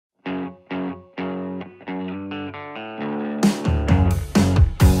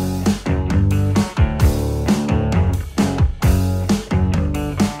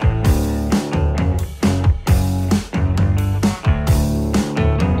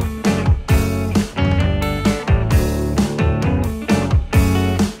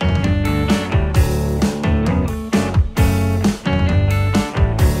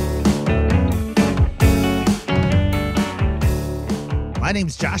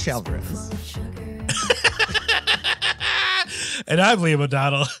Josh Alvarez. And I'm Liam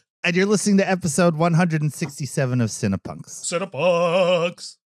O'Donnell. And you're listening to episode 167 of Cinepunks.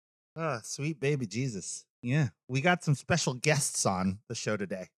 Cinepunks. Sweet baby Jesus. Yeah, we got some special guests on the show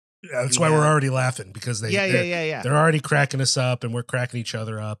today. Yeah, that's why we're already laughing, because they're already cracking us up and we're cracking each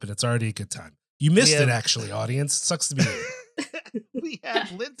other up, and it's already a good time. You missed it, actually, audience. It sucks to be you. We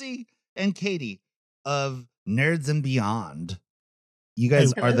have Lindsay and Katie of Nerds and Beyond. You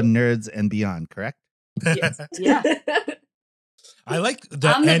guys are the Nerds and Beyond, correct? Yes. Yeah. I like the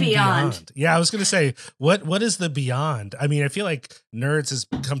I'm the and beyond. Yeah, I was going to say, what is the beyond? I mean, I feel like nerds has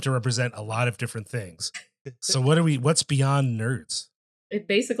come to represent a lot of different things. So what's beyond nerds? It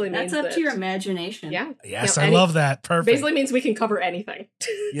basically means That's up to your imagination. Yeah. Yes, I love that. Perfect. Basically means we can cover anything.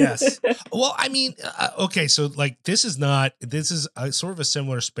 Yes. Well, I mean, okay, so like this is sort of a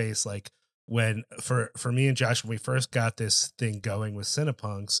similar space. Like when for me and Josh, when we first got this thing going with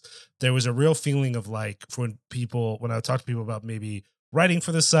Cinepunks, there was a real feeling of like when I would talk to people about maybe writing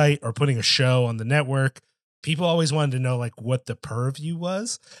for the site or putting a show on the network, people always wanted to know like what the purview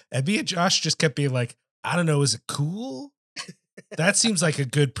was. And me and Josh just kept being like, I don't know, is it cool? That seems like a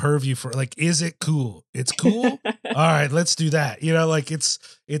good purview for like, is it cool? It's cool. All right, let's do that. You know, like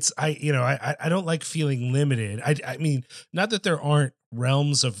I don't like feeling limited. I mean, not that there aren't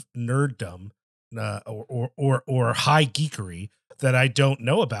realms of nerddom or high geekery that I don't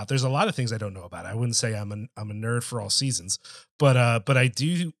know about. There's a lot of things I don't know about. I wouldn't say I'm a nerd for all seasons, but I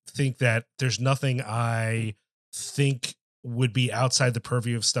do think that there's nothing I think would be outside the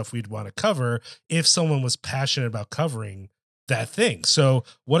purview of stuff we'd want to cover if someone was passionate about covering that thing. So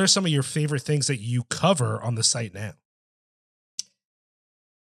what are some of your favorite things that you cover on the site now?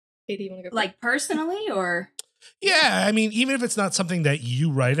 Katie, you want to go? Like personally or? Yeah, I mean, even if it's not something that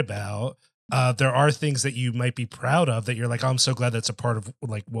you write about, there are things that you might be proud of that you're like, oh, I'm so glad that's a part of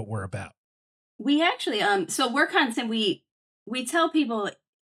like what we're about. We actually, so we're kind of saying we tell people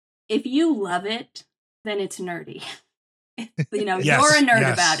if you love it, then it's nerdy. You know, Yes, you're a nerd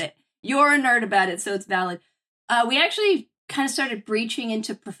yes. about it. You're a nerd about it, so it's valid. We actually kind of started breaching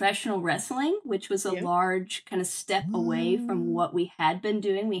into professional wrestling, which was a large kind of step away from what we had been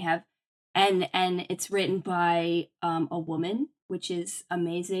doing. We have, and it's written by a woman, which is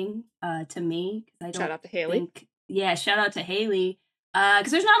amazing to me. I don't Shout out to Haley. Shout out to Haley.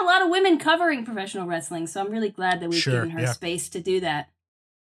 Because there's not a lot of women covering professional wrestling, so I'm really glad that we've given her space to do that.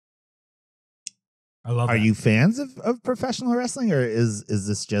 I love Are that. you fans of professional wrestling, or is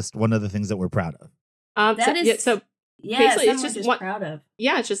this just one of the things that we're proud of? Basically, it's just proud of.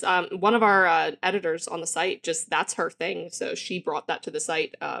 Yeah, it's just one of our editors on the site. Just that's her thing, so she brought that to the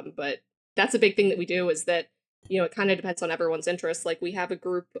site. But that's a big thing that we do is that it kind of depends on everyone's interests. Like we have a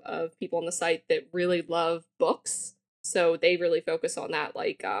group of people on the site that really love books, so they really focus on that,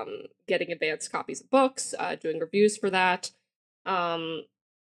 like getting advanced copies of books, doing reviews for that. I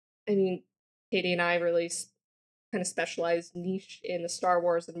mean, Katie and I really kind of specialized niche in the Star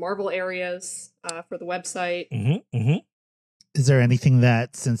Wars and Marvel areas for the website. Mm-hmm, mm-hmm. Is there anything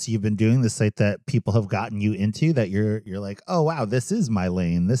that, since you've been doing the site, that people have gotten you into that you're like, oh wow, this is my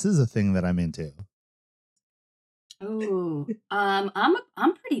lane. This is a thing that I'm into. Oh, I'm a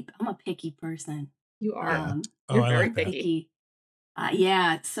picky person. You are. You're very like picky.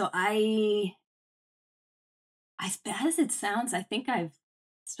 Yeah. So as bad as it sounds, I think I've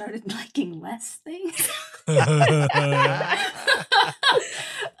started liking less things. I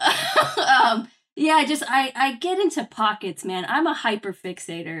get into pockets, man. I'm a hyper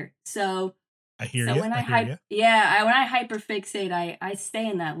fixator. So I hear you. When I hyper fixate, I stay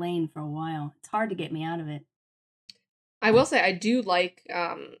in that lane for a while. It's hard to get me out of it. I will say I do like,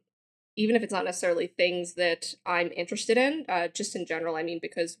 even if it's not necessarily things that I'm interested in, just in general. I mean,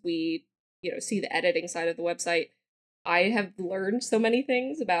 because we, see the editing side of the website, I have learned so many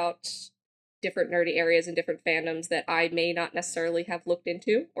things about different nerdy areas and different fandoms that I may not necessarily have looked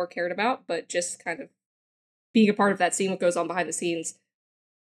into or cared about, but just kind of being a part of that, seeing what goes on behind the scenes,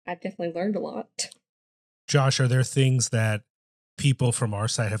 I've definitely learned a lot. Josh, are there things that people from our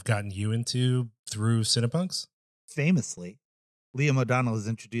side have gotten you into through Cinepunks? Famously, Liam O'Donnell has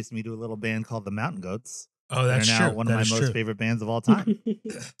introduced me to a little band called the Mountain Goats. Oh, that's They're now true. one of my most favorite bands of all time.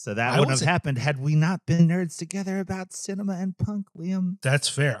 So that I wouldn't have wasn't- happened had we not been nerds together about cinema and punk, Liam. That's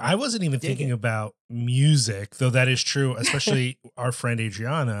fair. I wasn't even thinking about music, though that is true. Especially our friend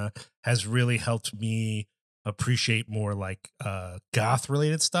Adriana has really helped me appreciate more like goth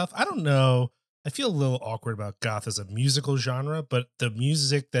related stuff. I don't know. I feel a little awkward about goth as a musical genre, but the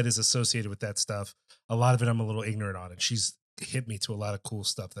music that is associated with that stuff, a lot of it I'm a little ignorant on. And she's hit me to a lot of cool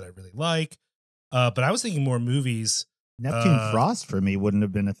stuff that I really like. But I was thinking more movies. Neptune Frost for me wouldn't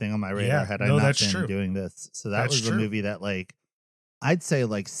have been a thing on my radar had I not been doing this. So that was a movie that, like, I'd say,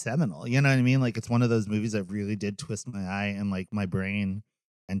 like, seminal. You know what I mean? Like, it's one of those movies that really did twist my eye and, like, my brain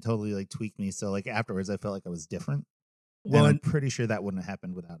and totally, like, tweak me. So, like, afterwards, I felt like I was different. Well, and I'm pretty sure that wouldn't have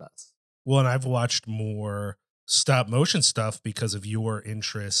happened without us. Well, and I've watched more stop motion stuff because of your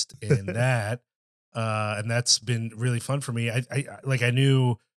interest in that. And that's been really fun for me. I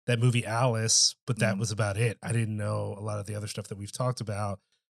knew that movie Alice, but that was about it. I didn't know a lot of the other stuff that we've talked about.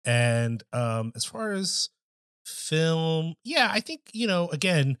 And as far as film, yeah, I think,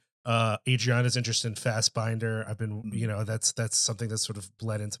 again, Adriana's interest in Fassbinder, I've been, that's something that's sort of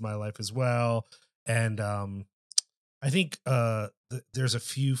bled into my life as well. And I think there's a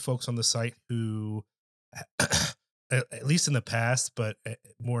few folks on the site who, at least in the past, but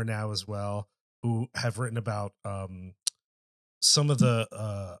more now as well, who have written about some of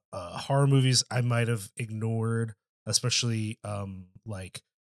the horror movies I might have ignored, especially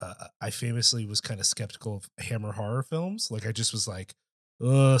I famously was kind of skeptical of Hammer horror films. Like, I just was like,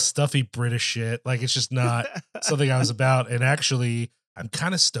 stuffy British shit. Like, it's just not something I was about. And actually, I'm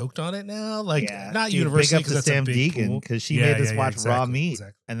kind of stoked on it now. Like, not universally, because that's Sam a big Deegan, because she made us watch Raw Meat,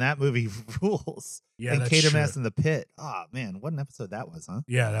 and that movie rules. Yeah, and Quatermass in the Pit. Oh man, what an episode that was, huh?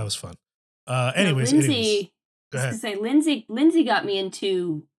 Yeah, that was fun. Lindsay, I was gonna say, Lindsay got me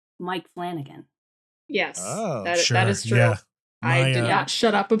into Mike Flanagan. Yes, that is true. Yeah. I did not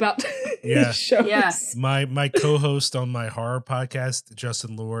shut up about shows. Yeah. My co-host on my horror podcast,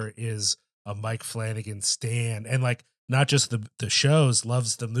 Justin Lohr, is a Mike Flanagan stan, and like not just the shows,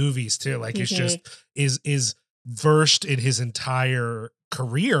 loves the movies too. Like it's just is versed in his entire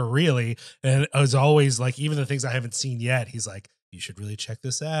career, really, and as always, like even the things I haven't seen yet, he's like, you should really check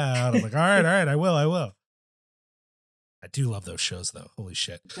this out. I'm like, all right, I will. I do love those shows though. Holy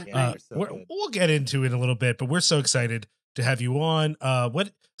shit. Yeah, we'll get into it in a little bit, but we're so excited to have you on.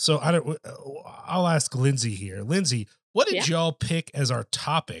 I'll ask Lindsay here. Lindsay, what did y'all pick as our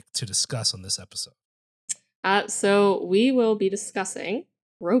topic to discuss on this episode? So we will be discussing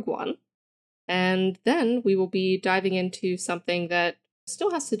Rogue One, and then we will be diving into something that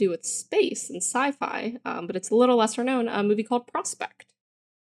still has to do with space and sci-fi, but it's a little lesser known, a movie called Prospect.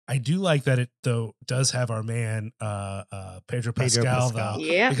 I do like that it, though, does have our man Pedro Pascal, though,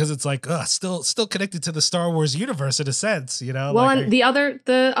 because it's like still connected to the Star Wars universe in a sense, Well, like and the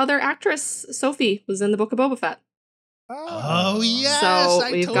other actress, Sophie, was in the Book of Boba Fett. Oh yes,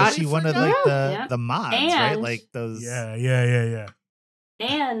 so we've got she wanted like the mods, right? Like those. Yeah.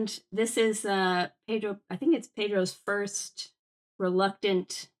 And this is Pedro. I think it's Pedro's first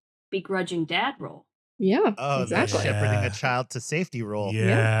reluctant, begrudging dad role. Yeah. Oh, exactly. Shepherding a child to safety role.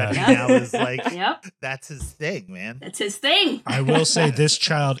 Yeah. That he now is like, that's his thing, man. That's his thing. I will say this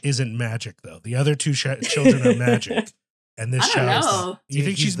child isn't magic, though. The other two children are magic. And this child. Do you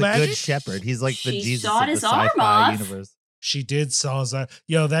think she's the magic? Good shepherd. He's like the Jesus sawed of the his arm sci-fi off. universe. She did saw his.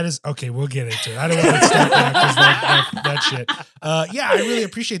 That is okay. We'll get into it. I don't want to start that shit. Yeah, I really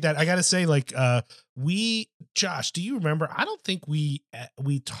appreciate that. I got to say, like, Josh, do you remember? I don't think we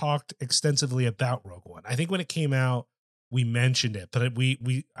talked extensively about Rogue One. I think when it came out, we mentioned it, but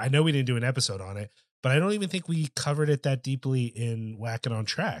I know we didn't do an episode on it, but I don't even think we covered it that deeply in Whacking on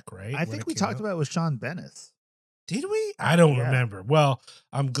Track, right? I think we talked about it with Sean Bennis. Did we? I don't remember. Well,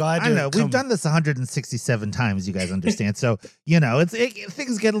 I'm glad. I know we've done this 167 times. You guys understand, so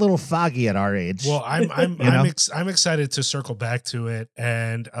things get a little foggy at our age. Well, I'm excited to circle back to it.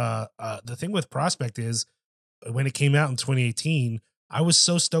 And the thing with Prospect is, when it came out in 2018, I was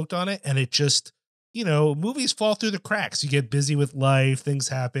so stoked on it, and it just, movies fall through the cracks. You get busy with life, things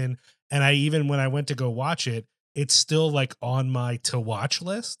happen, and when I went to go watch it, it's still like on my to watch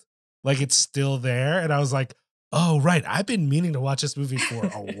list, like it's still there, and I was like, oh, right. I've been meaning to watch this movie for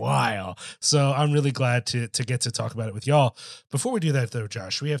a while. So I'm really glad to get to talk about it with y'all. Before we do that, though,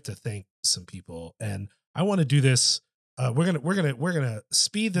 Josh, we have to thank some people. And I want to do this. We're gonna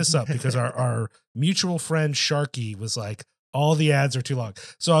speed this up because our mutual friend Sharky was like, all the ads are too long.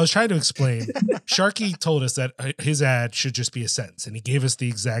 So I was trying to explain. Sharky told us that his ad should just be a sentence, and he gave us the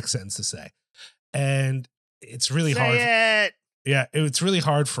exact sentence to say. And it's really hard. Yeah, it's really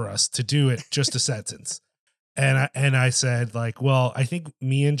hard for us to do it just a sentence. And I said, like, well, I think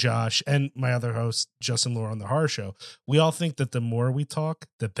me and Josh and my other host, Justin Lohr on the Horror Show, we all think that the more we talk,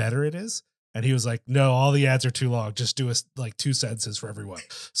 the better it is. And he was like, no, all the ads are too long. Just do us like 2 sentences for everyone.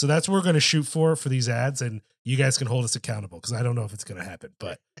 So that's what we're going to shoot for these ads. And you guys can hold us accountable, because I don't know if it's going to happen,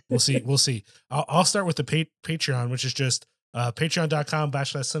 but we'll see. We'll see. I'll start with the Patreon, which is just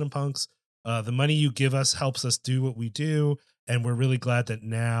patreon.com/cinepunks. The money you give us helps us do what we do. And we're really glad that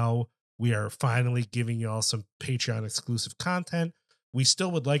now We are finally giving y'all some Patreon exclusive content. We still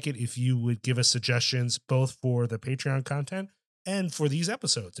would like it if you would give us suggestions both for the Patreon content and for these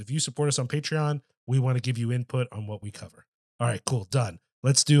episodes. If you support us on Patreon, we want to give you input on what we cover. All right, cool. Done.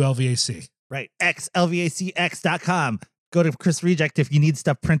 Let's do LVAC. Right. LVACX.com. Go to Chris Reject if you need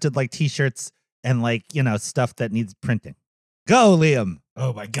stuff printed like t-shirts and like, stuff that needs printing. Go, Liam.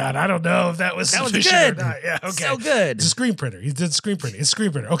 Oh my God. I don't know if that was good. Or not. Yeah. Okay. So good. It's a screen printer. He did screen printing. It's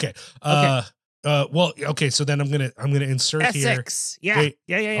screen printer. Okay. Well, okay. So then I'm gonna insert Essex. here.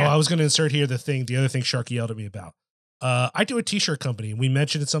 Yeah. Yeah. Oh, I was gonna insert here the other thing Sharky yelled at me about. I do a t-shirt company. We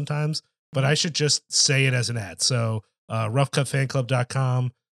mention it sometimes, but I should just say it as an ad. So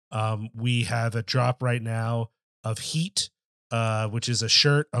roughcutfanclub.com. We have a drop right now of Heat, which is a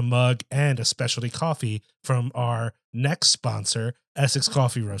shirt, a mug, and a specialty coffee from our next sponsor, Essex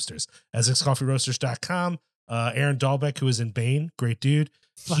Coffee Roasters. EssexCoffeeRoasters.com. Aaron Dahlbeck, who is in Bane, great dude.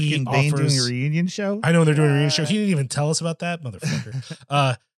 Fucking Bane doing a reunion show? I know they're doing a reunion show. He didn't even tell us about that,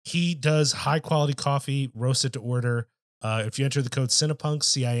 motherfucker. He does high quality coffee, roasted to order. If you enter the code Cinepunx,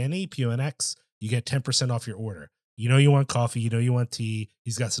 CINEPUNX, you get 10% off your order. You know you want coffee, you want tea.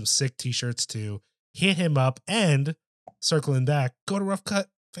 He's got some sick t-shirts too. Hit him up, and circling back, go to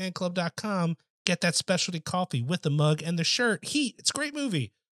roughcutfanclub.com, get that specialty coffee with the mug and the shirt. Heat, it's a great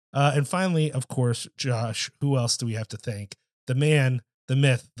movie. And finally, of course, Josh, who else do we have to thank? The man, the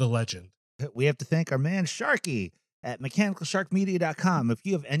myth, the legend. We have to thank our man Sharky at mechanicalsharkmedia.com. If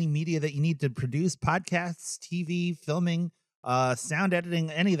you have any media that you need to produce, podcasts, TV, filming, sound editing,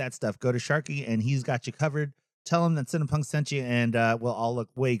 any of that stuff, go to Sharky and he's got you covered. Tell him that Cinepunx sent you, and we'll all look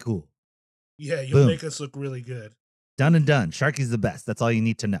way cool. Yeah, you'll make us look really good. Done and done. Sharky's the best. That's all you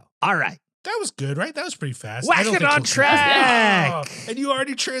need to know. All right. That was good, right? That was pretty fast. Whack it on track. Oh, and you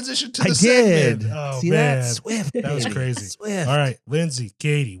already transitioned to the segment. Oh, see man. That? Swift. That was crazy. Swift. All right, Lindsay,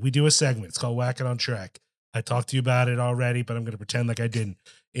 Katie, we do a segment. It's called Whack It on Track. I talked to you about it already, but I'm going to pretend like I didn't.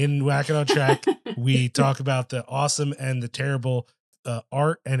 In Whack It on Track, we talk about the awesome and the terrible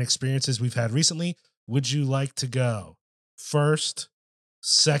art and experiences we've had recently. Would you like to go first,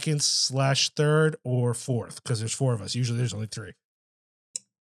 second/third, or fourth? Because there's 4 of us. Usually there's only 3.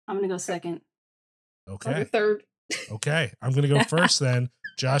 I'm going to go second. Okay. I'll go third. Okay. I'm going to go first then.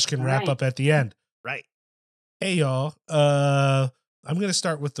 Josh can wrap up at the end. Right. Hey, y'all. I'm going to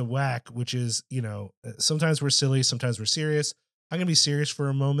start with the whack, which is, sometimes we're silly, sometimes we're serious. I'm going to be serious for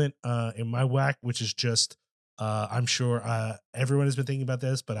a moment in my whack, which is just, I'm sure everyone has been thinking about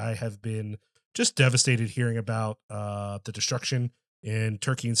this, but I have been just devastated hearing about the destruction in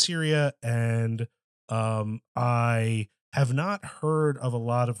Turkey and Syria. And I have not heard of a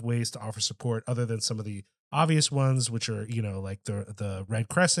lot of ways to offer support other than some of the obvious ones, which are, like the Red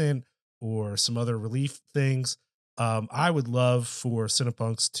Crescent or some other relief things. I would love for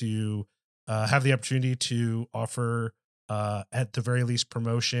Cinepunx to have the opportunity to offer, at the very least,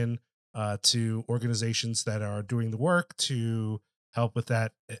 promotion to organizations that are doing the work to help with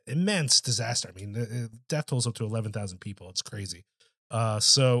that immense disaster. I mean, the death tolls up to 11,000 people. It's crazy.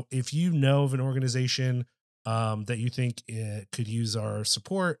 So if you know of an organization that you think could use our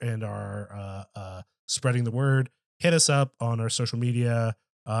support and our spreading the word, hit us up on our social media.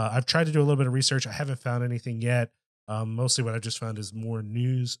 I've tried to do a little bit of research. I haven't found anything yet. Mostly what I just found is more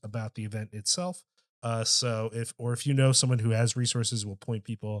news about the event itself. So if you know someone who has resources, we'll point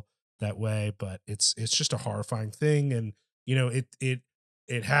people that way. But it's just a horrifying thing, and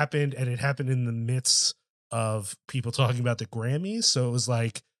it happened, and it happened in the midst of people talking about the Grammys. So it was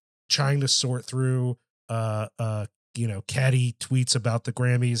like trying to sort through catty tweets about the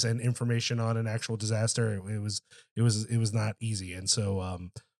Grammys and information on an actual disaster. It was not easy, and so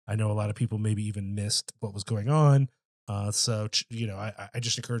I know a lot of people maybe even missed what was going on. So I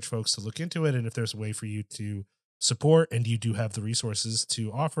just encourage folks to look into it, and if there's a way for you to support and you do have the resources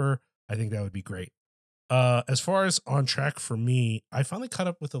to offer, I think that would be great. As far as on track for me, I finally caught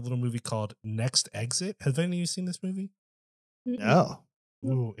up with a little movie called Next Exit. Have any of you seen this movie? No.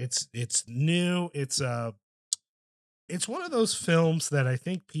 Ooh, it's new. It's one of those films that I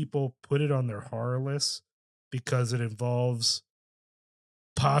think people put it on their horror list because it involves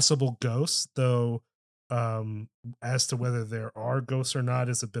possible ghosts, though as to whether there are ghosts or not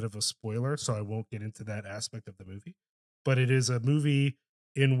is a bit of a spoiler, so I won't get into that aspect of the movie. But it is a movie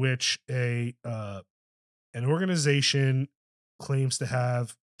in which an organization claims to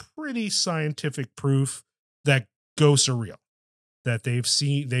have pretty scientific proof that ghosts are real, that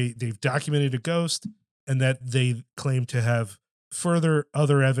they've documented a ghost, and that they claim to have further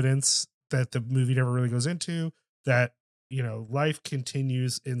other evidence that the movie never really goes into, that life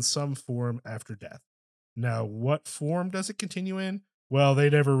continues in some form after death. Now, what form does it continue in? Well,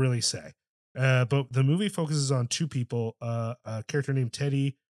 they never really say. But the movie focuses on two people, a character named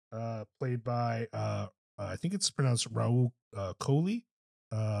Teddy, played by, I think it's pronounced Raul Coley,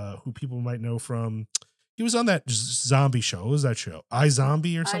 who people might know from, he was on that zombie show. What was that show?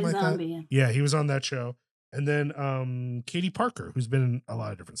 iZombie or something like that? Yeah, he was on that show. And then Katie Parker, who's been in a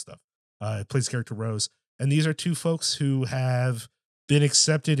lot of different stuff, plays character Rose. And these are two folks who have been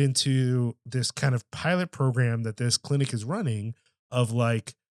accepted into this kind of pilot program that this clinic is running of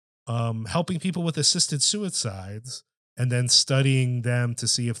like helping people with assisted suicides and then studying them to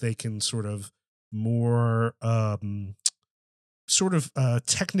see if they can sort of more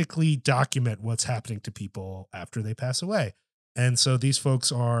technically document what's happening to people after they pass away. And so these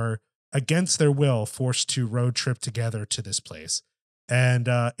folks are, against their will, forced to road trip together to this place. And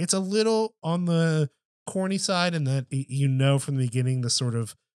it's a little on the corny side, and that you know from the beginning the sort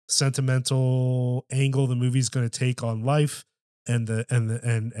of sentimental angle the movie's going to take on life and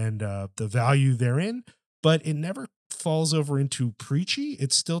the value therein, but it never falls over into preachy.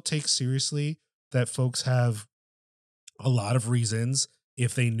 It still takes seriously that folks have a lot of reasons,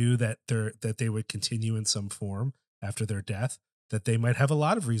 if they knew that they would continue in some form after their death, that they might have a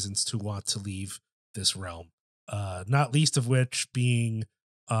lot of reasons to want to leave this realm. Not least of which being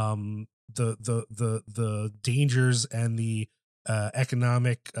the dangers and the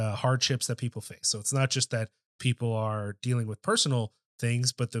economic hardships that people face. So it's not just that people are dealing with personal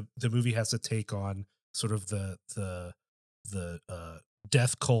things, but the movie has to take on sort of the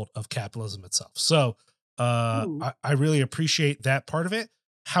death cult of capitalism itself. So I really appreciate that part of it.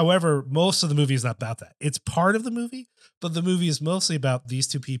 However, most of the movie is not about that. It's part of the movie, but the movie is mostly about these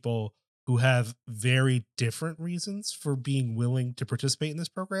two people who have very different reasons for being willing to participate in this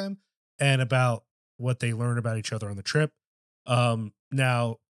program and about what they learn about each other on the trip.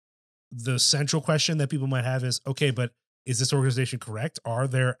 Now, the central question that people might have is, okay, but is this organization correct? Are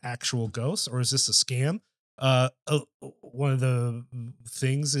there actual ghosts, or is this a scam? One of the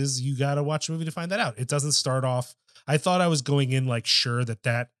things is you got to watch the movie to find that out. It doesn't start off. I thought I was going in like sure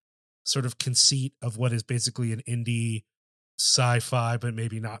that sort of conceit of what is basically an indie sci-fi, but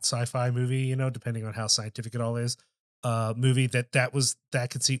maybe not sci-fi movie, you know, depending on how scientific it all is, movie that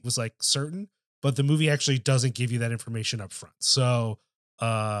conceit was like certain, but the movie actually doesn't give you that information up front. So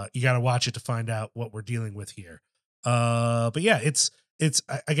you got to watch it to find out what we're dealing with here. But yeah, it's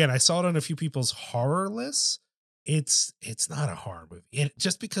again, I saw it on a few people's horror lists. It's not a horror movie.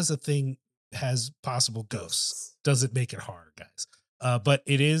 Just because a thing has possible ghosts doesn't make it horror, guys. But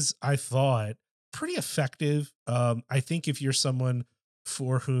it is, I thought, pretty effective. I think if you're someone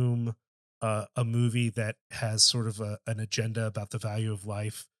for whom a movie that has sort of an agenda about the value of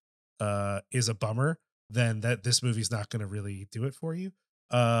life is a bummer, then this movie's not going to really do it for you.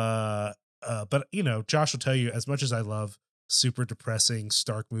 But you know, Josh will tell you, as much as I love super depressing,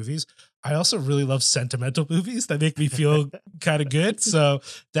 stark movies, I also really love sentimental movies that make me feel kind of good. So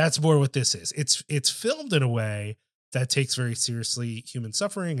that's more what this is. It's filmed in a way that takes very seriously human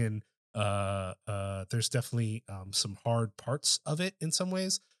suffering, and there's definitely some hard parts of it in some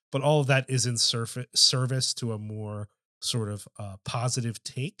ways, but all of that is in service to a more sort of positive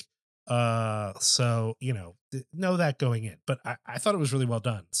take. So, you know that going in, but I thought it was really well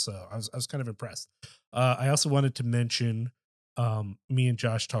done. So I was kind of impressed. I also wanted to mention, me and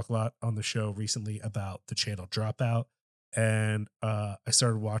Josh talk a lot on the show recently about the channel Dropout. And I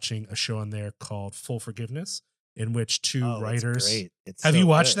started watching a show on there called Full Forgiveness, in which two writers. Have you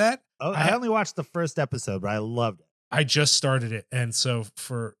watched that? Oh, I only watched the first episode, but I loved it. I just started it. And so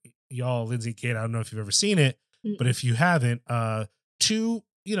for y'all, Lindsay, Kate, I don't know if you've ever seen it, but if you haven't, two,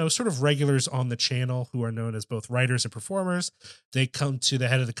 you know, sort of regulars on the channel who are known as both writers and performers, they come to the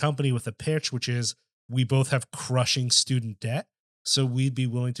head of the company with a pitch, which is, we both have crushing student debt. So we'd be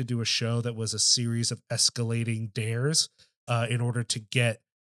willing to do a show that was a series of escalating dares in order to get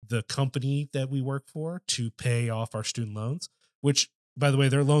the company that we work for to pay off our student loans, which, by the way,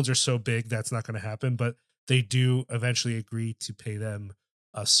 their loans are so big that's not going to happen, but they do eventually agree to pay them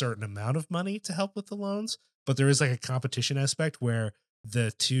a certain amount of money to help with the loans. But there is like a competition aspect where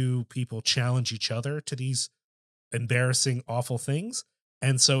the two people challenge each other to these embarrassing, awful things.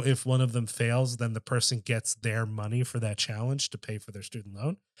 And so if one of them fails, then the person gets their money for that challenge to pay for their student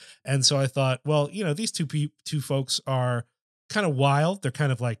loan. And so I thought, well, you know, these two folks are kind of wild. They're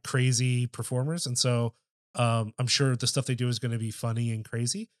kind of like crazy performers. And so I'm sure the stuff they do is going to be funny and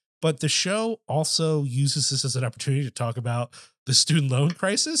crazy. But the show also uses this as an opportunity to talk about the student loan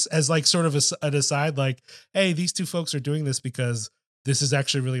crisis as like sort of an aside, like, hey, these two folks are doing this because this is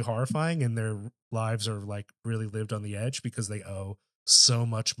actually really horrifying and their lives are like really lived on the edge because they owe so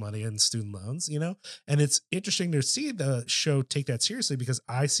much money in student loans, you know? And it's interesting to see the show take that seriously because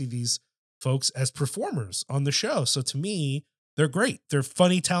I see these folks as performers on the show. So to me, they're great. They're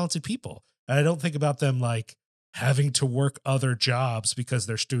funny, talented people. And I don't think about them like having to work other jobs because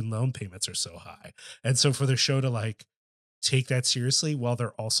their student loan payments are so high. And so for the show to like take that seriously while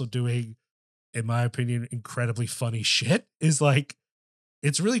they're also doing, in my opinion, incredibly funny shit is like,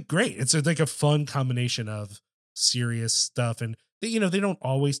 it's really great. It's like a fun combination of serious stuff. And they, you know, they don't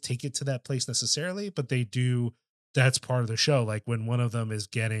always take it to that place necessarily, but they do. That's part of the show. Like when one of them is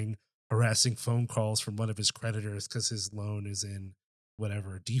getting harassing phone calls from one of his creditors because his loan is in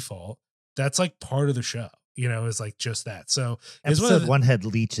whatever default, that's like part of the show, you know, is like just that. So episode one had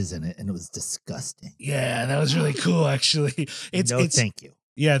leeches in it and it was disgusting. Yeah, that was really cool. Actually, it's thank you.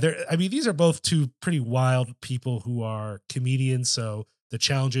 Yeah. I mean, these are both two pretty wild people who are comedians. So the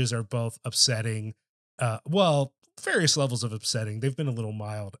challenges are both upsetting. Well, various levels of upsetting. They've been a little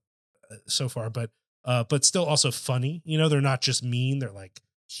mild so far, but still also funny. You know, they're not just mean. They're like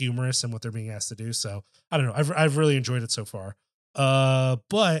humorous in what they're being asked to do. So I don't know. I've really enjoyed it so far.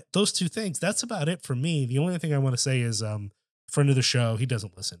 But those two things, that's about it for me. The only thing I want to say is, friend of the show, he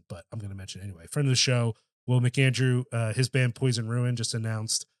doesn't listen, but I'm going to mention it anyway. Friend of the show, Will McAndrew, his band Poison Ruin just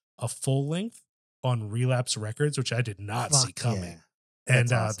announced a full length on Relapse Records, which I did not see coming. Yeah.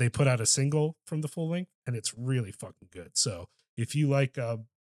 And awesome. They put out a single from the full length, and it's really fucking good. So if you like, I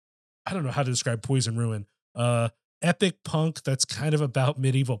don't know how to describe Poison Ruin, epic punk that's kind of about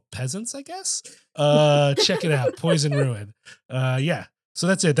medieval peasants, I guess. Check it out, Poison Ruin. Yeah. So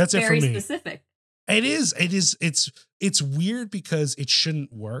that's it. That's very it for me. Specific. It is. It's weird because it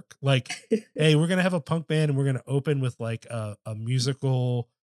shouldn't work. Like, hey, we're gonna have a punk band and we're gonna open with like a musical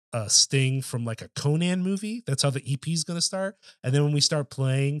sting from like a Conan movie. That's how the EP is going to start. And then when we start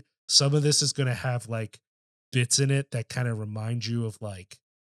playing, some of this is going to have like bits in it that kind of remind you of like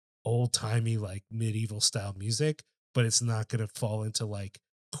old timey, like medieval style music, but it's not going to fall into like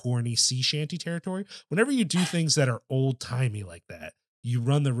corny sea shanty territory. Whenever you do things that are old timey like that, you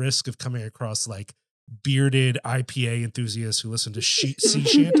run the risk of coming across like bearded IPA enthusiasts who listen to sea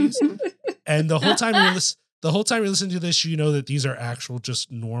shanties. And the whole time you're listening to this, you know that these are actual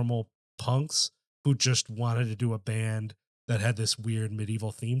just normal punks who just wanted to do a band that had this weird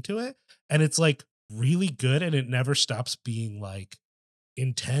medieval theme to it. And it's like really good and it never stops being like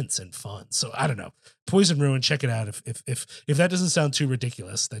intense and fun. So I don't know. Poison Ruin, check it out. If that doesn't sound too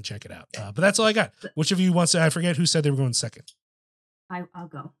ridiculous, then check it out. But that's all I got. Which of you wants to, I forget who said they were going second. I'll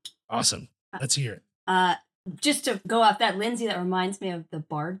go. Awesome. Let's hear it. Just to go off that, Lindsay, that reminds me of the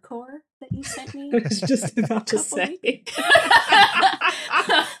Bardcore that you sent me. I was just about to say.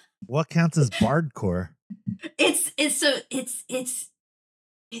 What counts as Bardcore? It's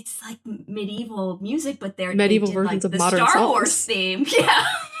like medieval music, but they're medieval they versions like of modern Star songs. Wars theme. Yeah,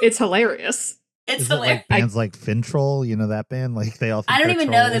 it's hilarious. It's Is hilarious. It like bands like Fintroll, you know that band? Like they all. I don't even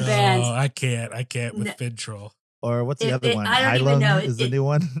know the band. No, I can't with Fintroll. Or what's the other one? I don't even know. Is the new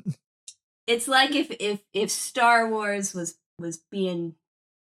one? It's like if Star Wars was being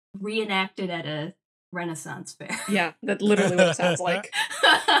reenacted at a Renaissance fair. Yeah, that's literally what it sounds like.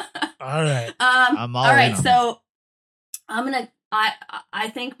 All right. I'm all right. in. So I'm gonna. I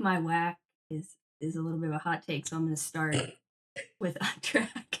think my whack is a little bit of a hot take, so I'm gonna start with On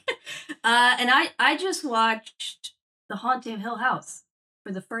Track. And I just watched The Haunting of Hill House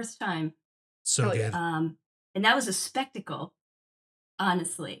for the first time. So good. And that was a spectacle.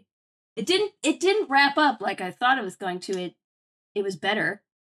 Honestly, it didn't wrap up like I thought it was going to. It was better.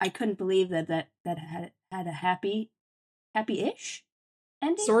 I couldn't believe that had a happy-ish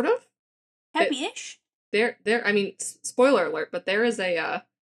ending. Sort of happy-ish. There. I mean, spoiler alert, but there is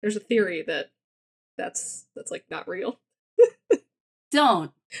there's a theory that's like not real.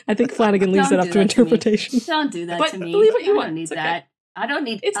 Don't. I think Flanagan leaves it up to interpretation. Don't do that but to me. Believe what you I want. don't need it's okay. that. I don't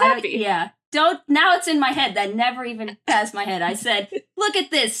need. It's happy. Yeah. Don't. Now it's in my head. That never even passed my head. I said, "Look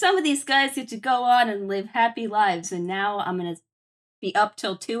at this. Some of these guys get to go on and live happy lives, and now I'm gonna be up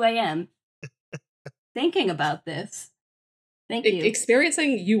till 2 a.m. thinking about this." Thank you.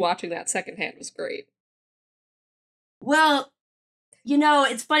 Experiencing you watching that secondhand was great. Well, you know,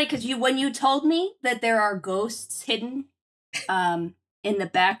 it's funny because when you told me that there are ghosts hidden in the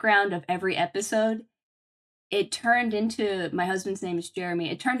background of every episode, it turned into, my husband's name is Jeremy,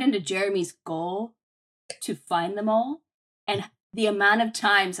 it turned into Jeremy's goal to find them all. And the amount of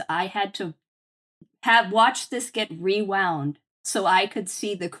times I had to have watched this get rewound so I could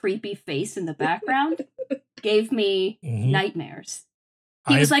see the creepy face in the background gave me nightmares.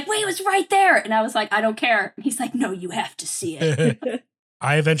 He was like, wait, it was right there. And I was like, I don't care. And he's like, no, you have to see it.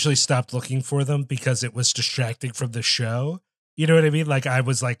 I eventually stopped looking for them because it was distracting from the show. You know what I mean? Like I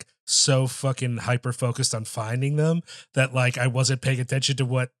was like so fucking hyper focused on finding them that like I wasn't paying attention to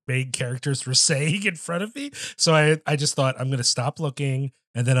what main characters were saying in front of me. So I just thought I'm going to stop looking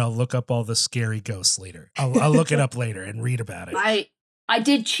and then I'll look up all the scary ghosts later. I'll look it up later and read about it. I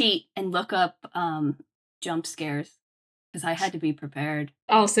did cheat and look up jump scares because I had to be prepared.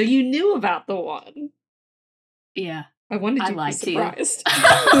 Oh, so you knew about the one? Yeah. I wanted to be surprised.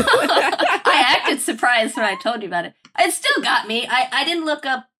 I acted surprised when I told you about it. It still got me. I didn't look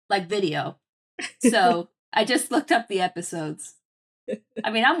up like video. So I just looked up the episodes.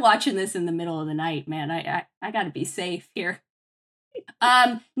 I mean, I'm watching this in the middle of the night, man. I got to be safe here.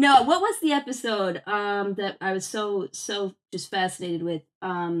 No, what was the episode that I was so just fascinated with?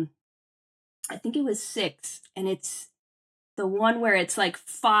 I think it was 6, and it's the one where it's like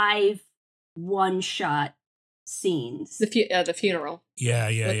 5 one-shot scenes. The funeral. Yeah.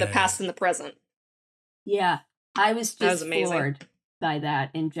 With the past and the present. Yeah. I was just floored by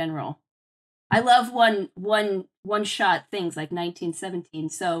that in general. I love one shot things like 1917.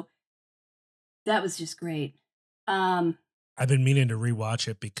 So that was just great. I've been meaning to rewatch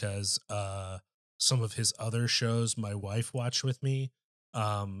it because some of his other shows my wife watched with me.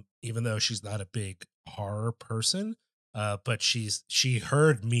 Even though she's not a big horror person, but she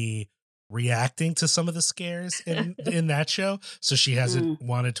heard me reacting to some of the scares in that show, so she hasn't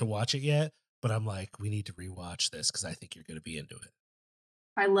wanted to watch it yet. But I'm like, we need to rewatch this because I think you're going to be into it.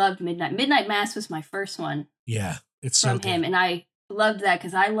 I loved Midnight Mass was my first one. Yeah, it's from so good. him, and I loved that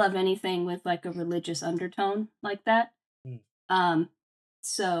because I love anything with like a religious undertone like that.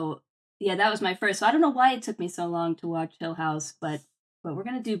 So yeah, that was my first. So I don't know why it took me so long to watch Hill House, but we're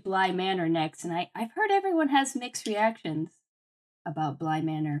gonna do Bly Manor next, and I've heard everyone has mixed reactions about Bly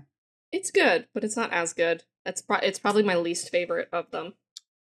Manor. It's good, but it's not as good. It's probably my least favorite of them.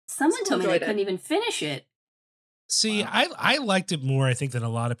 Someone told me they couldn't even finish it. See, wow. I liked it more, I think, than a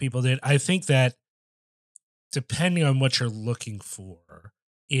lot of people did. I think that depending on what you're looking for,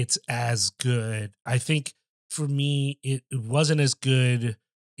 it's as good. I think for me, it wasn't as good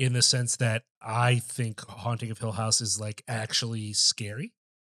in the sense that I think Haunting of Hill House is like actually scary.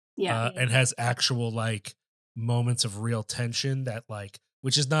 Yeah. And has actual like moments of real tension that like,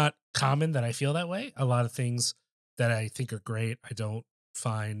 which is not common that I feel that way. A lot of things that I think are great, I don't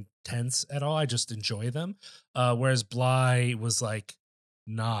find tense at all. I just enjoy them. Whereas Bly was like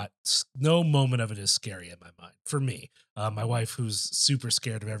no moment of it is scary in my mind for me. My wife, who's super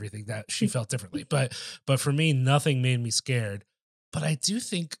scared of everything, that she felt differently, but for me, nothing made me scared. But I do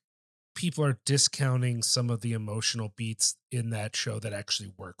think people are discounting some of the emotional beats in that show that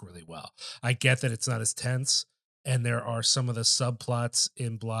actually work really well. I get that it's not as tense, and there are some of the subplots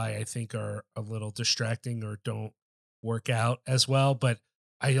in Bly I think are a little distracting or don't work out as well, but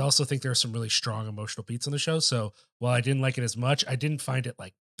I also think there are some really strong emotional beats on the show. So while I didn't like it as much, I didn't find it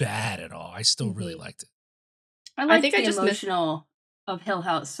like bad at all. I still really liked it. I think the emotional of Hill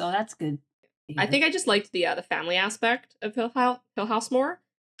House, so that's good. I think I just liked the family aspect of Hill House more,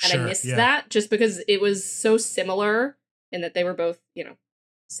 and sure, I missed that just because it was so similar in that they were both,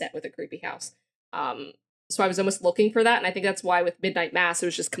 set with a creepy house. So I was almost looking for that, and I think that's why with Midnight Mass it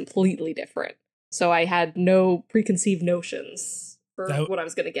was just completely different. So I had no preconceived notions for what I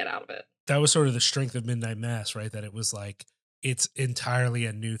was going to get out of it. That was sort of the strength of Midnight Mass, right? That it was like, it's entirely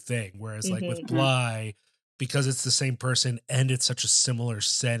a new thing. Whereas like with Bly, because it's the same person and it's such a similar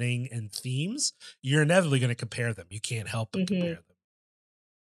setting and themes, you're inevitably going to compare them. You can't help but compare them.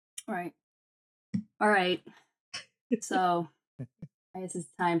 Right. All right. So I guess it's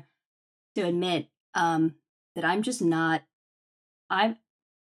time to admit that I'm just not, I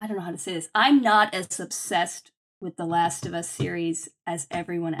don't know how to say this. I'm not as obsessed with the Last of Us series as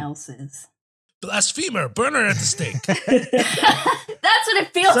everyone else is. Blasphemer, burner at the stake. That's what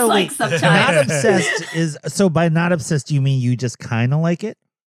it feels like sometimes. Not obsessed is by not obsessed, do you mean you just kind of like it?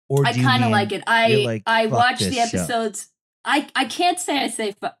 Or I kind of like it. I watch the episodes. I can't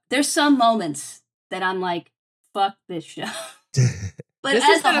say there's some moments that I'm like, fuck this show. But this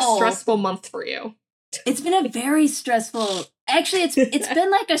has been a stressful month for you. It's been a very stressful. Actually, it's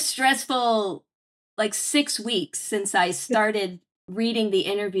been like a stressful 6 weeks since I started reading the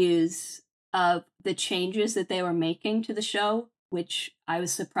interviews of the changes that they were making to the show, which I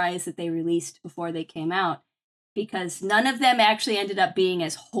was surprised that they released before they came out, because none of them actually ended up being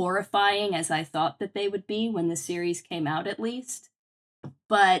as horrifying as I thought that they would be when the series came out, at least.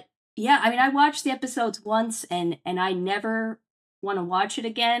 But yeah, I mean, I watched the episodes once and I never want to watch it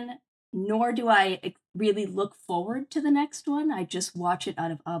again, nor do I really look forward to the next one. I just watch it out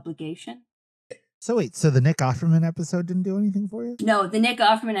of obligation. So wait, the Nick Offerman episode didn't do anything for you? No, the Nick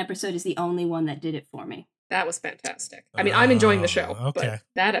Offerman episode is the only one that did it for me. That was fantastic. I mean, I'm enjoying the show, but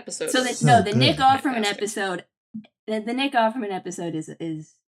that episode. So the Nick Offerman episode, the Nick Offerman episode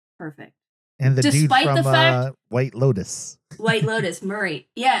is perfect. And the despite dude from the fact, White Lotus, Murray.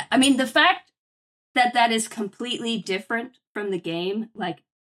 Yeah, I mean the fact that is completely different from the game. Like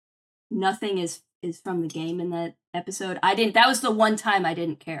nothing is from the game in that episode. That was the one time I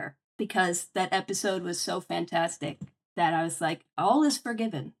didn't care because that episode was so fantastic that I was like, all is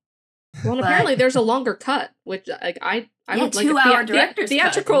forgiven. Well, and apparently there's a longer cut, which I would like 2-hour director's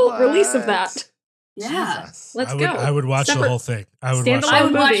theatrical release of that. Yeah, Jesus. Let's go. I would watch the whole thing. I would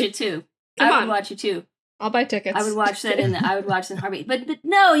watch it too. I would watch it too. I'll buy tickets. I would watch that in heartbeat. But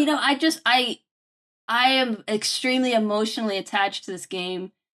no, I am extremely emotionally attached to this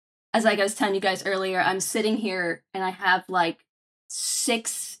game. As like I was telling you guys earlier, I'm sitting here and I have like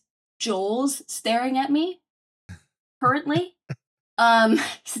 6 Joels staring at me currently.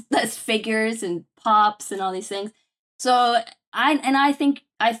 That's figures and pops and all these things. So I think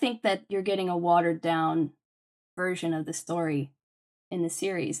that you're getting a watered down version of the story in the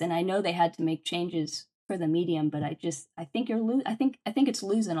series, and I know they had to make changes for the medium, but I think I think it's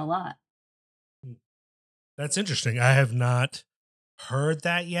losing a lot. That's interesting. I have not heard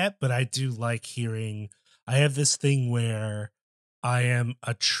that yet, but I do like hearing. I have this thing where I am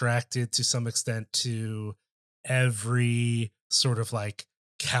attracted to some extent to every sort of like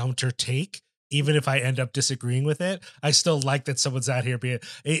counter take. Even if I end up disagreeing with it, I still like that someone's out here being.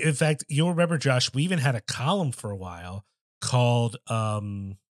 In fact, you'll remember, Josh, we even had a column for a while called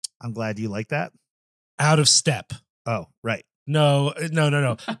I'm glad you like that. Out of Step. Oh, right. No.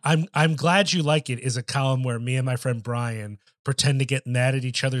 I'm glad you like it is a column where me and my friend Brian pretend to get mad at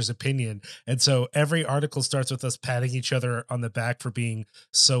each other's opinion. And so every article starts with us patting each other on the back for being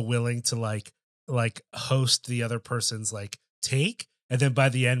so willing to like host the other person's like take. And then by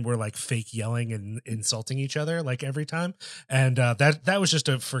the end, we're like fake yelling and insulting each other like every time. And that was just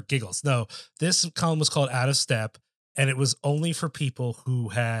for giggles. No, this column was called Out of Step. And it was only for people who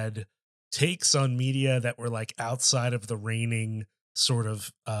had takes on media that were like outside of the reigning sort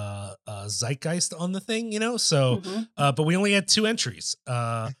of zeitgeist on the thing, So, but we only had 2 entries,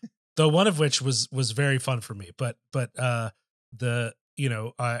 though one of which was very fun for me. But I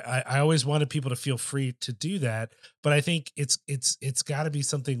always wanted people to feel free to do that, but I think it's got to be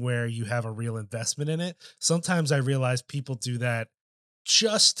something where you have a real investment in it. Sometimes I realize people do that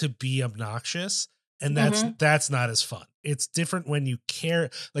just to be obnoxious, and that's not as fun. It's different when you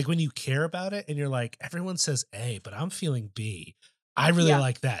care, like when you care about it and you're like, everyone says A, but I'm feeling B. I really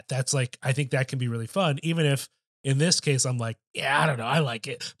like that. That's like, I think that can be really fun. Even if in this case, I'm like, yeah, I don't know. I like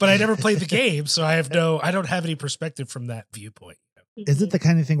it, but I never played the game. So I don't have any perspective from that viewpoint. Is it the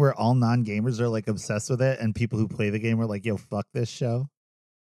kind of thing where all non-gamers are like obsessed with it and people who play the game are like, yo, fuck this show?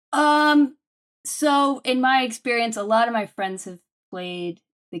 So in my experience, a lot of my friends have played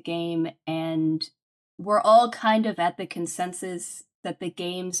the game and we're all kind of at the consensus that the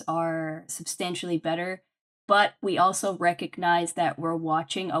games are substantially better, but we also recognize that we're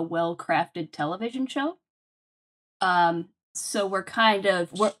watching a well-crafted television show. So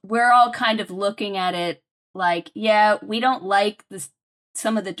we're all kind of looking at it like, yeah, we don't like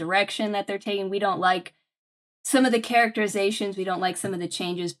some of the direction that they're taking. We don't like some of the characterizations. We don't like some of the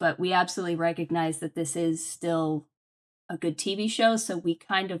changes, but we absolutely recognize that this is still a good TV show. So we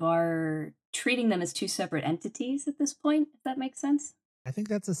kind of are treating them as 2 separate entities at this point, if that makes sense. I think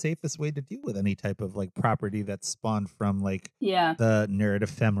that's the safest way to deal with any type of like property that's spawned from like the nerd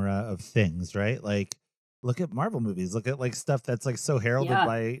ephemera of things, right? Like look at Marvel movies, look at like stuff that's like so heralded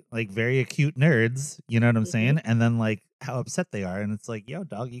by like very acute nerds, you know what I'm saying? And then like how upset they are. And it's like, yo,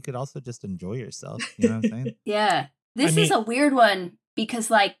 dog, you could also just enjoy yourself. You know what I'm saying? Yeah. This is a weird one because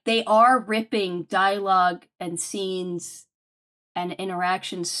like they are ripping dialogue and scenes and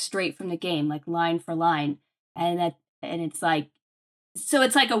interactions straight from the game, like line for line. And it's like, so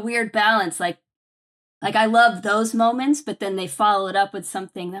it's like a weird balance. Like I love those moments, but then they follow it up with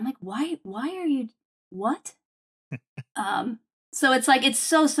something. I'm like, why are you, what? So it's like, it's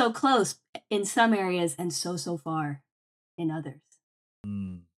so close in some areas and so far in others.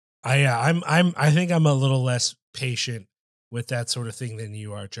 I think I'm a little less patient with that sort of thing than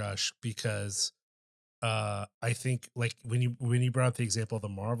you are, Josh, because I think like when you brought up the example of the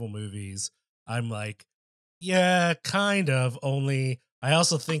Marvel movies, I'm like, yeah, kind of, only I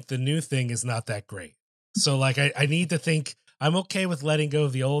also think the new thing is not that great. So like I need to think I'm okay with letting go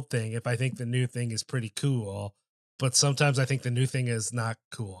of the old thing if I think the new thing is pretty cool, but sometimes I think the new thing is not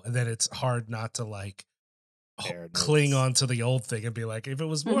cool, and then it's hard not to like cling on to the old thing and be like, if it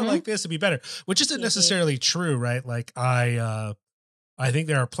was more like this, it'd be better, which isn't necessarily true, right? Like I think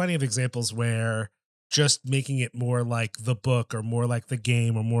there are plenty of examples where just making it more like the book or more like the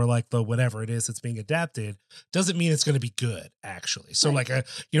game or more like the whatever it is that's being adapted doesn't mean it's going to be good, actually. So like,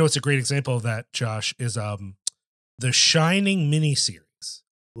 it's a great example of that, Josh, is the Shining miniseries.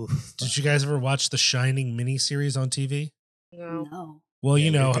 Oof. Did you guys ever watch the Shining miniseries on TV? No. Well,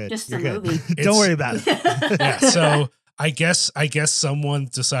 just the movie. Don't worry about it. Yeah. So I guess someone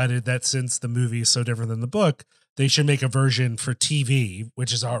decided that since the movie is so different than the book, they should make a version for TV,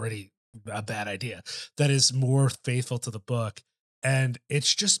 which is already a bad idea, that is more faithful to the book. And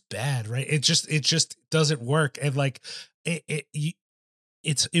it's just bad, right? It just doesn't work. And like it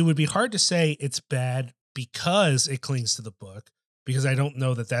would be hard to say it's bad because it clings to the book, because I don't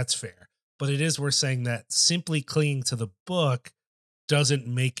know that that's fair. But it is worth saying that simply clinging to the book doesn't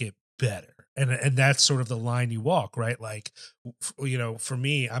make it better. And that's sort of the line you walk, right? Like, for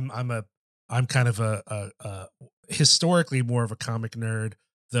me, I'm kind of a historically more of a comic nerd,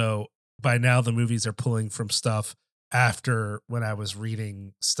 though by now the movies are pulling from stuff after when I was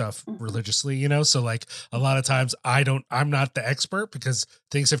reading stuff religiously, so like a lot of times I'm not the expert because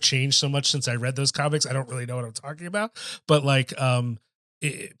things have changed so much since I read those comics. I don't really know what I'm talking about, but like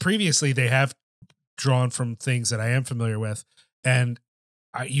previously they have drawn from things that I am familiar with, and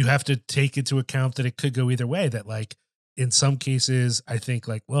you have to take into account that it could go either way. That like in some cases I think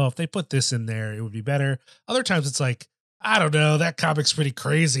like, well, if they put this in there, it would be better. Other times it's like, I don't know, that comic's pretty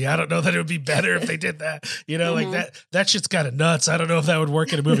crazy. I don't know that it would be better if they did that. Like that shit's kind of nuts. I don't know if that would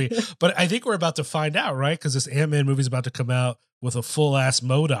work in a movie. But I think we're about to find out, right? Because this Ant-Man movie's about to come out with a full-ass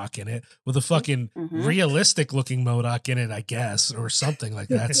MODOK in it, with a fucking realistic-looking MODOK in it, I guess, or something like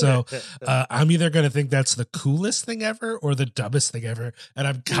that. So I'm either going to think that's the coolest thing ever or the dumbest thing ever. And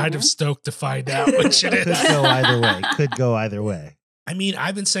I'm kind of stoked to find out which it is. Could go either way. I mean,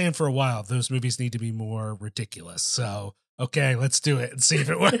 I've been saying for a while, those movies need to be more ridiculous. So, okay, let's do it and see if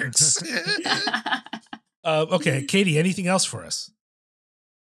it works. Okay, Katie, anything else for us?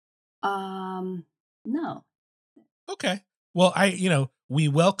 No. Okay. Well, we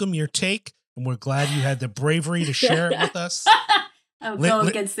welcome your take, and we're glad you had the bravery to share it with us. Go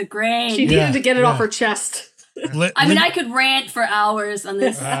against the grain. She needed to get it off her chest. I could rant for hours on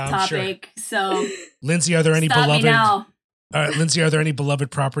this topic. Sure. So, Lindsay, are there any beloved? Lindsay, are there any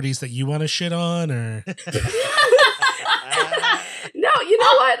beloved properties that you want to shit on, or? No, you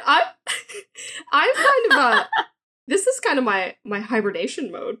know what? I'm kind of this is kind of my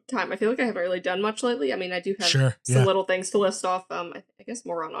hibernation mode time. I feel like I haven't really done much lately. I mean, I do have some little things to list off. I guess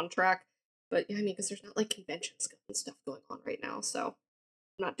more on track, but yeah, I mean, because there's not like conventions and stuff going on right now, so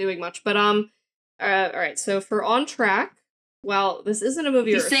I'm not doing much. But all right. So for On Track, well, this isn't a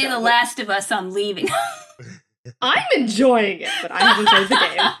movie. You say The Last of Us, I'm leaving. I'm enjoying it, but I haven't played the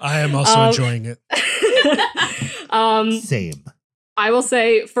game. I am also enjoying it. Same. I will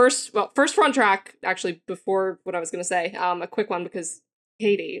say first for On Track, actually, before what I was going to say, a quick one, because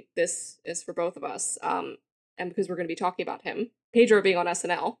Katie, this is for both of us, and because we're going to be talking about him. Pedro being on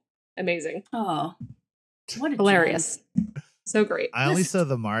SNL. Amazing. Oh, what a hilarious. Gem. So great. I only saw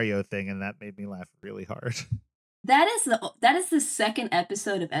the Mario thing, and that made me laugh really hard. That is the second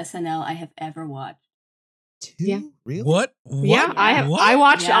episode of SNL I have ever watched. Yeah. Really? What? Yeah, I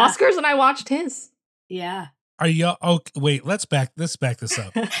watched Oscars and I watched his. Yeah. Are y'all? Oh, wait. Let's back this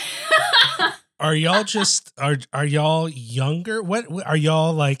up. Are y'all just are y'all younger? What are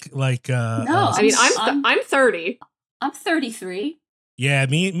y'all like? No, I mean I'm 30. I'm 33. Yeah,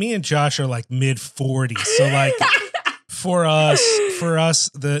 me and Josh are like mid 40s. So like for us,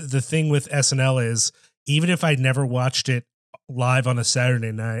 the thing with SNL is even if I'd never watched it live on a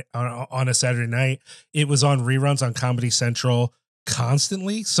Saturday night, it was on reruns on Comedy Central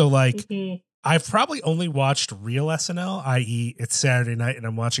constantly. So like I've probably only watched real SNL, i.e. it's Saturday night and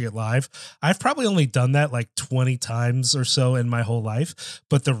I'm watching it live. I've probably only done that like 20 times or so in my whole life.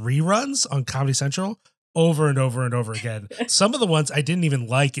 But the reruns on Comedy Central, over and over and over again. Some of the ones I didn't even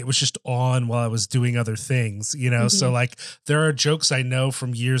like. It was just on while I was doing other things, So like there are jokes I know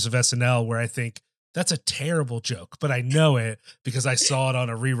from years of SNL where I think, that's a terrible joke, but I know it because I saw it on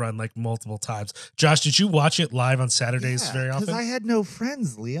a rerun like multiple times. Josh, did you watch it live on Saturdays very often? Because I had no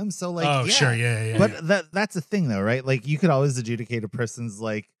friends, Liam. So like, sure, yeah. But that's the thing, though, right? Like, you could always adjudicate a person's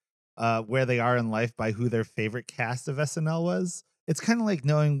like where they are in life by who their favorite cast of SNL was. It's kind of like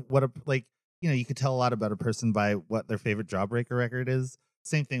knowing what you could tell a lot about a person by what their favorite Jawbreaker record is.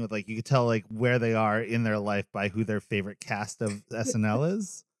 Same thing with like you could tell like where they are in their life by who their favorite cast of SNL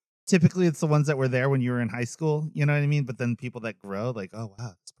is. Typically, it's the ones that were there when you were in high school. You know what I mean? But then people that grow, like, oh,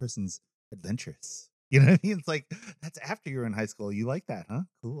 wow, this person's adventurous. You know what I mean? It's like, that's after you were in high school. You like that, huh?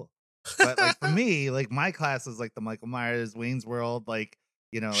 Cool. But like for me, like my class was like the Michael Myers, Wayne's World, like,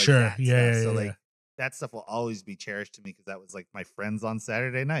 like sure. that Yeah. stuff. So like, that stuff will always be cherished to me because that was like my friends on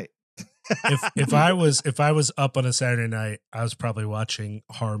Saturday night. if I was up on a Saturday night, I was probably watching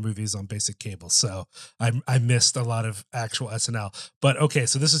horror movies on basic cable. So I missed a lot of actual SNL. But okay,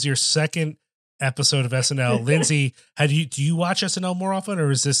 so this is your second episode of SNL. Lindsay, do you watch SNL more often,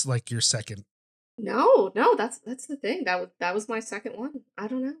 or is this like your second? No, that's the thing. That was my second one. I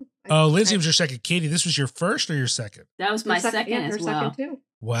don't know. Lindsay was your second. Katie, this was your first or your second? That was my second as well. Second too.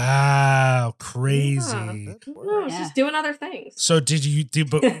 Wow, crazy! Yeah. No, I was just doing other things. So do you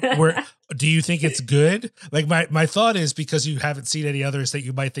think it's good? Like my thought is, because you haven't seen any others, that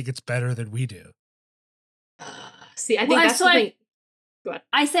you might think it's better than we do. See, I think that's the thing. Go ahead.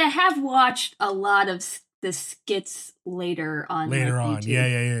 I say I have watched a lot of the skits later on. YouTube.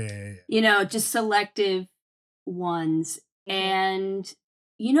 Yeah. You know, just selective ones. And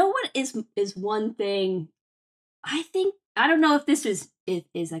you know what is one thing I think, I don't know if this is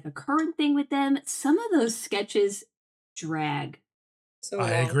like a current thing with them. Some of those sketches drag. So long.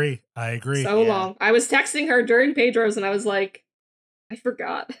 I agree. So long. I was texting her during Pedro's and I was like, I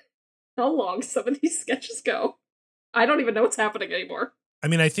forgot how long some of these sketches go. I don't even know what's happening anymore. I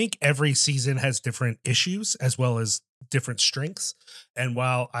mean, I think every season has different issues as well as different strengths. And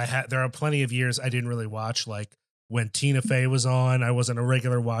while there are plenty of years I didn't really watch, like when Tina Fey was on, I wasn't a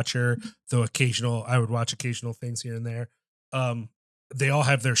regular watcher, though I would watch occasional things here and there. They all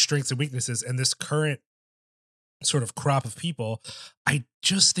have their strengths and weaknesses. And this current sort of crop of people, I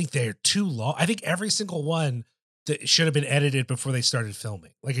just think they're too long. I think every single one that should have been edited before they started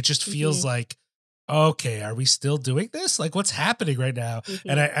filming. Like, it just feels like, okay, are we still doing this? Like, what's happening right now?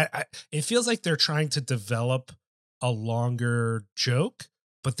 And I it feels like they're trying to develop a longer joke,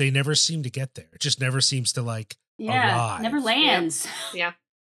 but they never seem to get there. It just never seems to arrive. Never lands. Yeah.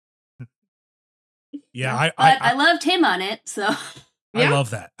 I loved him on it, so I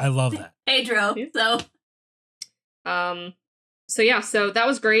love that. Pedro. So so that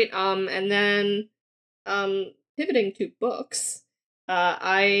was great. And then pivoting to books,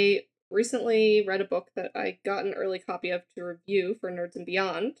 I recently read a book that I got an early copy of to review for Nerds and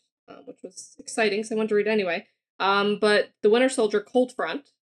Beyond, which was exciting, so I wanted to read it anyway. But The Winter Soldier Cold Front,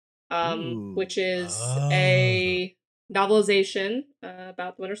 which is a novelization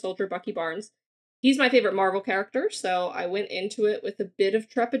about the Winter Soldier, Bucky Barnes. He's my favorite Marvel character, so I went into it with a bit of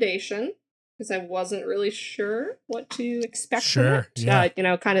trepidation because I wasn't really sure what to expect from it.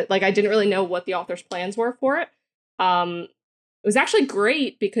 Yeah. Kind of like I didn't really know what the author's plans were for it. It was actually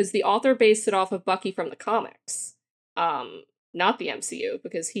great because the author based it off of Bucky from the comics, not the MCU,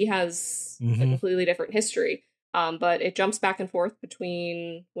 because he has a completely different history. But it jumps back and forth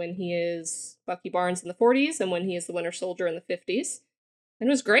between when he is Bucky Barnes in the 40s and when he is the Winter Soldier in the 50s. And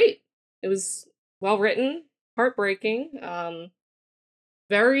it was great. It was well written, heartbreaking,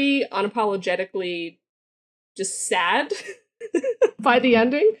 very unapologetically just sad by the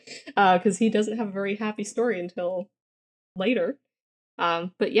ending, because he doesn't have a very happy story until later.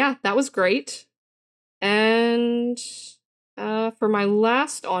 But yeah, that was great. And for my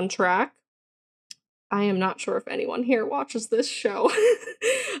last on track, I am not sure if anyone here watches this show.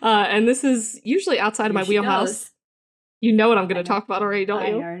 And this is usually outside of my wheelhouse. You know what I'm going to talk about already, don't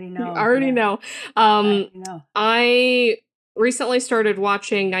you? I already know. You already know. I recently started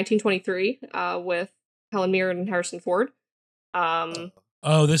watching 1923 with Helen Mirren and Harrison Ford.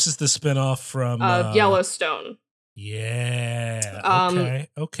 This is the spinoff from Yellowstone. Yeah.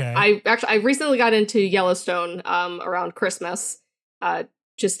 Okay. I recently got into Yellowstone around Christmas,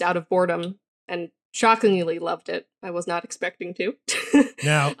 just out of boredom, and shockingly loved it. I was not expecting to.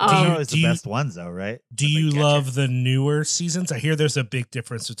 Now, it's the best ones though, right? Do you love the newer seasons? I hear there's a big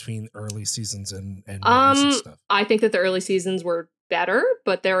difference between early seasons and recent stuff. I think that the early seasons were better,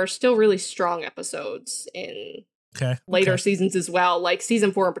 but there are still really strong episodes in later seasons as well. Like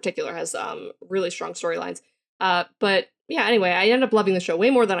season 4 in particular has really strong storylines. But yeah, anyway, I ended up loving the show way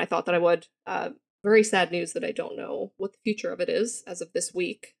more than I thought that I would. Very sad news that I don't know what the future of it is as of this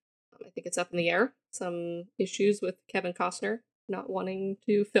week. I think it's up in the air. Some issues with Kevin Costner not wanting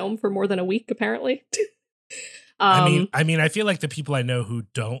to film for more than a week, apparently. I mean, I feel like the people I know who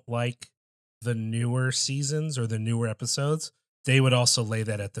don't like the newer seasons or the newer episodes, they would also lay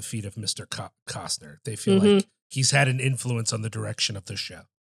that at the feet of Mr. Costner. They feel like he's had an influence on the direction of the show.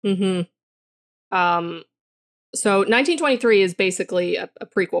 So 1923 is basically a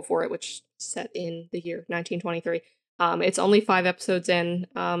prequel for it, which is set in the year 1923. It's only 5 episodes in,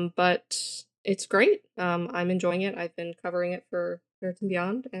 but it's great. I'm enjoying it. I've been covering it for Nerds and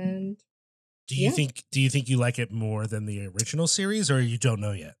Beyond, and do you think you like it more than the original series, or you don't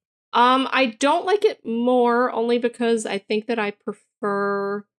know yet? I don't like it more only because I think that I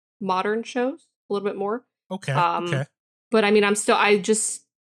prefer modern shows a little bit more. Okay. Okay. But I mean,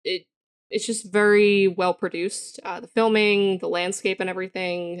 it's just very well produced. The filming, the landscape and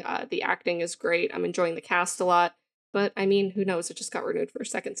everything, the acting is great. I'm enjoying the cast a lot. But I mean, who knows? It just got renewed for a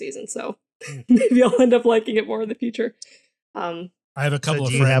second season, so maybe I'll end up liking it more in the future. I have a couple of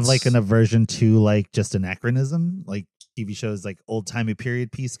friends. Do you have like an aversion to like just anachronism, like TV shows, like old timey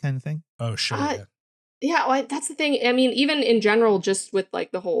period piece kind of thing? Oh, sure. Yeah, well, that's the thing. I mean, even in general, just with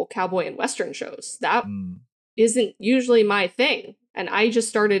like the whole cowboy and western shows, that isn't usually my thing. And I just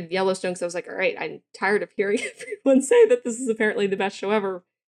started Yellowstone because I was like, all right, I'm tired of hearing everyone say that this is apparently the best show ever.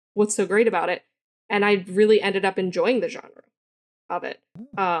 What's so great about it? And I really ended up enjoying the genre of it.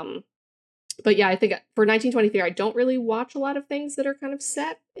 But yeah, I think for 1923, I don't really watch a lot of things that are kind of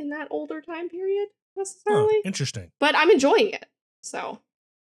set in that older time period necessarily. Oh, interesting. But I'm enjoying it. So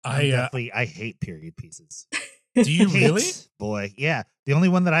I hate period pieces. Do you really? Boy, yeah. The only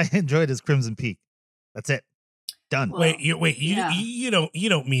one that I enjoyed is Crimson Peak. That's it. Done. Well, you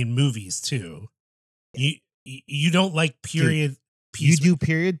don't mean movies too. You don't like period pieces. You do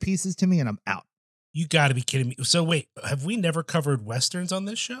period pieces to me and I'm out. You got to be kidding me. So wait, have we never covered Westerns on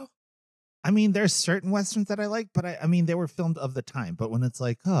this show? I mean, there's certain Westerns that I like, but I mean, they were filmed of the time. But when it's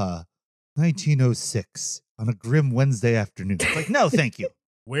like, 1906 on a grim Wednesday afternoon, it's like, no, thank you.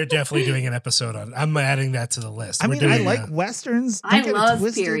 We're definitely doing an episode on it. I'm adding that to the list. I like Westerns. I love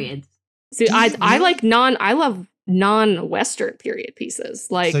periods. See, I love non-Western period pieces,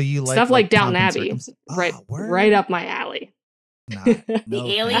 like, stuff like Downton Abbey, right up my alley. The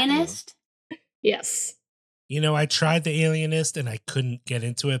Alienist? Yes. I tried The Alienist and I couldn't get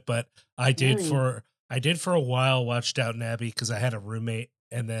into it, but I did for a while watch Downton Abbey because I had a roommate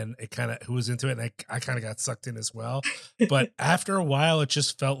and then who was into it, and I kind of got sucked in as well. But after a while, it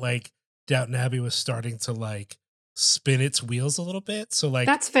just felt like Downton Abbey was starting to like spin its wheels a little bit. So like,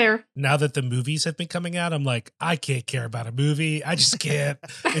 that's fair. Now that the movies have been coming out, I'm like, I can't care about a movie. I just can't.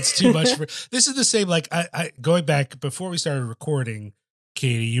 It's too much for. This is the same. Like I going back before we started recording,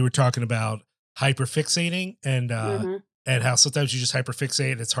 Katie, you were talking about hyperfixating and how sometimes you just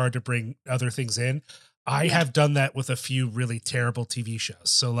hyperfixate and it's hard to bring other things in. I have done that with a few really terrible TV shows.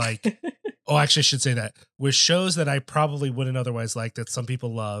 So like, actually I should say that with shows that I probably wouldn't otherwise like that some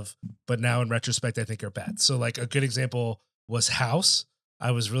people love, but now in retrospect, I think are bad. So like a good example was House. I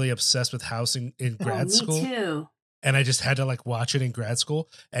was really obsessed with House in grad school. Me too. And I just had to like watch it in grad school.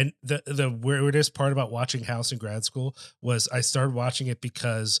 And the weirdest part about watching House in grad school was I started watching it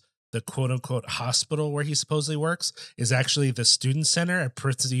because the quote unquote hospital where he supposedly works is actually the student center at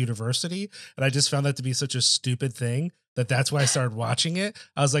Princeton University. And I just found that to be such a stupid thing that's why I started watching it.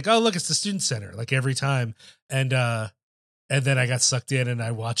 I was like, oh, look, it's the student center, like every time. And then I got sucked in and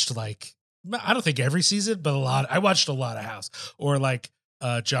I watched like, I don't think every season, but I watched a lot of House. Or like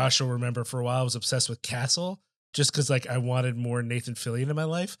Josh will remember for a while, I was obsessed with Castle. Just because like I wanted more Nathan Fillion in my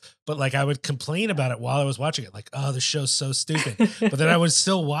life, but like I would complain about it while I was watching it, like, oh, the show's so stupid, but then I would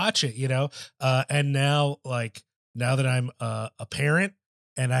still watch it, and now that I'm a parent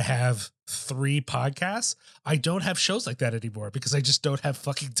and I have 3 podcasts, I don't have shows like that anymore because I just don't have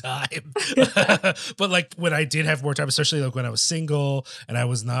fucking time. But like when I did have more time, especially like when I was single and I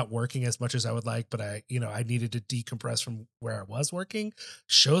was not working as much as I would like, but I needed to decompress from where I was working,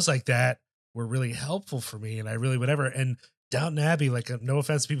 shows like that were really helpful for me, and I really whatever. And Downton Abbey, like, no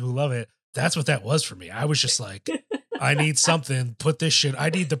offense to people who love it, that's what that was for me. I was just like, I need something. Put this shit. I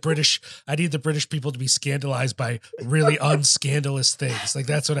need the British people to be scandalized by really unscandalous things. Like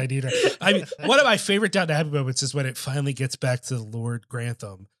that's what I need. I mean, one of my favorite Downton Abbey moments is when it finally gets back to Lord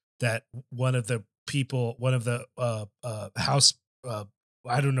Grantham. That one of the house.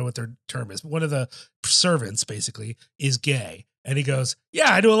 I don't know what their term is. One of the servants basically is gay. And he goes,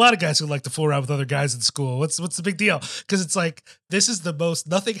 yeah, I know a lot of guys who like to fool around with other guys in school. What's the big deal? Because it's like, this is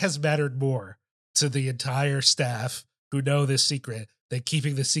nothing has mattered more to the entire staff who know this secret than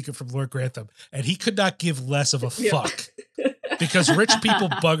keeping the secret from Lord Grantham. And he could not give less of a fuck because rich people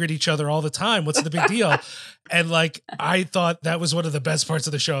buggered each other all the time. What's the big deal? And like, I thought that was one of the best parts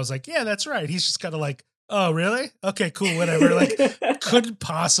of the show. I was like, yeah, that's right. He's just kind of like, oh, really? Okay, cool, whatever. Like, couldn't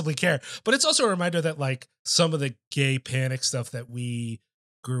possibly care. But it's also a reminder that, like, some of the gay panic stuff that we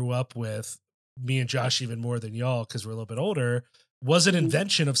grew up with, me and Josh even more than y'all, because we're a little bit older, was an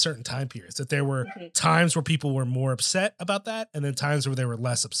invention of certain time periods. That there were times where people were more upset about that, and then times where they were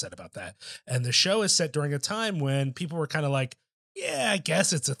less upset about that. And the show is set during a time when people were kind of like, yeah, I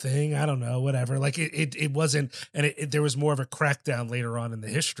guess it's a thing. I don't know, whatever. Like, it wasn't, and there was more of a crackdown later on in the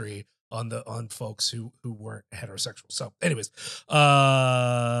history on folks who weren't heterosexual. So anyways,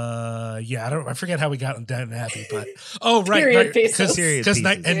 I forget how we got on Downton Abbey, but right, because in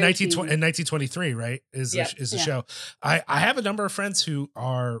 1923, right, is the show. I have a number of friends who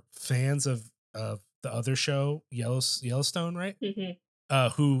are fans of the other show, Yellowstone, right? Mm-hmm.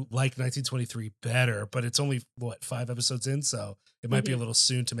 Who like 1923 better, but it's only 5 episodes in, so it might be a little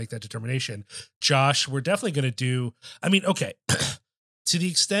soon to make that determination. Josh, we're definitely going to do, okay, to the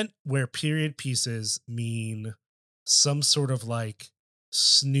extent where period pieces mean some sort of like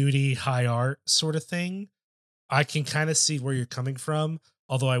snooty high art sort of thing, I can kind of see where you're coming from.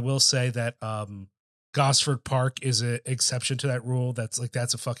 Although I will say that Gosford Park is an exception to that rule. That's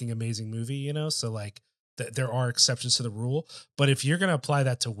a fucking amazing movie, so like there are exceptions to the rule. But if you're going to apply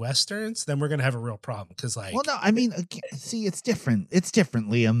that to Westerns, then we're going to have a real problem. Because see, it's different. It's different,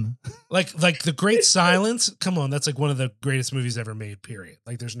 Liam. like The Great Silence. Come on. That's like one of the greatest movies ever made, period.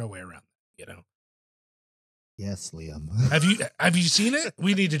 Like there's no way around it, Yes, Liam. Have you seen it?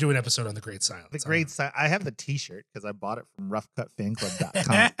 We need to do an episode on The Great Silence. The Great Silence. I have the t-shirt because I bought it from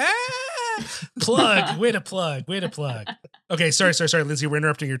roughcutfanclub.com. Way to plug. Okay. Sorry, Lindsay. We're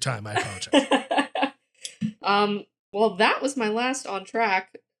interrupting your time. I apologize. Well, that was my last on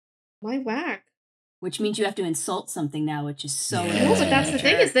track. My whack. Which means you have to insult something now, which is so... Yeah. No, but that's the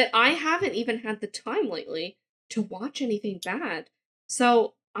thing, is that I haven't even had the time lately to watch anything bad.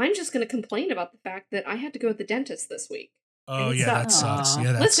 So I'm just going to complain about the fact that I had to go to the dentist this week. Oh, yeah, that sucks.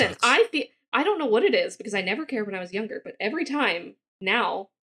 Yeah, that Listen, sucks. I don't know what it is, because I never cared when I was younger, but every time now,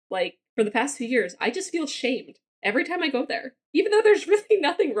 like, for the past few years, I just feel shamed every time I go there, even though there's really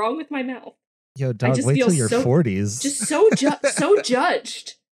nothing wrong with my mouth. Yo, dog, wait till your 40s. Just so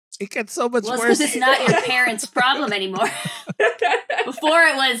judged. It gets so much worse. Because it's not your parents' problem anymore. Before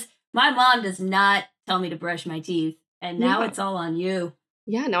it was, my mom does not tell me to brush my teeth, and now it's all on you.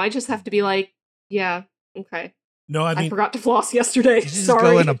 Yeah, now I just have to be like, yeah, okay. No, I forgot to floss yesterday. Just Sorry.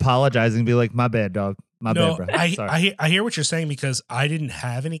 go and apologize and be like, my bad, dog. My bad, bro. I hear what you're saying, because I didn't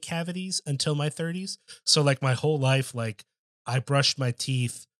have any cavities until my 30s. So like my whole life, like I brushed my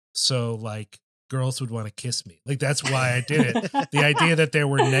teeth so like girls would want to kiss me. Like that's why I did it. The idea that there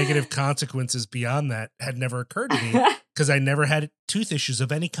were negative consequences beyond that had never occurred to me, because I never had tooth issues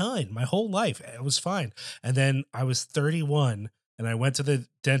of any kind my whole life. It was fine. And then I was 31 and I went to the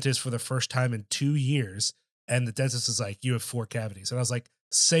dentist for the first time in 2 years. And the dentist was like, you have 4 cavities. And I was like,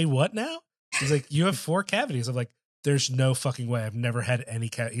 say what now? He's like, you have 4 cavities. I'm like, there's no fucking way. I've never had any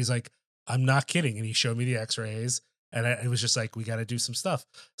He's like, I'm not kidding. And he showed me the x-rays. And it was just like, we got to do some stuff.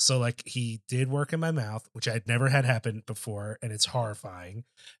 So like he did work in my mouth, which I'd never had happen before. And it's horrifying.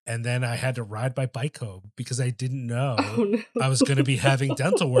 And then I had to ride my bike home because I didn't know I was going to be having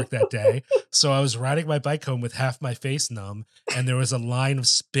dental work that day. So I was riding my bike home with half my face numb. And there was a line of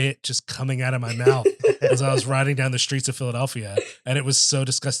spit just coming out of my mouth as I was riding down the streets of Philadelphia. And it was so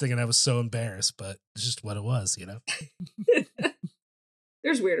disgusting. And I was so embarrassed, but it's just what it was,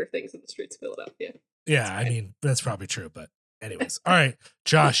 There's weirder things in the streets of Philadelphia. Yeah, I mean, that's probably true. But anyways, all right,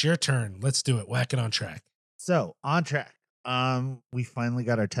 Josh, your turn. Let's do it. Whack it on track. So on track. We finally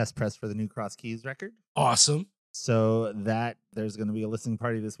got our test press for the new Cross Keys record. Awesome. So that there's going to be a listening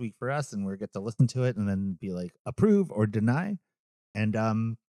party this week for us, and we'll get to listen to it and then be like approve or deny. And I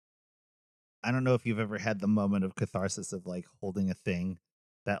don't know if you've ever had the moment of catharsis of like holding a thing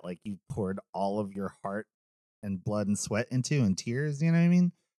that like you poured all of your heart and blood and sweat into and tears, you know what I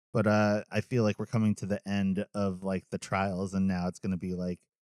mean? But I feel like we're coming to the end of like the trials, and now it's going to be like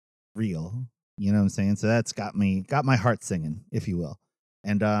real. You know what I'm saying? So that's got my heart singing, if you will.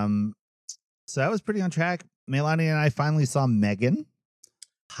 And so that was pretty on track. Melanie and I finally saw Megan.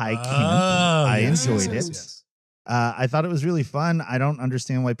 High Camp. I enjoyed it. Yes. I thought it was really fun. I don't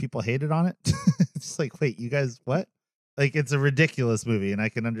understand why people hated on it. It's like, wait, you guys, what? Like, it's a ridiculous movie, and I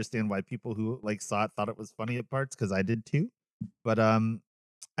can understand why people who like saw it thought it was funny at parts, because I did too. But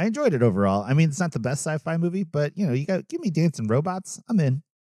I enjoyed it overall. I mean, it's not the best sci-fi movie, but you got give me dancing robots, I'm in.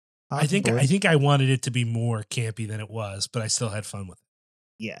 I think I wanted it to be more campy than it was, but I still had fun with it.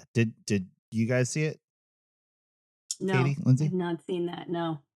 Yeah. Did you guys see it? No, Katie, Lindsay? I've not seen that.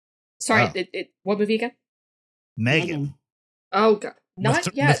 No. Sorry, what movie again? Megan. Oh god,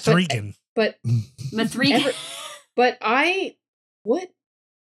 not yet. Mithrigan. But Mithrigan. But I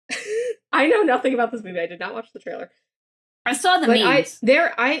know nothing about this movie. I did not watch the trailer. I saw the memes.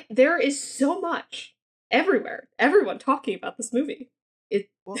 There is so much everywhere. Everyone talking about this movie.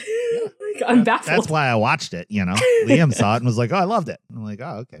 I'm baffled. That's why I watched it. Liam saw it and was like, "Oh, I loved it." I'm like,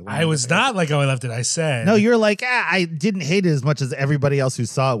 "Oh, okay." I was not like, "Oh, I loved it." I said, "No, you're like, I didn't hate it as much as everybody else who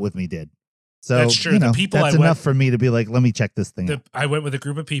saw it with me did." So that's true. The people that's enough for me to be like, let me check this thing out. I went with a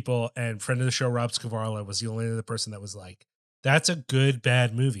group of people, and friend of the show, Rob Scavarla, was the only other person that was like, that's a good,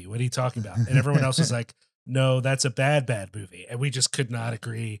 bad movie. What are you talking about? And everyone else was like, no, that's a bad movie. And we just could not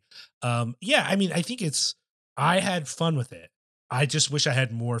agree. Yeah, I mean, I think I had fun with it. I just wish I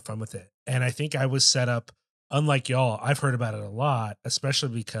had more fun with it. And I think I was set up, unlike y'all, I've heard about it a lot, especially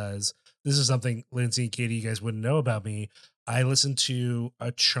because this is something, Lindsay and Katie, you guys wouldn't know about me. I listen to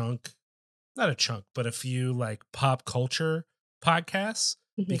a few like pop culture podcasts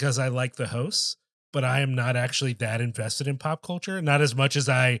because I like the hosts, but I am not actually that invested in pop culture, not as much as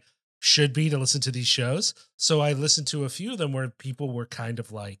I should be to listen to these shows. So I listened to a few of them where people were kind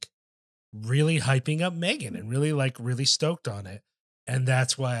of like really hyping up Megan and really stoked on it. And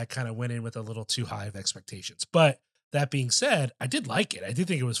that's why I kind of went in with a little too high of expectations. But that being said, I did like it. I did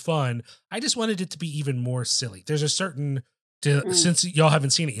think it was fun. I just wanted it to be even more silly. There's a certain, since y'all haven't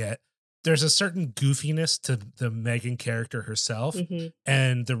seen it yet, there's a certain goofiness to the Megan character herself.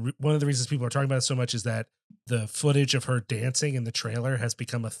 And one of the reasons people are talking about it so much is that the footage of her dancing in the trailer has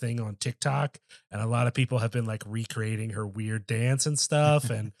become a thing on TikTok. And a lot of people have been like recreating her weird dance and stuff.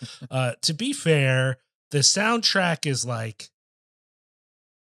 And to be fair, the soundtrack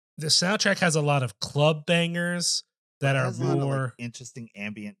has a lot of club bangers that are more interesting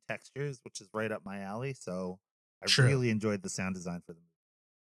ambient textures, which is right up my alley. So I really enjoyed the sound design for the movie.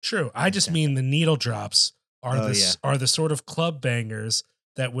 True. I just mean the needle drops are the sort of club bangers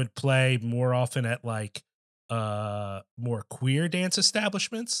that would play more often at like more queer dance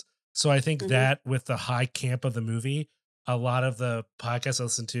establishments. So I think that with the high camp of the movie, a lot of the podcasts I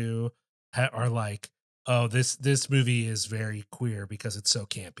listen to are like, oh, this movie is very queer because it's so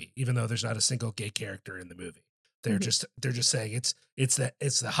campy, even though there's not a single gay character in the movie. They're just saying it's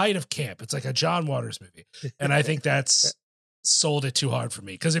the height of camp. It's like a John Waters movie. And I think that's sold it too hard for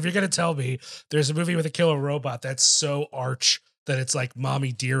me. Because if you're going to tell me there's a movie with a killer robot that's so arch that it's like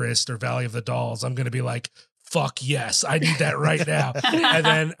Mommy Dearest or Valley of the Dolls, I'm going to be like, fuck yes, I need that right now.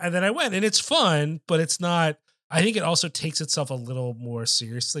 and then I went, and it's fun, but it's not. I think it also takes itself a little more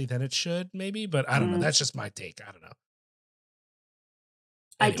seriously than it should, maybe. But I don't know. That's just my take. I don't know.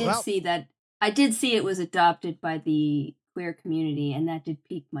 Anyway. I did see it was adopted by the queer community, and that did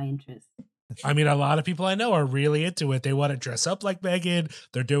pique my interest. I mean, a lot of people I know are really into it. They want to dress up like Megan.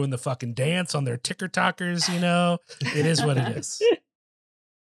 They're doing the fucking dance on their TikTokers, It is what it is.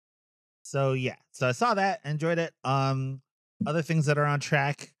 So, yeah. So I saw that, enjoyed it. Other things that are on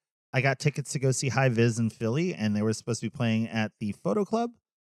track, I got tickets to go see High Viz in Philly, and they were supposed to be playing at the Photo Club.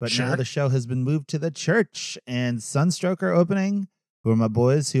 But now the show has been moved to the church, and Sunstroke are opening, who are my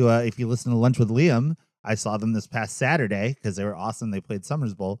boys, who, if you listen to Lunch with Liam, I saw them this past Saturday because they were awesome. They played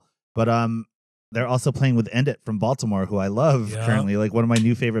Summers Bowl. But they're also playing with End It from Baltimore, who I love currently, like one of my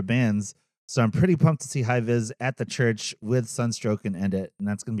new favorite bands. So I'm pretty pumped to see High Viz at the church with Sunstroke and End It, and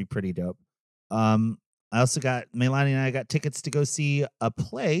that's going to be pretty dope. I also got, Melanie and I got tickets to go see a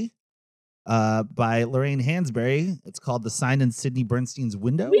play by Lorraine Hansberry. It's called The Sign in Sidney Bernstein's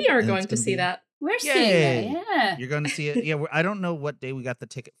Window. We are going to see that. We're seeing it, yeah. You're going to see it? Yeah, I don't know what day we got the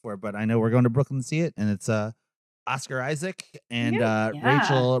ticket for, but I know we're going to Brooklyn to see it, and it's Oscar Isaac and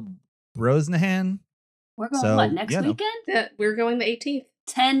Rachel Brosnahan. We're going next weekend? We're going the 18th.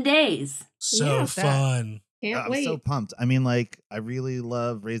 10 days. So fun. Can't wait. I'm so pumped. I mean, like, I really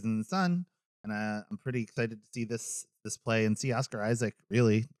love Raising the Sun, and I'm pretty excited to see this play and see Oscar Isaac,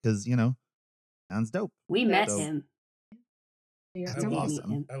 really, because, sounds dope. We met him.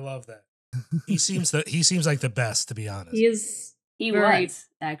 I love that. He seems like the best, to be honest. He was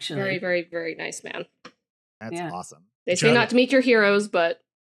actually very, very, very nice man. That's awesome. They say not to meet your heroes, but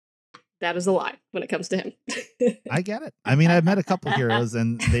that is a lie when it comes to him. I get it. I mean, I've met a couple heroes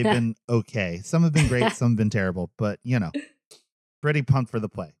and they've been okay. Some have been great, some have been terrible, but pretty pumped for the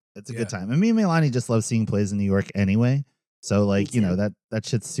play. It's a good time. And me and Milani just love seeing plays in New York anyway. So like, that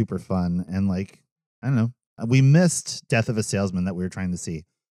shit's super fun. And like, I don't know. We missed Death of a Salesman that we were trying to see,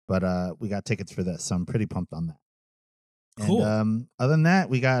 but we got tickets for this. So I'm pretty pumped on that. Cool. And other than that,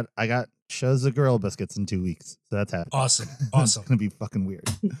 I got shows of Girl Biscuits in 2 weeks. So that's happening. Awesome. It's going to be fucking weird.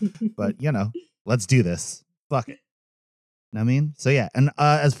 But, let's do this. Fuck it. Know what I mean? So yeah. And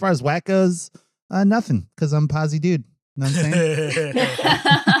as far as whack goes, nothing, because I'm posy dude. Know what I'm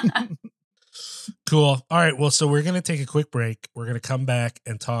saying? Cool. All right. Well, so we're going to take a quick break. We're going to come back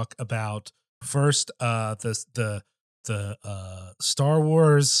and talk about first the Star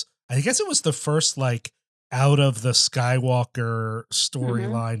Wars. I guess it was the first like out of the Skywalker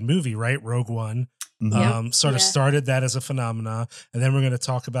storyline movie, right? Rogue One. Started that as a phenomena. And then we're going to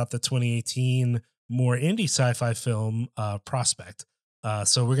talk about the 2018 more indie sci-fi film Prospect.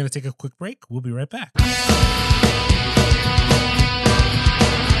 So we're going to take a quick break. We'll be right back.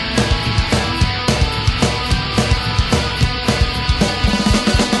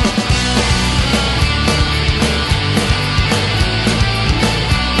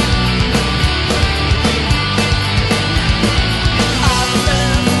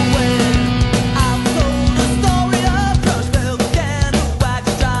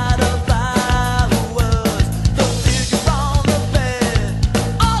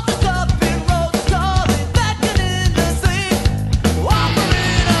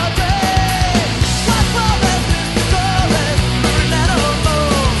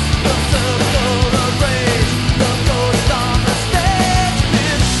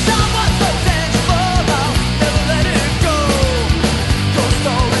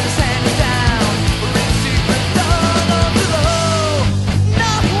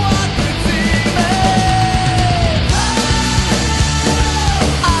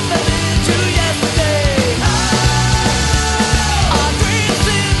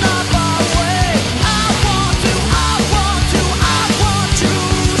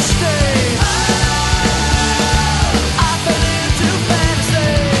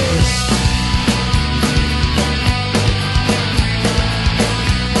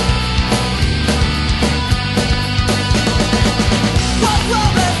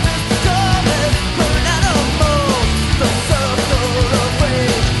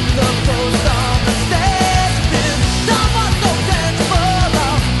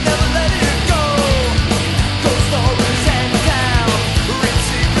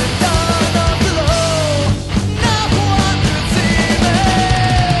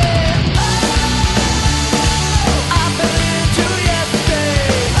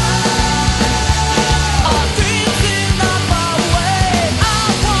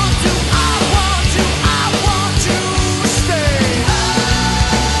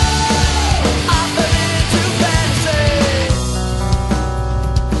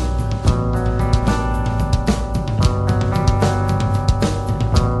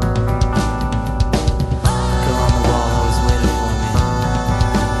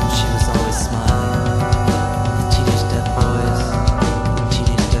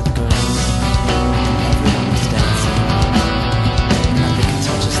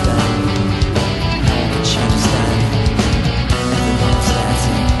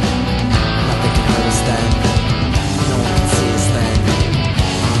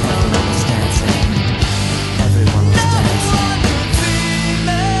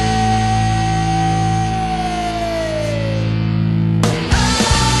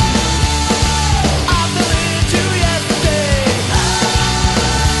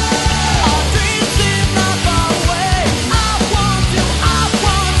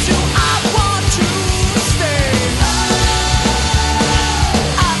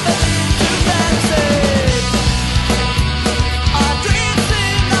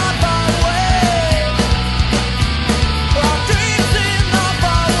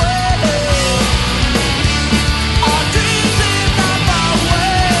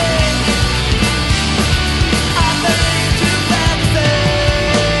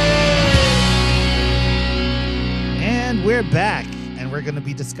 back, and we're going to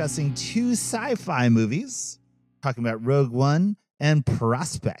be discussing two sci-fi movies, talking about Rogue One and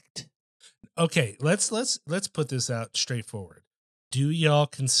Prospect. Okay, let's put this out straightforward. Do y'all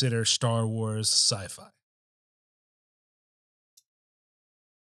consider Star Wars sci-fi?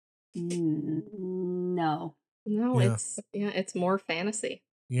 No. No, yeah. It's more fantasy.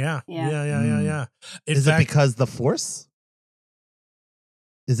 Yeah. Is it because the Force?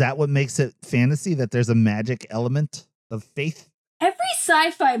 Is that what makes it fantasy, that there's a magic element of faith? Every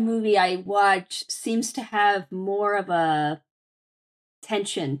sci-fi movie I watch seems to have more of a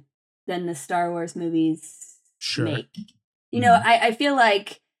tension than the Star Wars movies make. You know, I feel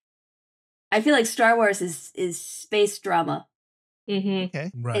like Star Wars is space drama. Mm-hmm.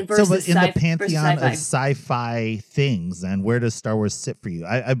 Okay, right. So, but in the pantheon of sci-fi things, and where does Star Wars sit for you?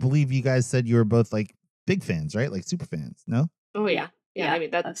 I believe you guys said you were both like big fans, right? Like super fans. No? Oh yeah. I mean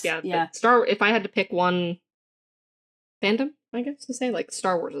that's Star. If I had to pick one fandom, I guess to say, like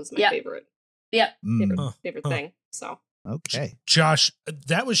Star Wars is my favorite. Yep. Favorite thing. So. Okay. Josh,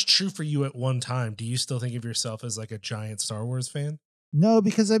 that was true for you at one time. Do you still think of yourself as like a giant Star Wars fan? No,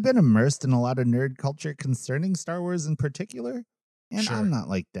 because I've been immersed in a lot of nerd culture concerning Star Wars in particular. And I'm not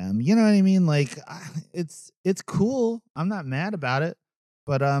like them. You know what I mean? Like, it's cool. I'm not mad about it.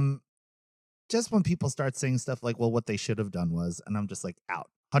 But just when people start saying stuff like, well, what they should have done was, and I'm just like, out.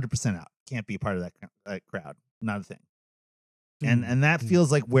 100% out. Can't be part of that crowd. Not a thing. And that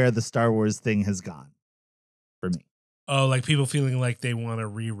feels like where the Star Wars thing has gone for me. Oh, like people feeling like they want to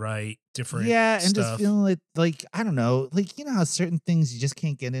rewrite different and stuff. just feeling like I don't know, like you know how certain things you just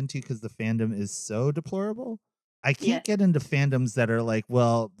can't get into because the fandom is so deplorable. I can't get into fandoms that are like,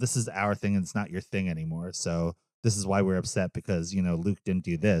 well, this is our thing and it's not your thing anymore. So this is why we're upset because, you know, Luke didn't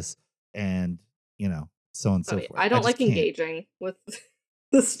do this and, you know, so on and so forth. I don't like engaging with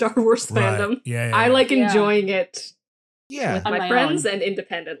the Star Wars fandom. Yeah. I like enjoying it with my friends and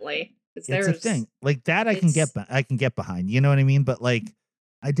independently. It's a thing. Like that I can get behind. You know what I mean? But like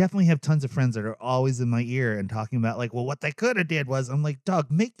I definitely have tons of friends that are always in my ear and talking about like, well, what they could have did was I'm like,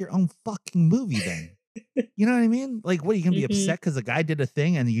 dog, make your own fucking movie then. You know what I mean? Like, what are you gonna be upset because a guy did a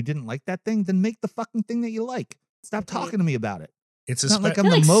thing and you didn't like that thing? Then make the fucking thing that you like. Stop talking to me about it. It's not like I'm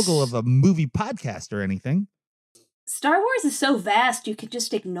the mogul of a movie podcast or anything. Star Wars is so vast, you could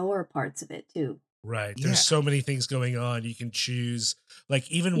just ignore parts of it too. Right. There's so many things going on. You can choose.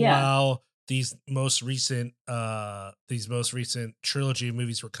 Like even while these most recent trilogy of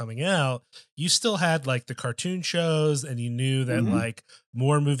movies were coming out, you still had like the cartoon shows, and you knew that like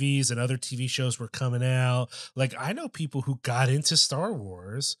more movies and other TV shows were coming out. Like I know people who got into Star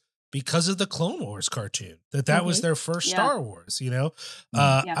Wars because of the Clone Wars cartoon. That was their first Star Wars, you know?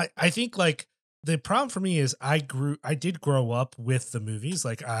 I think like the problem for me is I did grow up with the movies.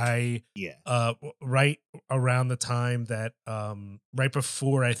 Like right around the time that right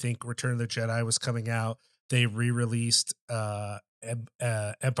before I think Return of the Jedi was coming out, they re-released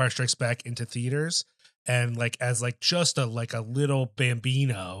Empire Strikes Back into theaters, and like as like just a little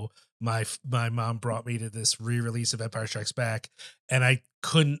bambino, my mom brought me to this re-release of Empire Strikes Back, and I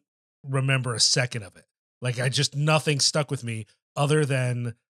couldn't remember a second of it. Like nothing stuck with me other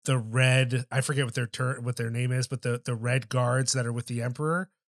than the red, I forget what their name is, but the red guards that are with the Emperor,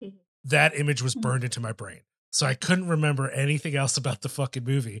 that image was burned into my brain. So I couldn't remember anything else about the fucking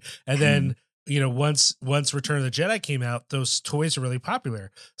movie. And then, you know, once Return of the Jedi came out, those toys were really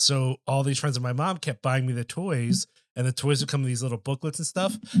popular. So all these friends of my mom kept buying me the toys, and the toys would come with these little booklets and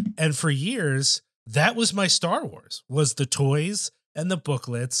stuff. And for years, that was my Star Wars, was the toys and the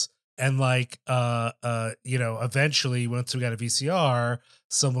booklets. And like, you know, eventually once we got a VCR,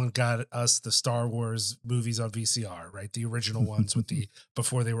 someone got us the Star Wars movies on VCR, right? The original ones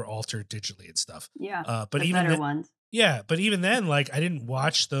before they were altered digitally and stuff. Yeah. But even better ones. Yeah. But even then, like I didn't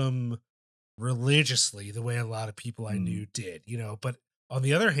watch them religiously the way a lot of people I knew did, you know. But on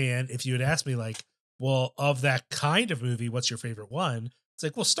the other hand, if you had asked me like, well, of that kind of movie, what's your favorite one? It's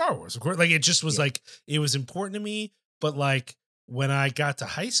like, well, Star Wars, of course. Like it just was like, it was important to me. But like, when I got to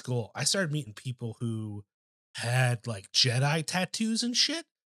high school, I started meeting people who had like Jedi tattoos and shit.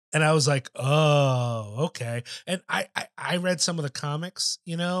 And I was like, oh, okay. And I read some of the comics,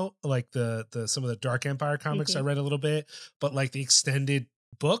 you know, like some of the Dark Empire comics I read a little bit, but like the extended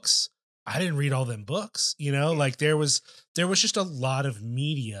books, I didn't read all them books, you know, like there was just a lot of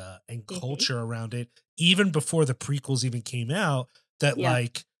media and culture around it, even before the prequels even came out, that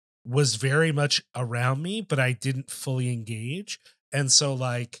like was very much around me, but I didn't fully engage. And so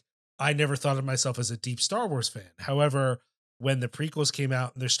like, I never thought of myself as a deep Star Wars fan. However, when the prequels came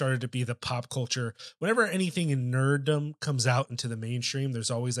out and there started to be the pop culture, whenever anything in nerddom comes out into the mainstream, there's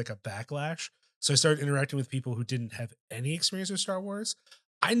always like a backlash. So I started interacting with people who didn't have any experience with Star Wars.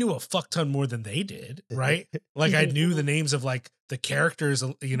 I knew a fuck ton more than they did, right? Like I knew the names of like the characters,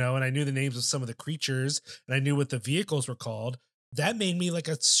 you know, and I knew the names of some of the creatures, and I knew what the vehicles were called. That made me like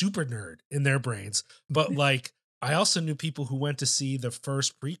a super nerd in their brains. But like, I also knew people who went to see the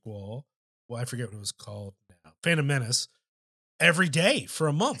first prequel. Well, I forget what it was called now. Phantom Menace every day for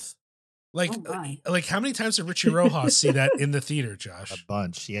a month. Like, like how many times did Richie Rojas see that in the theater, Josh? A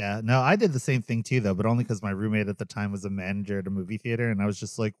bunch. Yeah. No, I did the same thing too, though, but only because my roommate at the time was a manager at a movie theater. And I was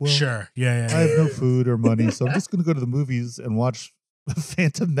just like, well, sure. Yeah. I have no food or money. So I'm just going to go to the movies and watch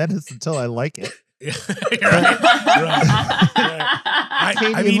Phantom Menace until I like it.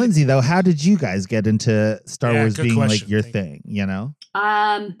 Katie and Lindsay, though, how did you guys get into Star Wars being like your thing? You know,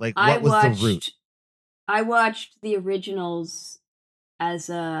 like what was the route? I watched the originals as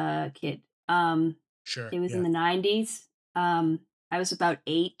a kid. Sure, it was in the 90s. I was about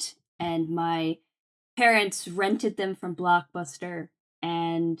 8, and my parents rented them from Blockbuster,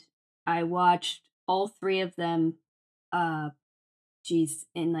 and I watched all 3 of them.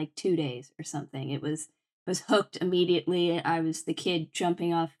 In like 2 days or something. It was hooked immediately. I was the kid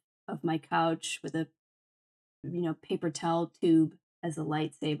jumping off of my couch with a paper towel tube as a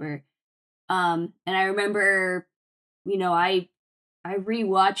lightsaber. And I remember, I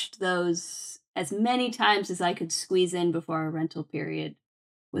rewatched those as many times as I could squeeze in before our rental period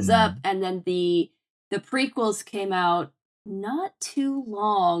was up, and then the prequels came out not too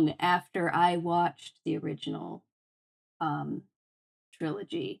long after I watched the original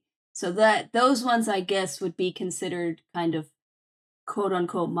trilogy. So that those ones, I guess, would be considered kind of quote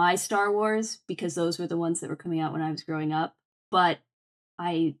unquote my Star Wars, because those were the ones that were coming out when I was growing up. But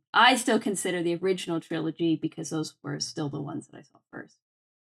I still consider the original trilogy because those were still the ones that I saw first.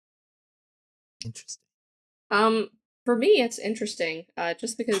 Interesting. For me, it's interesting,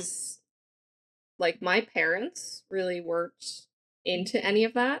 just because, like, my parents really weren't into any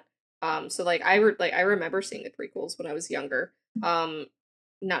of that. So like I remember seeing the prequels when I was younger.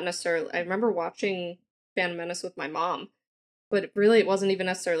 Not necessarily. I remember watching Phantom Menace with my mom, but it wasn't even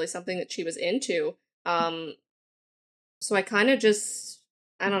necessarily something that she was into. So I kind of just,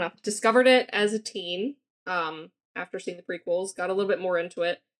 I don't know, discovered it as a teen. After seeing the prequels, got a little bit more into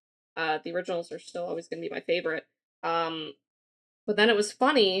it. The originals are still always going to be my favorite. But then it was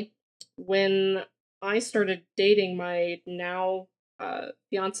funny when I started dating my now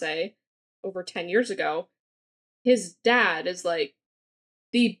fiance over 10 years ago. His dad is like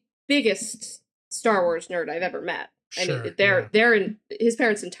the biggest Star Wars nerd I've ever met. Sure, I mean, they're in his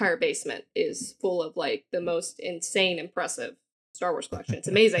parents' entire basement is full of like the most insane, impressive Star Wars collection. It's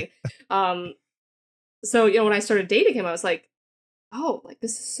amazing. So when I started dating him, I was like, oh, like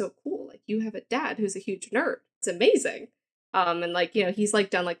this is so cool. Like you have a dad who's a huge nerd. It's amazing. And like, he's like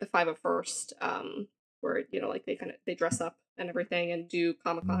done like the 501st, where, like they dress up and everything and do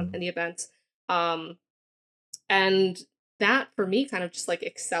Comic-Con and the events. And that for me kind of just like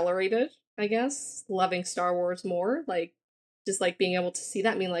accelerated, I guess, loving Star Wars more. Like just like being able to see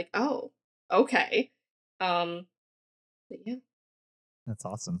that, mean like, oh, okay. But yeah. That's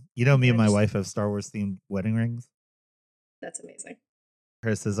awesome. Me and my wife have Star Wars themed wedding rings. That's amazing.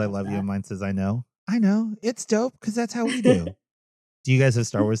 Her says I love you and mine says I know. I know. It's dope because that's how we do. Do you guys have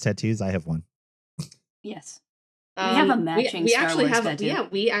Star Wars tattoos? I have one. Yes. We have a matching Star Wars tattoo. Yeah,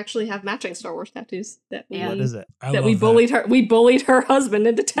 we actually have matching Star Wars tattoos. What is it? We bullied her husband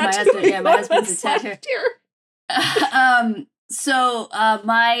into tattooing. My husband's a tattoo. So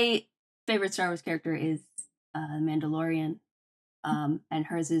my favorite Star Wars character is Mandalorian, and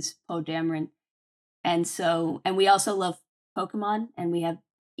hers is Poe Dameron. And we also love Pokemon, and we have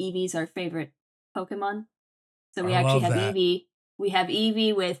Eevee's our favorite Pokemon. So we actually have Eevee. We have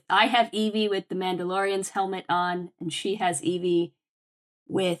Eevee I have Eevee with the Mandalorian's helmet on, and she has Eevee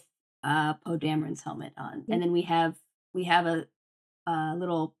with Poe Dameron's helmet on. Mm-hmm. And then we have a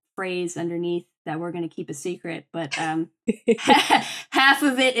little phrase underneath that we're going to keep a secret, but half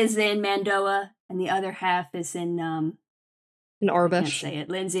of it is in Mandoa, and the other half is in Arbish. I can't say it.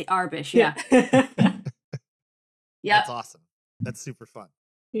 Lindsay Arbish, yeah. Yeah. That's awesome. That's super fun.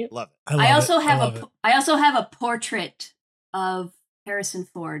 Yep. Love it. I also have a portrait of Harrison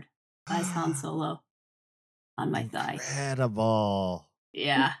Ford as Han Solo on my thigh. Incredible.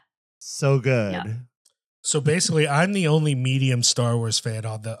 Yeah. So good. Yeah. So basically, I'm the only medium Star Wars fan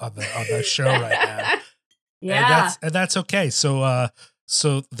on the show right now. Yeah. And that's okay. So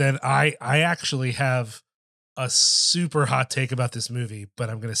then I actually have a super hot take about this movie, but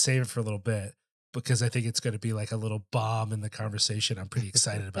I'm going to save it for a little bit, because I think it's going to be like a little bomb in the conversation. I'm pretty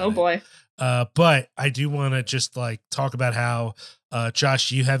excited about it. Oh boy. But I do want to just like talk about how,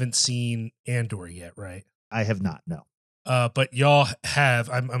 Josh, you haven't seen Andor yet, right? I have not, no. But y'all have.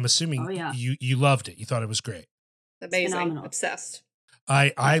 I'm assuming you loved it. You thought it was great. Amazing. Obsessed.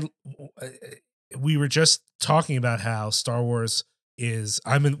 We were just talking about how Star Wars is,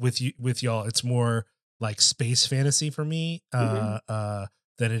 with y'all, it's more like space fantasy for me.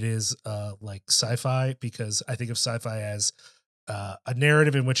 Than it is like sci-fi, because I think of sci-fi as a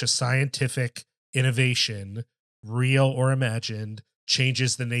narrative in which a scientific innovation, real or imagined,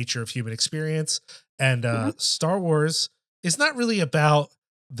 changes the nature of human experience. And Star Wars is not really about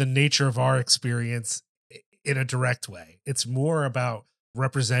the nature of our experience in a direct way. It's more about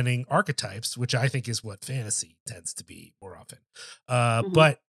representing archetypes, which I think is what fantasy tends to be more often.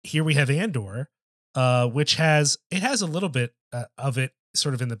 But here we have Andor, which has a little bit of it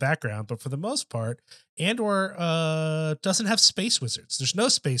sort of in the background, but for the most part, Andor doesn't have space wizards. There's no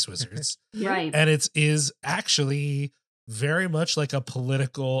space wizards. Right. And it is actually very much like a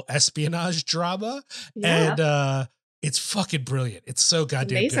political espionage drama. Yeah. And it's fucking brilliant. It's so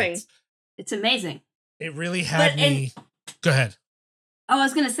goddamn amazing. Good. It's amazing. It really had me. Go ahead. Oh, I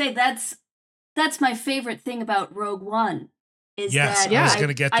was going to say that's my favorite thing about Rogue One. Is yes, that I was going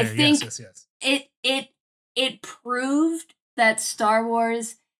to get there. I think yes. It proved that Star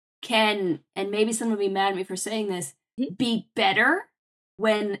Wars can, and maybe someone will be mad at me for saying this, be better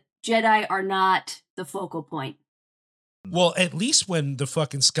when Jedi are not the focal point. Well, at least when the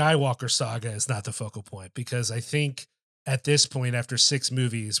fucking Skywalker saga is not the focal point, because I think at this point, after 6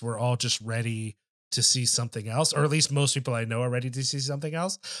 movies, we're all just ready to see something else, or at least most people I know are ready to see something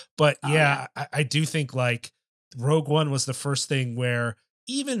else. But I do think like Rogue One was the first thing where,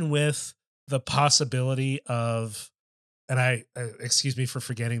 even with the possibility of, and I excuse me for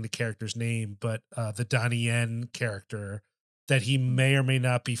forgetting the character's name, but the Donnie Yen character, that he may or may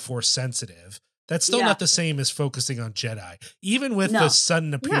not be Force sensitive. That's still not the same as focusing on Jedi. Even with the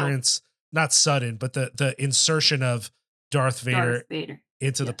sudden appearance, not sudden, but the insertion of Darth Vader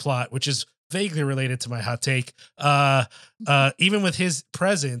into the plot, which is vaguely related to my hot take. Even with his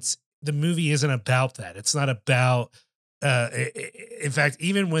presence, the movie isn't about that. It's not about, in fact,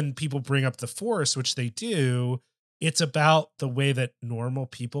 even when people bring up the Force, which they do, it's about the way that normal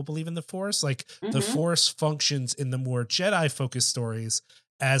people believe in the Force. Like the Force functions in the more Jedi focused stories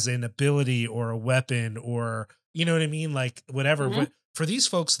as an ability or a weapon, or, you know what I mean? Like whatever. But for these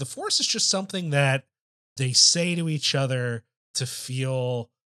folks, the Force is just something that they say to each other to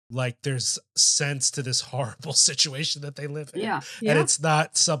feel like there's sense to this horrible situation that they live in. And it's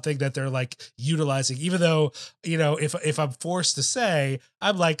not something that they're like utilizing, even though, you know, if I'm forced to say,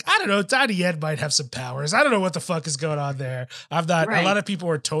 I'm like, I don't know, Donnie Yen might have some powers. I don't know what the fuck is going on there. I'm not, a lot of people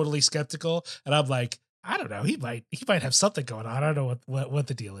are totally skeptical, and I'm like, I don't know, he might have something going on. I don't know what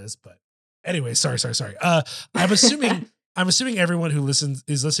the deal is, but anyway, sorry. I'm assuming everyone who is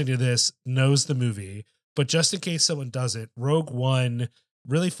listening to this knows the movie, but just in case someone doesn't, Rogue One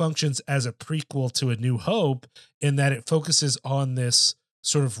really functions as a prequel to A New Hope, in that it focuses on this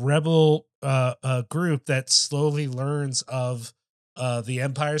sort of rebel group that slowly learns of the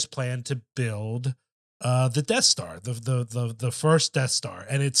Empire's plan to build the Death Star, the first Death Star,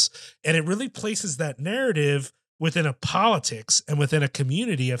 and it really places that narrative within a politics and within a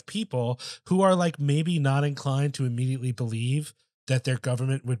community of people who are like maybe not inclined to immediately believe that their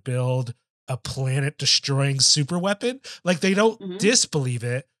government would build a planet destroying super weapon. Like they don't disbelieve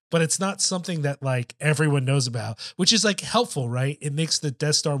it, but it's not something that like everyone knows about, which is like helpful, right? It makes the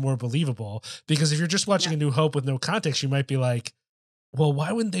Death Star more believable, because if you're just watching A New Hope with no context, you might be like, well,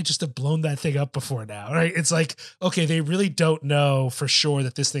 why wouldn't they just have blown that thing up before now? Right. It's like, okay, they really don't know for sure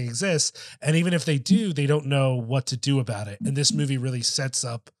that this thing exists. And even if they do, they don't know what to do about it. And this movie really sets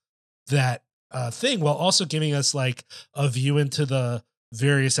up that thing, while also giving us like a view into the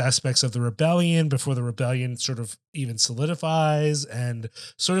various aspects of the rebellion before the rebellion sort of even solidifies, and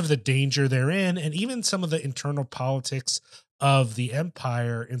sort of the danger they're in, and even some of the internal politics of the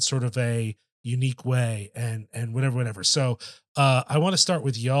Empire in sort of a unique way, and whatever. So I want to start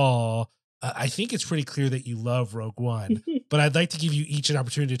with y'all. I think it's pretty clear that you love Rogue One, but I'd like to give you each an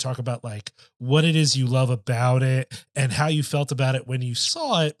opportunity to talk about like what it is you love about it and how you felt about it when you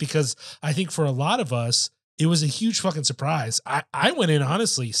saw it, because I think for a lot of us, it was a huge fucking surprise. I went in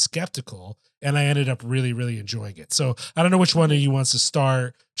honestly skeptical, and I ended up really, really enjoying it. So I don't know which one of you wants to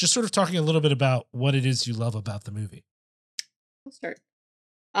start, just sort of talking a little bit about what it is you love about the movie. I'll start.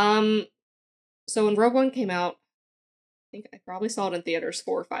 So when Rogue One came out, I think I probably saw it in theaters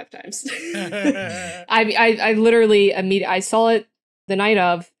 4 or 5 times. I literally I saw it the night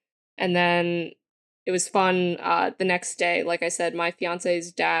of, and then it was fun. The next day, like I said, my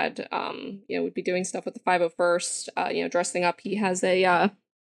fiance's dad, would be doing stuff with the 501st, dressing up. He has a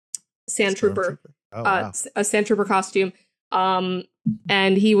sand trooper, a sand trooper costume.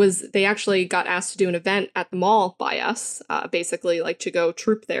 And they actually got asked to do an event at the mall by us, basically like to go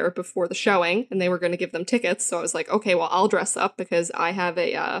troop there before the showing, and they were going to give them tickets. So I was like, okay, well, I'll dress up because I have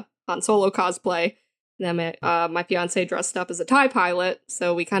a Han Solo cosplay. And then my fiance dressed up as a TIE pilot.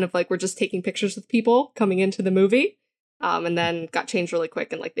 So we kind of like were just taking pictures with people coming into the movie, and then got changed really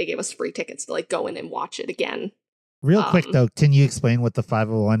quick, and like they gave us free tickets to like go in and watch it again. Real quick though, can you explain what the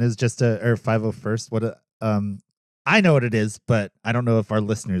 501 is? Or 501st? What I know what it is, but I don't know if our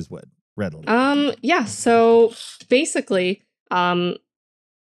listeners would readily. Yeah. So basically,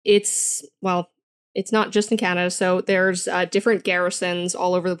 it's not just in Canada. So there's different garrisons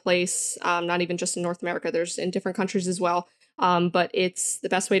all over the place. Not even just in North America. There's in different countries as well. But it's the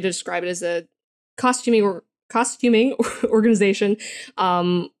best way to describe it is a costuming organization,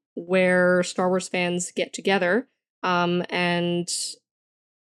 where Star Wars fans get together, and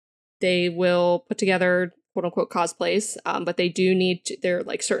they will put together quote unquote cosplays, but they do need there are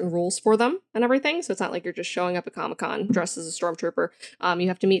like certain rules for them and everything. So it's not like you're just showing up at Comic-Con dressed as a stormtrooper. You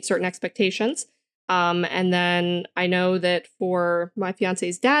have to meet certain expectations. And then I know that for my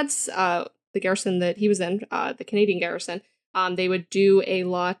fiance's dad's, the garrison that he was in, the Canadian garrison, they would do a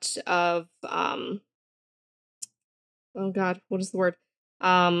lot of, oh God, what is the word?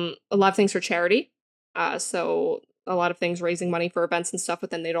 A lot of things for charity. So a lot of things raising money for events and stuff,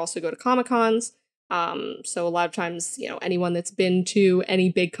 but then they'd also go to Comic-Cons. So a lot of times, anyone that's been to any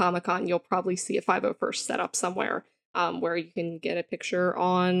big Comic-Con, you'll probably see a 501st set up somewhere where you can get a picture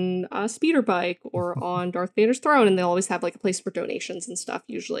on a speeder bike or on Darth Vader's throne, and they'll always have like a place for donations and stuff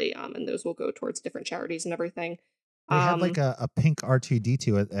usually, and those will go towards different charities and everything. They had like a pink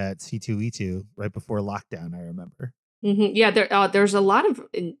R2-D2 at C2E2 right before lockdown, I remember. Mm-hmm. Yeah, there's a lot of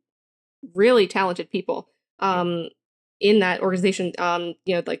really talented people in that organization,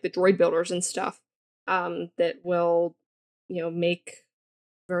 like the droid builders and stuff that will, make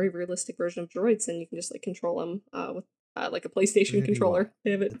very realistic version of droids, and you can just like control them with like a PlayStation controller.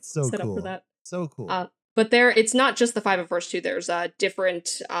 They have it so set cool. up for that. So cool. But it's not just the 501st too. There's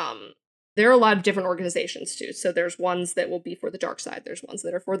different. There are a lot of different organizations too. So there's ones that will be for the dark side. There's ones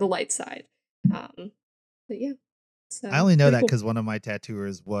that are for the light side. But yeah. So, I only know that because one of my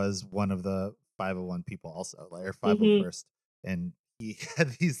tattooers was one of the 501 people also, like, or 501st, and he had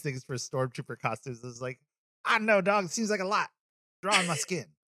these things for stormtrooper costumes. It was like, I don't know, dog. It seems like a lot. Draw on my skin.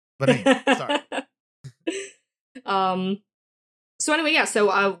 But anyway, sorry. So anyway, yeah.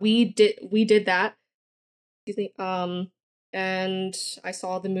 So we did that. Excuse me. And I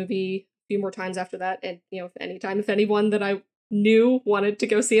saw the movie a few more times after that. And if anyone that I knew wanted to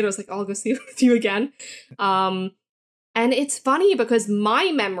go see it, I was like, I'll go see it with you again. And it's funny because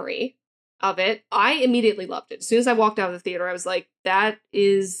my memory of it, I immediately loved it. As soon as I walked out of the theater, I was like, that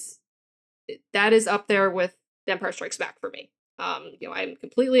is up there with The Empire Strikes Back for me. I'm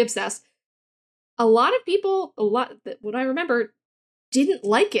completely obsessed. A lot of people, what I remember, didn't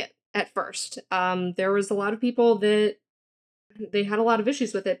like it at first. There was a lot of people that they had a lot of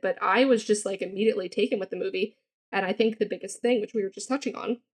issues with it, but I was just like immediately taken with the movie. And I think the biggest thing, which we were just touching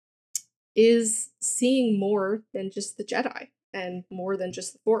on, is seeing more than just the Jedi and more than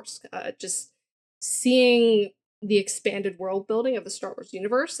just the Force. Just seeing the expanded world building of the Star Wars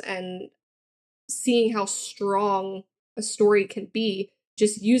universe and seeing how strong a story can be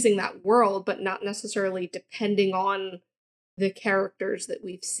just using that world, but not necessarily depending on the characters that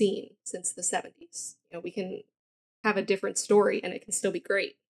we've seen since the 70s. We can have a different story and it can still be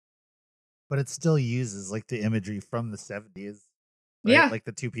great. But it still uses like the imagery from the 70s. Right? Yeah. Like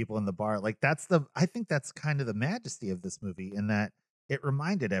the two people in the bar. Like I think that's kind of the majesty of this movie, in that it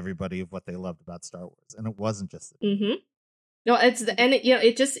reminded everybody of what they loved about Star Wars. And it wasn't just No,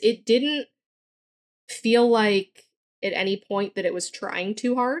 it didn't feel like at any point that it was trying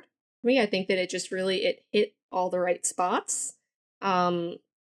too hard for me. I think that it hit all the right spots. Yeah.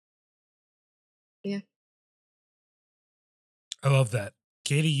 I love that.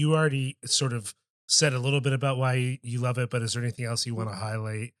 Katie, you already sort of said a little bit about why you love it, but is there anything else you want to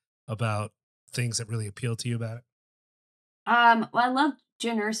highlight about things that really appeal to you about it? Well, I love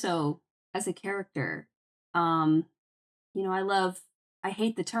Jyn Erso as a character. I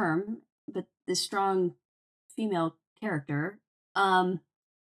hate the term, but the strong female character. And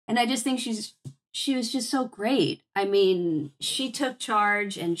I just think she was just so great. I mean, she took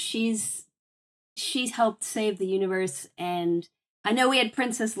charge and she's helped save the universe. And I know we had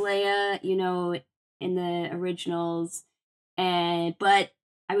Princess Leia, in the originals, but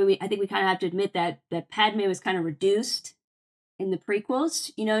I mean, I think we kind of have to admit that Padme was kind of reduced in the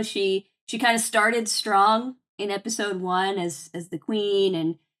prequels. She kind of started strong in Episode 1 as the queen,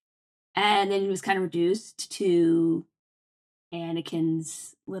 and then it was kind of reduced to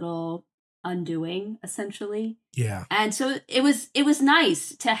Anakin's little undoing, essentially. Yeah. And so it was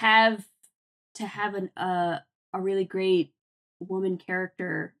nice to have a really great woman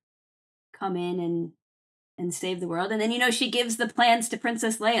character come in and save the world. And then, she gives the plans to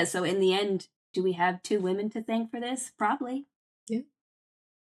Princess Leia. So in the end, do we have two women to thank for this? Probably. Yeah.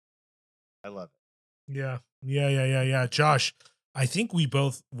 I love it. Yeah. Josh, I think we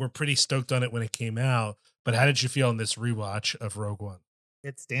both were pretty stoked on it when it came out, but how did you feel on this rewatch of Rogue One?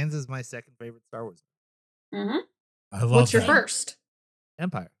 It stands as my second favorite Star Wars. Mm-hmm. I love What's your that. first?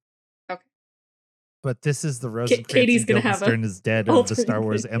 Empire. Okay. But this is the Rosencrantz Katie's and gonna have Guildenstern is dead of the Star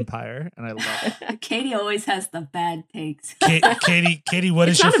Wars Empire, and I love it. Katie always has the bad takes. Katie, what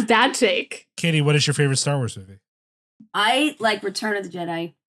is it's not a bad take. Katie, what is your favorite Star Wars movie? I like Return of the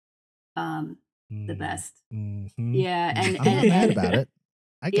Jedi. The best. Mm-hmm. Yeah, and I'm not mad about it.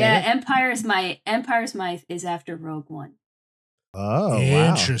 I get it. Empire is after Rogue One. Oh,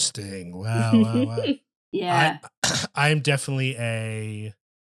 interesting. Wow. Yeah. I'm definitely I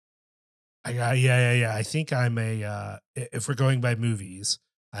think I'm if we're going by movies,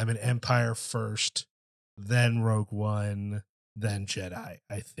 I'm an Empire first, then Rogue One, then Jedi,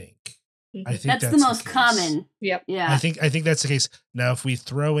 I think. I think that's the most common. Yep. Yeah. I think that's the case. Now, if we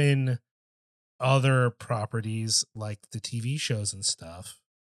throw in other properties like the TV shows and stuff,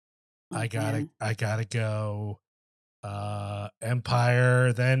 I gotta go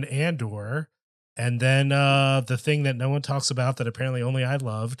Empire, then Andor, and then the thing that no one talks about that apparently only I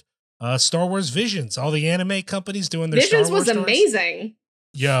loved, Star Wars Visions. All the anime companies doing their Visions Star Wars was stories. Amazing.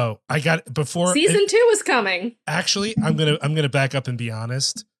 Yo, I got before season 2 is coming. Actually, I'm gonna back up and be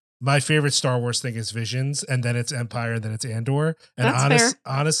honest. My favorite Star Wars thing is Visions, and then it's Empire, and then it's Andor. And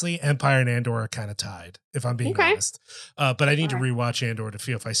honestly, Empire and Andor are kind of tied, if I'm being honest. But I need to rewatch Andor to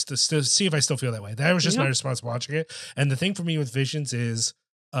feel if I see if I still feel that way. That was just my response watching it. And the thing for me with Visions is,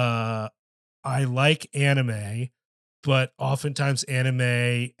 I like anime, but oftentimes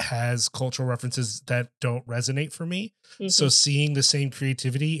anime has cultural references that don't resonate for me. Mm-hmm. So seeing the same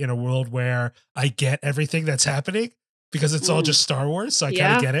creativity in a world where I get everything that's happening, because it's all just Star Wars, so I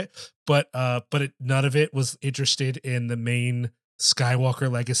kind of get it. But none of it was interested in the main Skywalker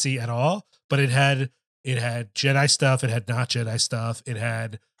legacy at all. But it had Jedi stuff. It had not Jedi stuff. It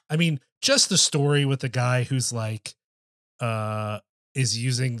had, I mean, just the story with the guy who's like, is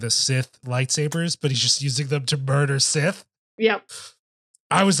using the Sith lightsabers, but he's just using them to murder Sith. Yep.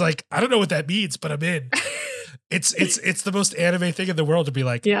 I was like, I don't know what that means, but I'm in. It's the most anime thing in the world to be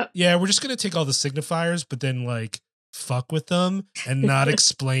like, yeah, we're just gonna take all the signifiers, but then like fuck with them and not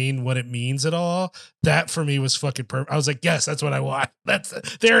explain what it means at all. That for me was fucking perfect. I was like, yes, that's what I want.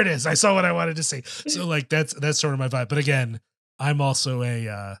 There it is. I saw what I wanted to see. So like that's sort of my vibe. But again, I'm also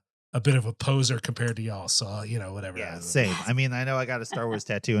a bit of a poser compared to y'all. So whatever. Yeah, same. I mean, I know I got a Star Wars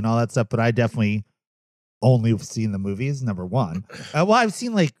tattoo and all that stuff, but I definitely only seen the movies. Number one. Well, I've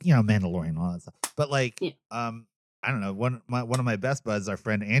seen like Mandalorian and all that stuff, but like I don't know. One of my best buds, our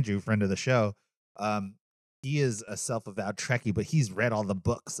friend Andrew, friend of the show. He is a self-avowed Trekkie, but he's read all the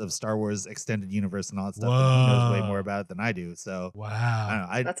books of Star Wars extended universe and all that stuff. And he knows way more about it than I do. So wow,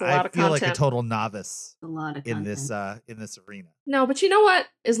 I don't know. That's a lot of feel content. like a total novice in this arena. No, but you know what?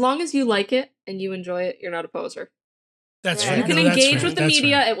 As long as you like it and you enjoy it, you're not a poser. That's fair. You can engage with the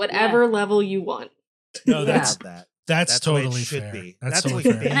media at whatever level you want. No, that's totally fair. That's totally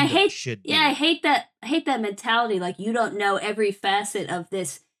fair. And I hate that mentality. Like you don't know every facet of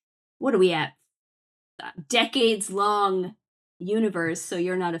this. What are we at? Decades long universe, so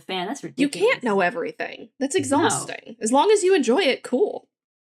you're not a fan. That's ridiculous. You can't know everything. That's exhausting. No. As long as you enjoy it, cool.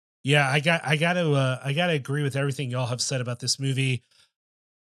 Yeah, I gotta agree with everything y'all have said about this movie.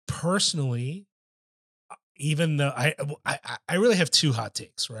 Personally, even though I really have two hot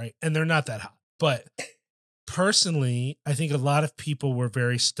takes, right? And they're not that hot. But personally, I think a lot of people were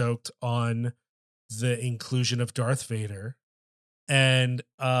very stoked on the inclusion of Darth Vader. And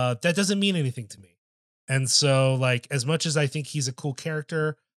that doesn't mean anything to me. And so, like, as much as I think he's a cool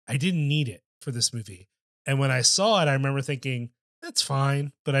character, I didn't need it for this movie. And when I saw it, I remember thinking, that's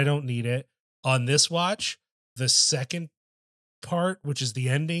fine, but I don't need it. On this watch, the second part, which is the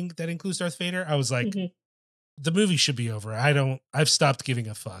ending that includes Darth Vader, I was like, the movie should be over. I've stopped giving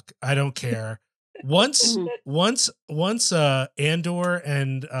a fuck. I don't care. Once Andor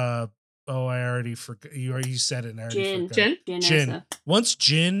and I already forgot. You said it. And I already forgot. Jin. Once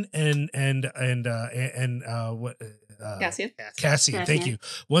Jin and Cassian. Thank you.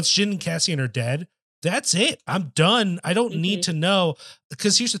 Once Jin and Cassian are dead, that's it. I'm done. I don't need to know,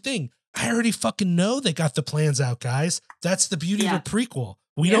 because here's the thing. I already fucking know they got the plans out, guys. That's the beauty of a prequel.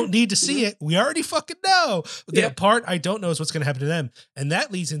 We don't need to see it. We already fucking know. The part I don't know is what's going to happen to them. And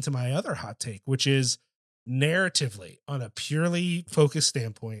that leads into my other hot take, which is narratively, on a purely focused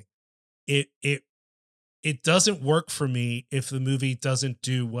standpoint, it doesn't work for me if the movie doesn't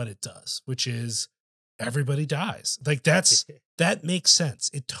do what it does, which is everybody dies. Like that makes sense.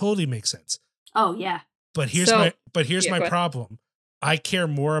 It totally makes sense. Oh yeah. But here's my problem. I care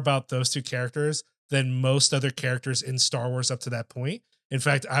more about those two characters than most other characters in Star Wars up to that point. In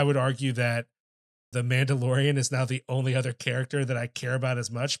fact, I would argue that the Mandalorian is now the only other character that I care about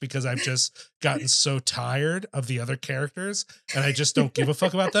as much, because I've just gotten so tired of the other characters and I just don't give a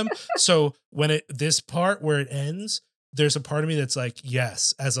fuck about them. So when this part where it ends, there's a part of me that's like,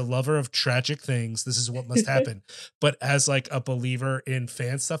 yes, as a lover of tragic things, this is what must happen. But as like a believer in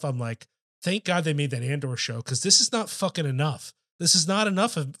fan stuff, I'm like, thank God they made that Andor show, because this is not fucking enough. This is not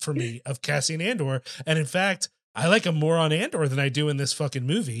enough for me of Cassian Andor. And in fact, I like him more on Andor than I do in this fucking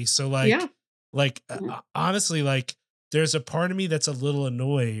movie. So like, honestly, like there's a part of me that's a little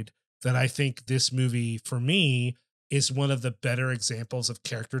annoyed that I think this movie for me is one of the better examples of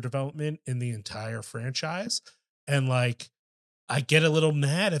character development in the entire franchise. And like, I get a little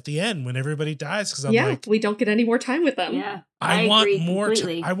mad at the end when everybody dies, because I'm like, we don't get any more time with them. Yeah, I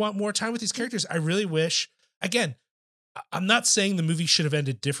want more time with these characters. I really wish, again, I'm not saying the movie should have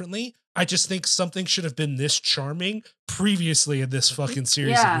ended differently. I just think something should have been this charming previously in this fucking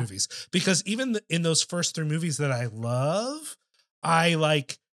series of movies. Because even in those first 3 movies that I love,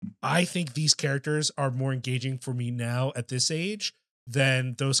 I think these characters are more engaging for me now at this age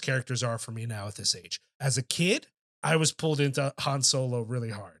than those characters are for me now at this age. As a kid, I was pulled into Han Solo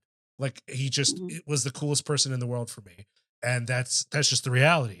really hard. Like he just it was the coolest person in the world for me. And that's just the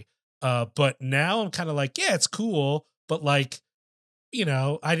reality. But now I'm kind of like, yeah, it's cool. But like, you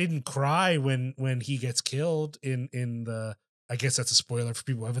know, I didn't cry when he gets killed in the, I guess that's a spoiler for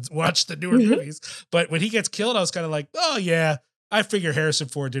people who haven't watched the newer movies. But when he gets killed, I was kind of like, oh yeah, I figure Harrison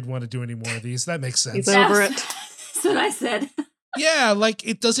Ford didn't want to do any more of these. That makes sense. He's over it. That's what I said. Yeah, like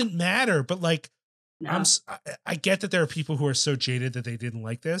it doesn't matter. But like, No. I get that there are people who are so jaded that they didn't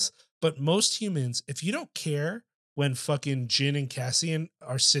like this. But most humans, if you don't care when fucking Jyn and Cassian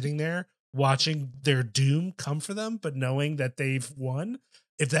are sitting there watching their doom come for them, but knowing that they've won,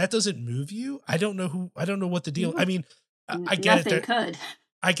 if that doesn't move you, I don't know what the deal. I mean, I get it.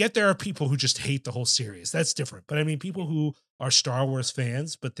 I get there are people who just hate the whole series. That's different. But I mean, people who are Star Wars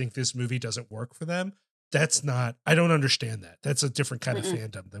fans but think this movie doesn't work for them, that's not, I don't understand that. That's a different kind of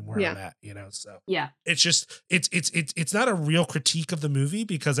fandom than where I'm at, you know? So yeah, it's just, it's not a real critique of the movie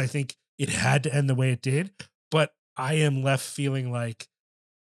because I think it had to end the way it did, but I am left feeling like,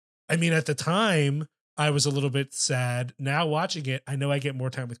 I mean, at the time I was a little bit sad. Now watching it, I know I get more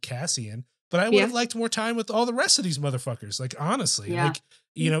time with Cassian, but I would have liked more time with all the rest of these motherfuckers. Like, honestly, like,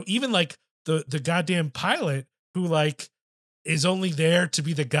 you know, even like the goddamn pilot who like is only there to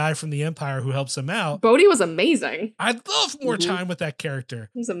be the guy from the Empire who helps him out. Bodhi was amazing. I'd love more time with that character.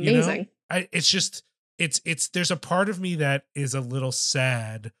 He was amazing. You know? It's just, there's a part of me that is a little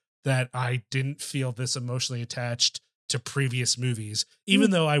sad that I didn't feel this emotionally attached to previous movies,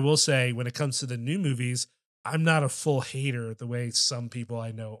 even though I will say when it comes to the new movies, I'm not a full hater the way some people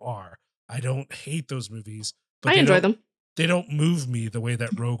I know are. I don't hate those movies, but I enjoy them. They don't move me the way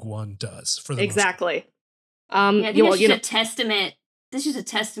that Rogue One does. For the exactly. I think it's a testament. This is a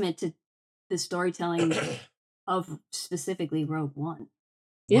testament to the storytelling of specifically Rogue One.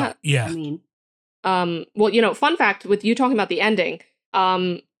 Yeah, right. Yeah. I mean, well, you know, fun fact with you talking about the ending.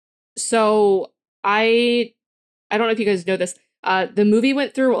 So I don't know if you guys know this. The movie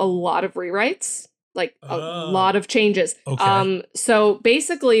went through a lot of rewrites, like a lot of changes. Okay. So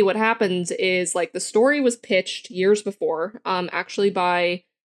basically what happens is like the story was pitched years before, actually by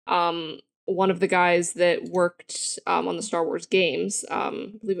one of the guys that worked on the Star Wars games. I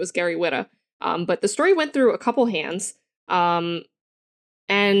believe it was Gary Whitta. But the story went through a couple hands. And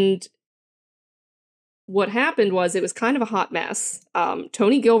what happened was it was kind of a hot mess.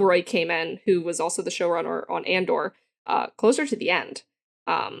 Tony Gilroy came in, who was also the showrunner on Andor, closer to the end.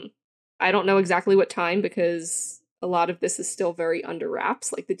 I don't know exactly what time because a lot of this is still very under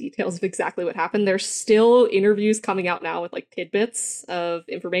wraps, like the details of exactly what happened. There's still interviews coming out now with like tidbits of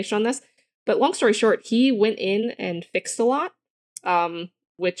information on this. But long story short, he went in and fixed a lot,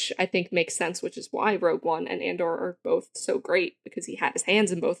 which I think makes sense, which is why Rogue One and Andor are both so great because he had his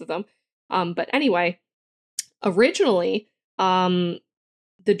hands in both of them. But anyway, originally, the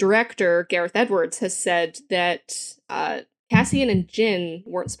director, Gareth Edwards, has said that Cassian and Jyn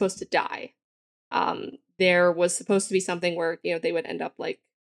weren't supposed to die. There was supposed to be something where, you know, they would end up like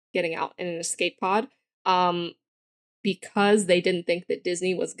getting out in an escape pod. Because they didn't think that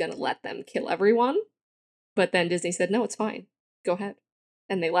Disney was going to let them kill everyone. But then Disney said, no, it's fine. Go ahead.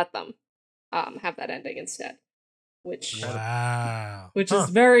 And they let them have that ending instead. Which is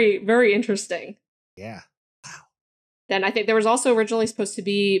very, very interesting. Yeah. Wow. Then I think there was also originally supposed to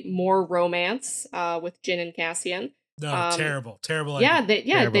be more romance with Jyn and Cassian. No, terrible idea.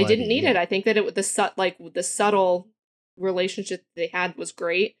 They didn't need it. I think that the subtle relationship they had was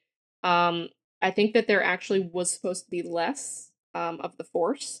great. I think that there actually was supposed to be less of the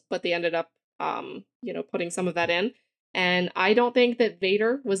Force, but they ended up, putting some of that in. And I don't think that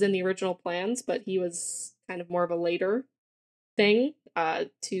Vader was in the original plans, but he was kind of more of a later thing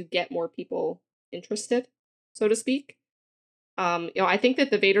to get more people interested, so to speak. I think that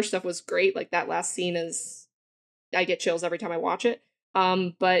the Vader stuff was great. Like that last scene I get chills every time I watch it.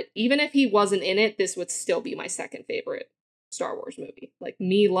 But even if he wasn't in it, this would still be my second favorite Star Wars movie. Like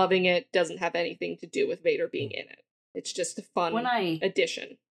me loving it doesn't have anything to do with Vader being in it. It's just a fun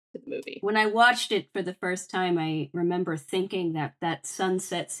addition to the movie. When I watched it for the first time, I remember thinking that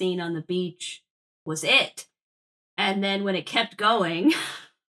sunset scene on the beach was it. And then when it kept going,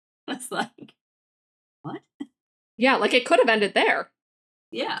 I was like, what? Yeah, like it could have ended there.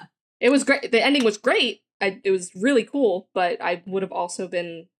 Yeah. It was great. The ending was great. It was really cool, but I would have also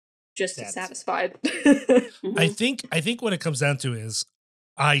been just as satisfied. I think what it comes down to is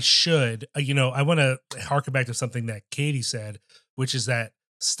I should, I want to harken back to something that Katie said, which is that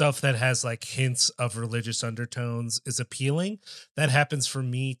stuff that has like hints of religious undertones is appealing. That happens for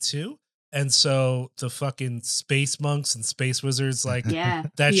me too. And so the fucking space monks and space wizards, like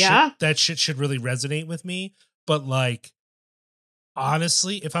that shit should really resonate with me. But like,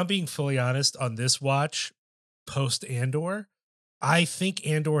 honestly, if I'm being fully honest on this watch post Andor, I think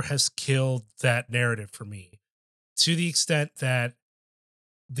Andor has killed that narrative for me to the extent that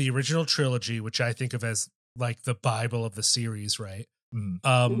the original trilogy, which I think of as like the Bible of the series, right?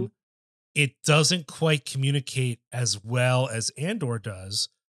 It doesn't quite communicate as well as Andor does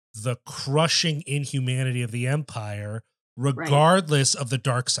the crushing inhumanity of the Empire, regardless of the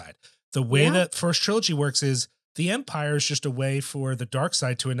dark side. The way that first trilogy works is the Empire is just a way for the dark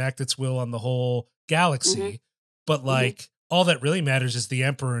side to enact its will on the whole galaxy. But like all that really matters is the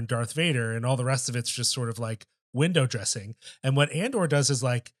Emperor and Darth Vader, and all the rest of it's just sort of like window dressing. And what Andor does is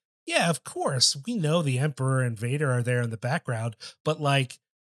like, yeah, of course, we know the Emperor and Vader are there in the background, but like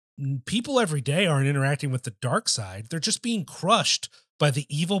people every day aren't interacting with the dark side. They're just being crushed by the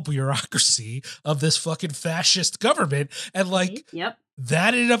evil bureaucracy of this fucking fascist government. And like,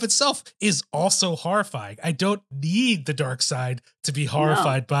 that in and of itself is also horrifying. I don't need the dark side to be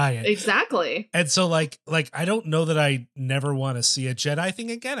horrified by it. Exactly. And so like I don't know that I never want to see a Jedi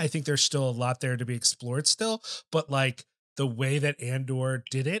thing again. I think there's still a lot there to be explored still, but like the way that Andor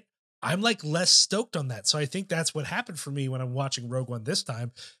did it, I'm like less stoked on that. So I think that's what happened for me when I'm watching Rogue One this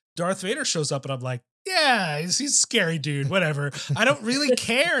time. Darth Vader shows up and I'm like, yeah, he's a scary dude, whatever. I don't really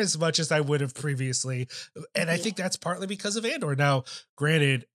care as much as I would have previously. And I think that's partly because of Andor. Now,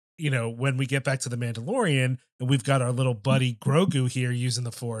 granted, when we get back to The Mandalorian and we've got our little buddy Grogu here using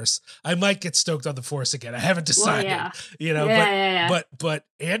the Force, I might get stoked on the Force again. I haven't decided, but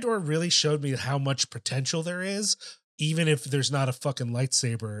Andor really showed me how much potential there is, even if there's not a fucking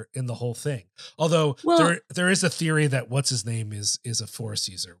lightsaber in the whole thing. Although there is a theory that what's his name is a Force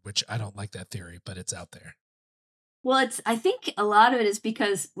user, which I don't like that theory, but it's out there. Well, I think a lot of it is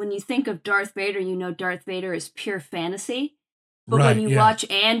because when you think of Darth Vader, Darth Vader is pure fantasy. But when you watch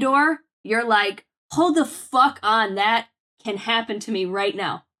Andor, you're like, hold the fuck on, that can happen to me right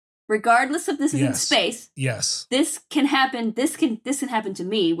now. Regardless of this is in space. Yes. This can happen. This can happen to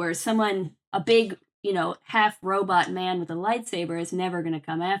me, where a big, half robot man with a lightsaber is never going to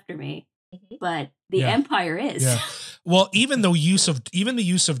come after me, but the Empire is. Yeah. Well, even the use of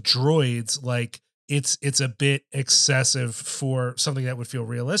droids, like it's a bit excessive for something that would feel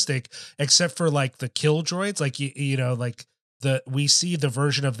realistic, except for like the kill droids, like like we see the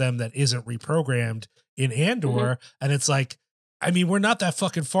version of them that isn't reprogrammed in Andor, and it's like, I mean, we're not that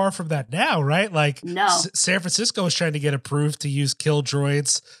fucking far from that now, right? Like, no. San Francisco is trying to get approved to use kill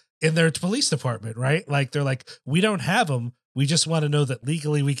droids in their police department, right? Like, they're like, we don't have them. We just want to know that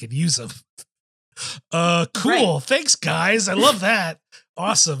legally we can use them. Cool. Right. Thanks, guys. I love that.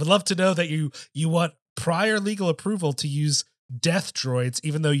 Awesome. I'd love to know that you want prior legal approval to use death droids,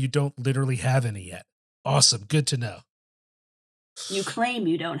 even though you don't literally have any yet. Awesome. Good to know. You claim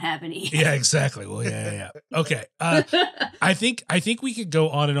you don't have any. Yeah, exactly. Well, yeah. Okay. I think we could go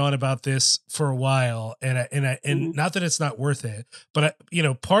on and on about this for a while, and not that it's not worth it, but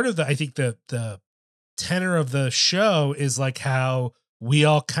part of I think the tenor of the show is like how we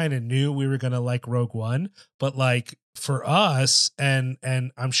all kind of knew we were going to like Rogue One, but like for us, and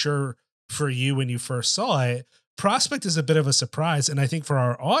I'm sure for you when you first saw it, Prospect is a bit of a surprise. And I think for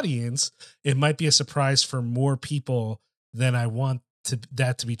our audience, it might be a surprise for more people than I want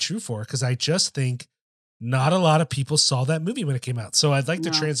that to be true for, because I just think not a lot of people saw that movie when it came out. So I'd like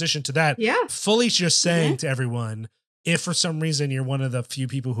to transition to that. Yeah. Fully just saying to everyone, if for some reason you're one of the few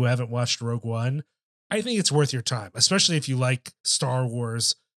people who haven't watched Rogue One, I think it's worth your time, especially if you like Star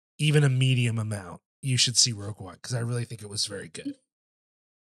Wars, even a medium amount. You should see Rogue One, because I really think it was very good.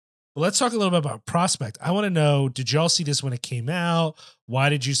 Well, let's talk a little bit about Prospect. I want to know, did y'all see this when it came out? Why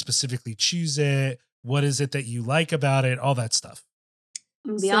did you specifically choose it? What is it that you like about it? All that stuff.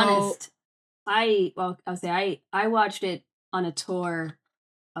 To be honest, I watched it on a tour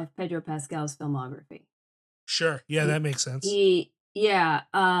of Pedro Pascal's filmography. Sure. Yeah, that makes sense. He's my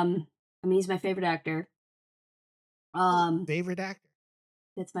favorite actor. Favorite actor?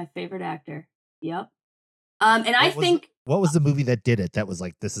 That's my favorite actor. Yep. And what was the movie that did it? That was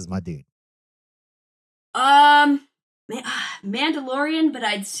like, this is my dude. Mandalorian, but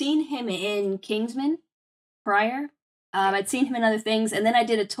I'd seen him in Kingsman prior. I'd seen him in other things, and then I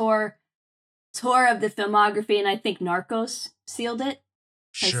did a tour of the filmography, and I think Narcos sealed it.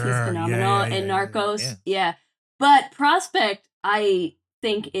 Sure, he's phenomenal in Narcos. Yeah, but Prospect, I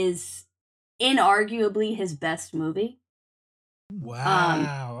think, is inarguably his best movie.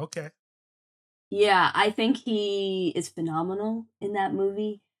 Wow. Okay. Yeah, I think he is phenomenal in that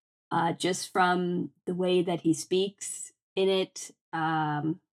movie. Just from the way that he speaks in it.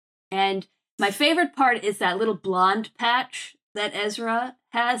 And my favorite part is that little blonde patch that Ezra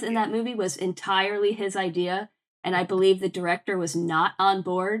has in that movie was entirely his idea. And I believe the director was not on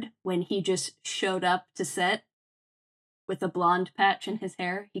board when he just showed up to set with a blonde patch in his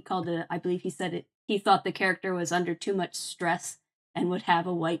hair. He called it, I believe he said it, he thought the character was under too much stress and would have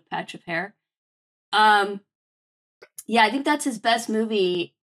a white patch of hair. Yeah, I think that's his best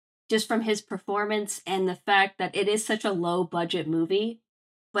movie just from his performance and the fact that it is such a low budget movie,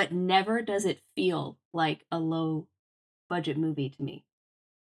 but never does it feel like a low budget movie to me.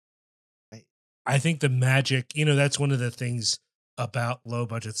 I think the magic, you know, that's one of the things about low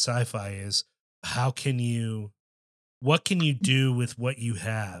budget sci-fi is what can you do with what you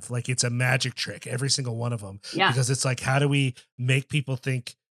have? Like, it's a magic trick, every single one of them. Yeah. Because it's like, how do we make people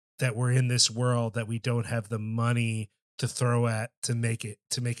think that we're in this world that we don't have the money to throw at to make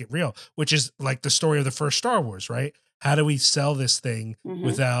it real, which is like the story of the first Star Wars, right? How do we sell this thing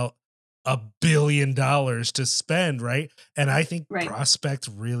without $1 billion to spend, right? And I think Prospect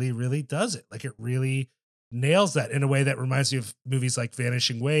really, really does it. Like, it really nails that in a way that reminds me of movies like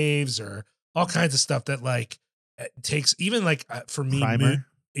Vanishing Waves or all kinds of stuff that like takes, even like for me,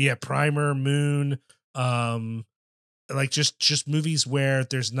 Primer, Moon, like just movies where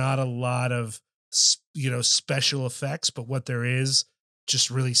there's not a lot of, you know, special effects, but what there is just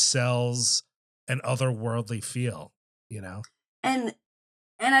really sells an otherworldly feel, you know? And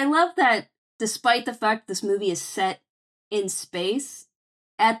I love that despite the fact this movie is set in space,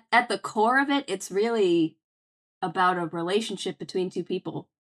 at the core of it, it's really about a relationship between two people.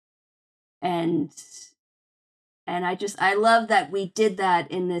 And I love that we did that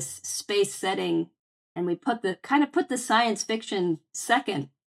in this space setting, and we put the science fiction second,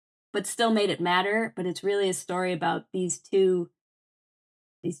 but still made it matter. But it's really a story about these two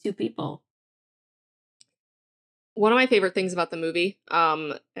people. One of my favorite things about the movie,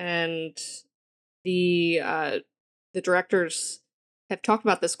 and the directors have talked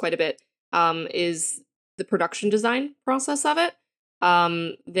about this quite a bit, is the production design process of it.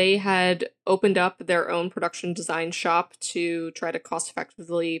 They had opened up their own production design shop to try to cost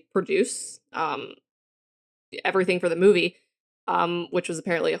effectively produce everything for the movie, which was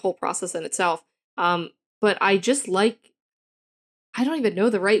apparently a whole process in itself. But I just like, I don't even know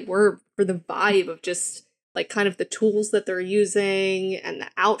the right word for the vibe of just like kind of the tools that they're using and the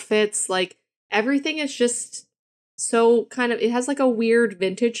outfits. Like, everything is just so kind of, it has like a weird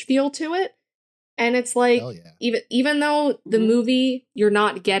vintage feel to it. And it's like, even though the movie, you're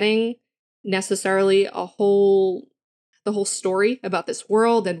not getting necessarily the whole story about this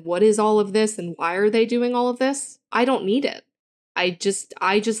world and what is all of this and why are they doing all of this, I don't need it. I just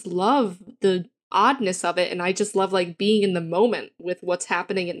love the oddness of it, and I just love like being in the moment with what's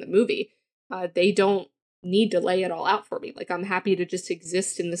happening in the movie. They don't need to lay it all out for me. Like, I'm happy to just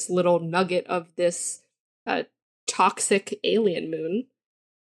exist in this little nugget of this toxic alien moon.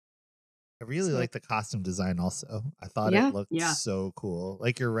 I really like the costume design also. I thought it looked so cool.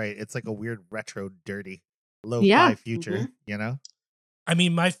 Like, you're right. It's like a weird retro, dirty, lo-fi future, you know? I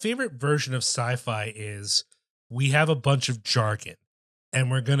mean, my favorite version of sci-fi is we have a bunch of jargon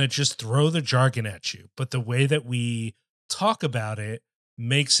and we're going to just throw the jargon at you. But the way that we talk about it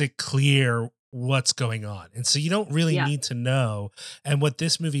makes it clear what's going on. And so you don't really need to know. And what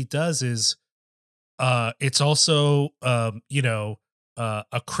this movie does is it's also,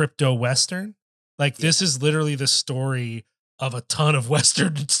 a crypto Western. Like, this is literally the story of a ton of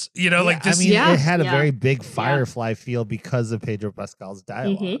Westerns, like this. I mean, it had a very big Firefly feel because of Pedro Pascal's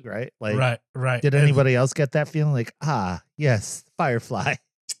dialogue, right? Like, right. Did anybody else get that feeling? Like, yes, Firefly.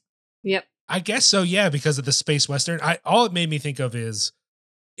 Yep. I guess so, yeah, because of the space Western. All it made me think of is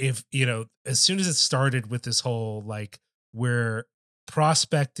if, as soon as it started with this whole, like, we're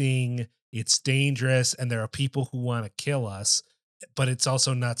prospecting, it's dangerous, and there are people who want to kill us, but it's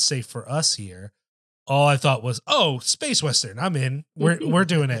also not safe for us here. All I thought was, space Western, I'm in. We're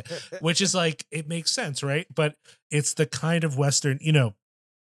doing it, which is like, it makes sense, right? But it's the kind of Western, you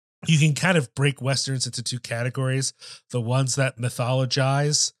can kind of break Westerns into two categories: the ones that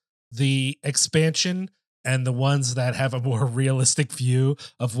mythologize the expansion and the ones that have a more realistic view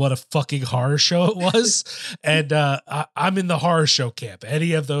of what a fucking horror show it was. And I'm in the horror show camp.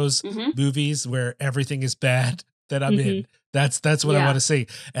 Any of those movies where everything is bad that I'm in, that's what I want to see.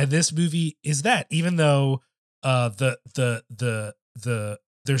 And this movie is that, even though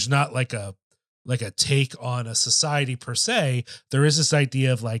there's not like a take on a society per se, there is this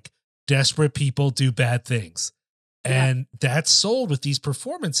idea of like desperate people do bad things. And that's sold with these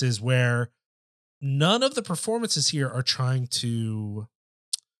performances where none of the performances here are trying to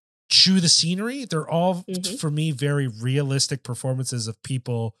chew the scenery. They're all, for me, very realistic performances of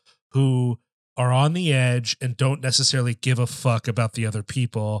people who are on the edge and don't necessarily give a fuck about the other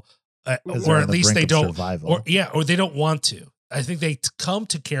people, or at least they don't, or they don't want to. I think they come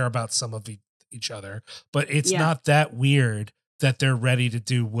to care about some of each other, but it's not that weird that they're ready to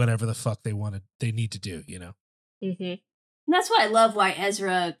do whatever the fuck they need to do, you know? Mm-hmm. And that's why I love why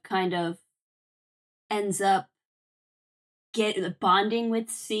Ezra kind of ends up bonding with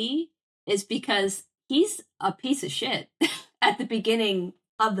C, is because he's a piece of shit at the beginning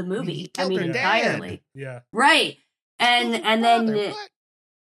of the movie. I mean, entirely. Yeah. Right. And then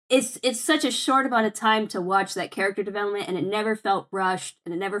it's such a short amount of time to watch that character development, and it never felt rushed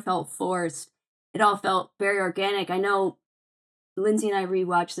and it never felt forced. It all felt very organic. I know Lindsay and I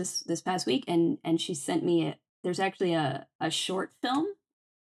rewatched this past week, and she sent me there's actually a short film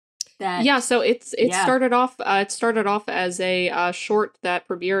that so it started off as a short that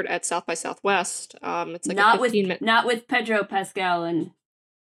premiered at South by Southwest. It's like not a 15-minute, not with Pedro Pascal and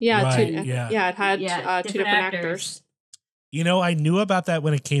it had two different actors. You know, I knew about that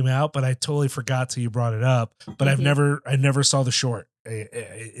when it came out, but I totally forgot till you brought it up. But I never saw the short.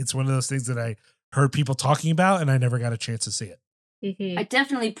 It's one of those things that I heard people talking about, and I never got a chance to see it. Mm-hmm. It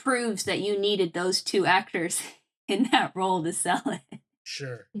definitely proves that you needed those two actors in that role to sell it.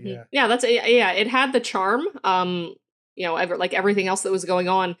 Sure. Mm-hmm. Yeah. It had the charm. Like everything else that was going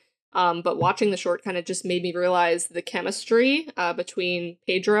on. But watching the short kind of just made me realize the chemistry between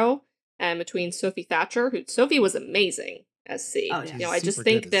Pedro and between Sophie Thatcher. Sophie was amazing as C. Oh, yeah. I just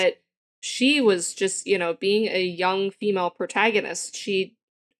think that she was just, being a young female protagonist, she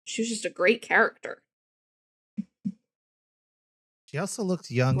was just a great character. She also looks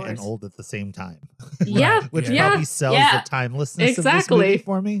young and old at the same time. Which probably sells the timelessness of this movie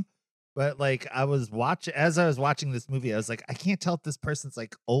for me. But like as I was watching this movie, I was like, I can't tell if this person's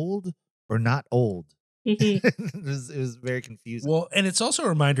like old or not old. Mm-hmm. it was very confusing. Well, and it's also a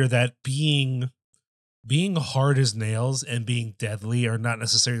reminder that being hard as nails and being deadly are not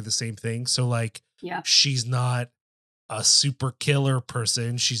necessarily the same thing. So like, she's not a super killer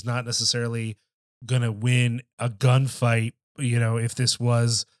person. She's not necessarily gonna win a gunfight, if this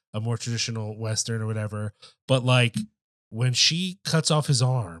was a more traditional Western or whatever. But like when she cuts off his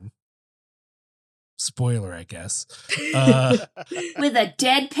arm, spoiler, I guess, with a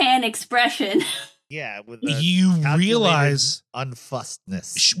deadpan expression. Yeah, you realize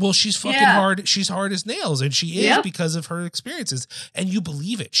unfussedness. She's fucking hard. She's hard as nails, and she is because of her experiences. And you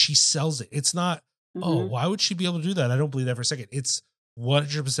believe it. She sells it. It's not, oh, why would she be able to do that? I don't believe that for a second. It's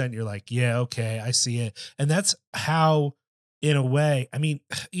 100%. You're like, yeah, okay, I see it. And that's how, in a way, I mean,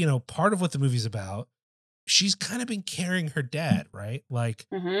 part of what the movie's about, she's kind of been carrying her dad, right? Like,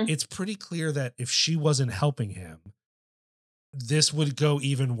 it's pretty clear that if she wasn't helping him, this would go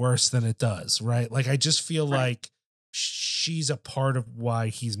even worse than it does, right? Like, I just feel like she's a part of why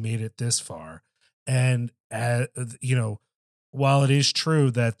he's made it this far. And, while it is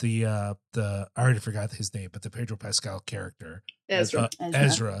true that the I already forgot his name, but the Pedro Pascal character,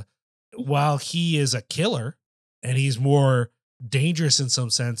 Ezra, while he is a killer and he's more dangerous in some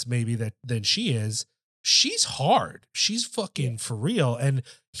sense, maybe than she is, she's hard. She's fucking for real. And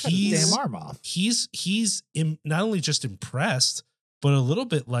he's damn arm off. He's not only just impressed, but a little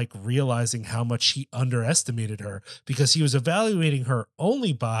bit like realizing how much he underestimated her, because he was evaluating her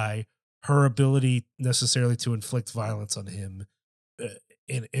only by her ability necessarily to inflict violence on him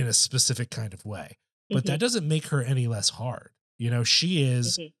in a specific kind of way. But that doesn't make her any less hard. She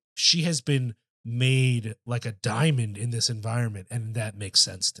has been made like a diamond in this environment, and that makes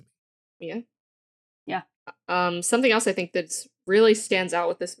sense to me. Yeah. Something else I think that's really stands out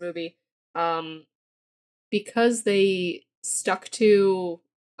with this movie, because they stuck to,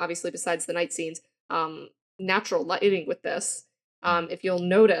 obviously besides the night scenes, natural lighting with this. If you'll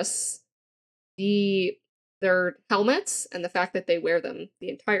notice, their helmets and the fact that they wear them the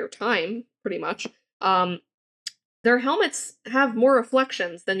entire time, pretty much, their helmets have more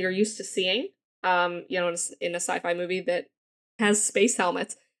reflections than you're used to seeing, in a sci-fi movie that has space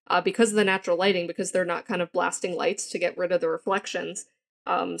helmets. Because of the natural lighting, because they're not kind of blasting lights to get rid of the reflections.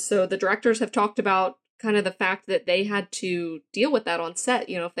 So the directors have talked about kind of the fact that they had to deal with that on set.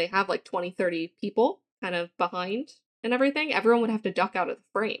 If they have like 20, 30 people kind of behind and everything, everyone would have to duck out of the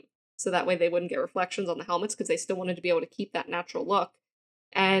frame. So that way they wouldn't get reflections on the helmets, because they still wanted to be able to keep that natural look.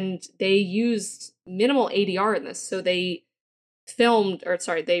 And they used minimal ADR in this. So they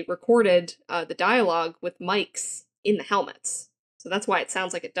recorded the dialogue with mics in the helmets. So that's why it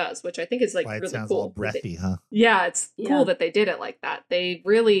sounds like it does, which I think is like why it really sounds cool. all breathy, huh? Yeah, it's cool that they did it like that. They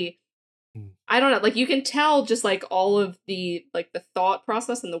really, I don't know, like you can tell just like all of the like the thought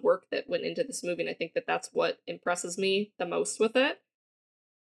process and the work that went into this movie, and I think that that's what impresses me the most with it.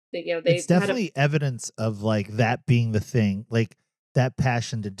 It's definitely evidence of like that being the thing, like that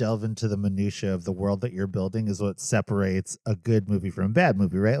passion to delve into the minutia of the world that you're building is what separates a good movie from a bad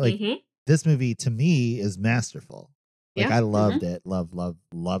movie, right? Like this movie to me is masterful. Like I loved it,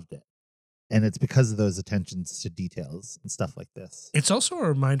 loved it. And it's because of those attentions to details and stuff like this. It's also a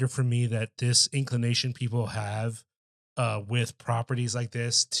reminder for me that this inclination people have with properties like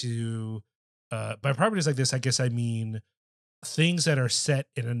this to, by properties like this, I guess I mean things that are set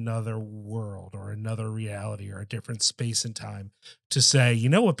in another world or another reality or a different space and time, to say, you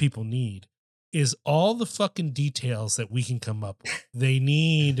know what people need is all the fucking details that we can come up with. They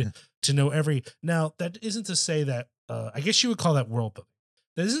need to know now that isn't to say that, I guess you would call that world building.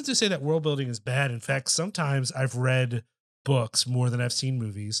 That isn't to say that world building is bad. In fact, sometimes I've read books more than I've seen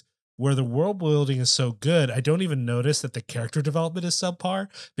movies where the world building is so good, I don't even notice that the character development is subpar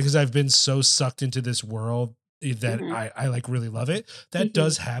because I've been so sucked into this world that I like really love it. That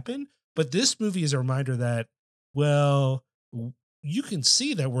does happen. But this movie is a reminder that, well, you can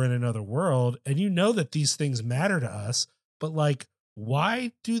see that we're in another world and you know that these things matter to us, but like,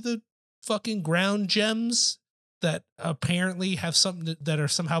 why do the fucking ground gems that apparently have something that are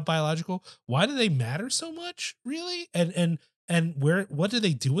somehow biological, why do they matter so much, really? And what do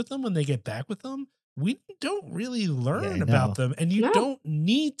they do with them when they get back with them? We don't really learn about them, and you don't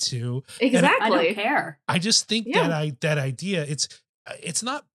need to. Exactly. I don't care. I just think that idea, it's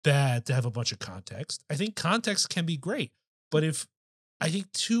not bad to have a bunch of context. I think context can be great, but I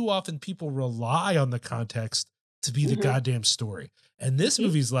think too often people rely on the context to be the goddamn story. And this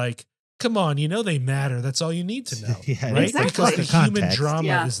movie's like, come on, they matter. That's all you need to know. Right? Exactly. Because the human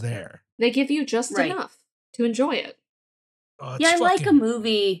drama is there. They give you just enough to enjoy it. I like a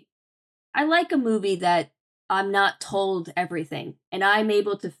movie. I like a movie that I'm not told everything and I'm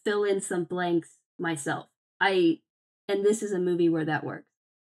able to fill in some blanks myself. And this is a movie where that works.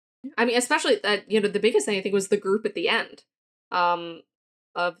 I mean, especially that, the biggest thing I think was the group at the end.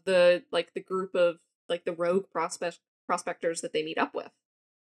 Of the group of like the rogue prospectors that they meet up with.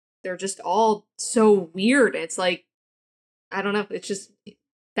 They're just all so weird. It's like, I don't know. It's just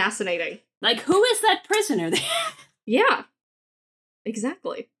fascinating. Like, who is that prisoner there? Yeah,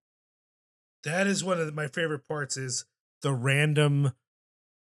 exactly. That is one of my favorite parts is the random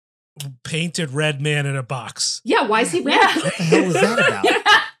painted red man in a box. Yeah, why is he red? What the hell was that about?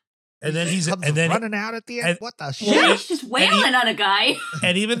 And then he's running out at the end. What the shit? Yeah, he's just wailing on a guy.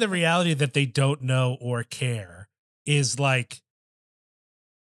 And even the reality that they don't know or care is like,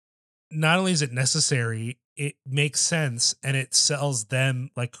 not only is it necessary, it makes sense and it sells them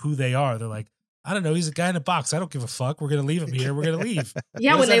like who they are. They're like, I don't know, he's a guy in a box. I don't give a fuck. We're gonna leave him here. We're gonna leave.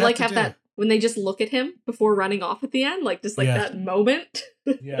 Yeah, when they like have that, when they just look at him before running off at the end, like just like that moment.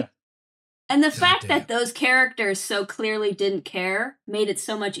 Yeah. And the fact that those characters so clearly didn't care made it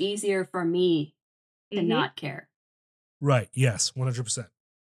so much easier for me to not care. Right. Yes. 100%.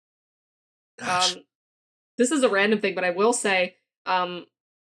 This is a random thing, but I will say, I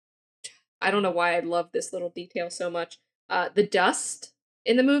don't know why I love this little detail so much. The dust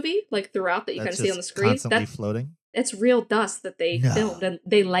in the movie, like throughout that you kind of see on the screen, constantly floating. It's real dust that they filmed and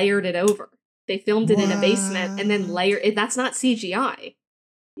they layered it over. They filmed it in a basement and then layered it. That's not CGI.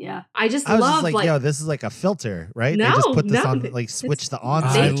 Yeah, I was just like, yo, this is like a filter, right? No, they just put this on, like switch the on.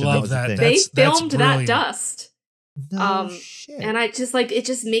 I love that. They filmed that dust. No shit. And I just like, it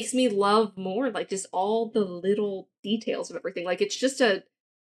just makes me love more, like just all the little details of everything. Like it's just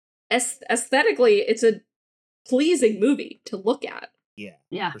aesthetically, it's a pleasing movie to look at.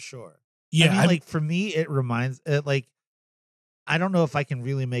 Yeah, for sure. Yeah, I mean, like for me, it reminds like, I don't know if I can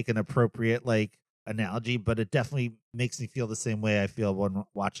really make an appropriate like analogy, but it definitely makes me feel the same way I feel when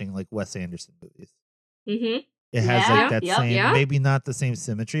watching like Wes Anderson movies. Mm-hmm. It has like that same, maybe not the same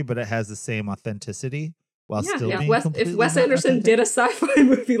symmetry, but it has the same authenticity while still being if Wes Anderson did a sci-fi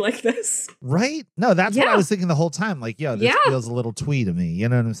movie like this, right? No, that's what I was thinking the whole time. Like, yo, this feels a little twee to me. You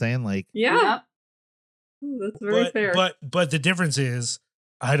know what I'm saying? Like, that's very fair. But the difference is,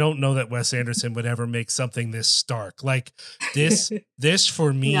 I don't know that Wes Anderson would ever make something this stark. Like this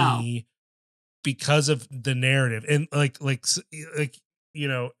for me, because of the narrative and like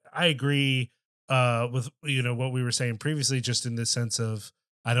I agree with what we were saying previously, just in the sense of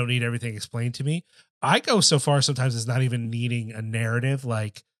I don't need everything explained to me. I go so far sometimes as not even needing a narrative.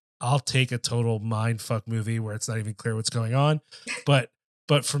 Like I'll take a total mindfuck movie where it's not even clear what's going on. But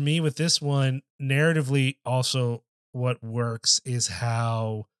for me with this one, narratively also what works is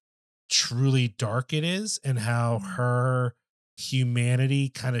how truly dark it is, and how her humanity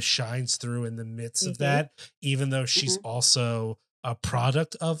kind of shines through in the midst of that, even though she's also a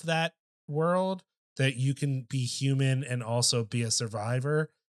product of that world, that you can be human and also be a survivor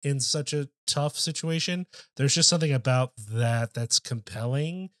in such a tough situation. There's just something about that that's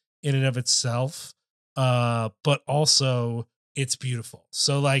compelling in and of itself. But also it's beautiful.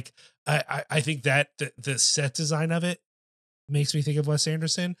 So like, I think that the set design of it makes me think of Wes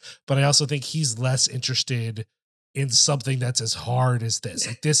Anderson, but I also think he's less interested in something that's as hard as this.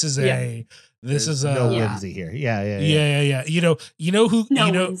 Like this is There's no whimsy here. Yeah. You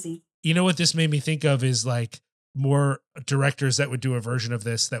know what this made me think of is like more directors that would do a version of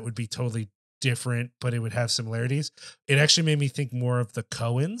this that would be totally different, but it would have similarities. It actually made me think more of the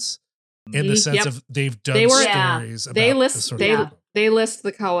Coens in the sense of they've done stories. About they list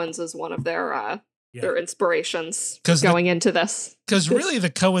the Coens as one of their inspirations going into this. Because really the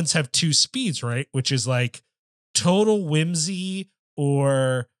Coens have two speeds, right? Which is like total whimsy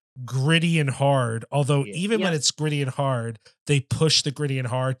or gritty and hard. Although even when it's gritty and hard, they push the gritty and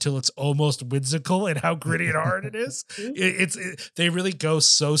hard till it's almost whimsical and how gritty and hard it is. They really go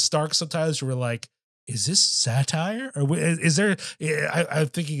so stark sometimes where we're like, is this satire? Or is there, I'm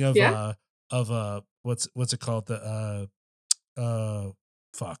thinking of what's it called? Not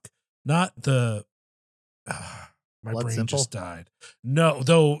the, my Blood brain Simple? just died. No,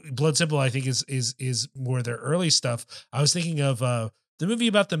 though Blood Simple I think is more their early stuff. I was thinking of the movie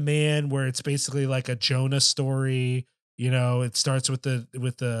about the man where it's basically like a Jonah story. You know, it starts with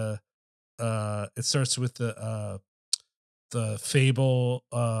the fable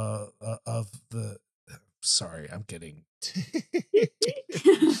of the. Sorry, I'm getting.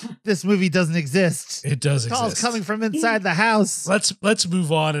 This movie doesn't exist. It does Calls exist. coming from inside the house. Let's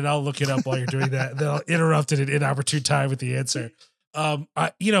move on, and I'll look it up while you're doing that. Then I'll interrupt at an inopportune time with the answer. Not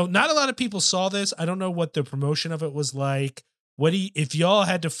a lot of people saw this. I don't know what the promotion of it was like. If y'all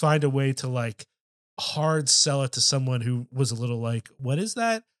had to find a way to like hard sell it to someone who was a little like, what is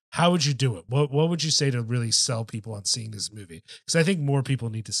that? How would you do it? What would you say to really sell people on seeing this movie? Because I think more people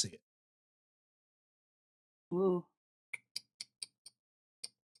need to see it. Ooh.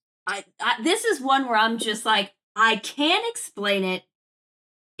 This is one where I'm just like, I can't explain it.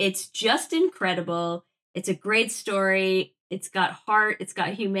 It's just incredible. It's a great story. It's got heart. It's got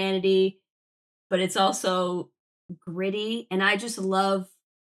humanity, but it's also gritty. And I just love,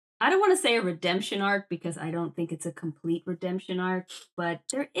 I don't want to say a redemption arc because I don't think it's a complete redemption arc, but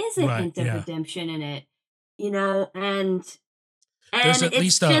there is a hint of redemption in it, and there's at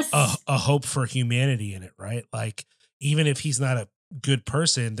least a hope for humanity in it, right? Like, even if he's not a good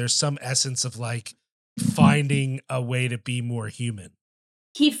person, there's some essence of like finding a way to be more human.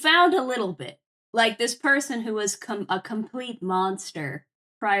 He found a little bit. Like this person who was a complete monster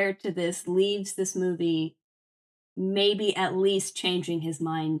prior to this leaves this movie maybe at least changing his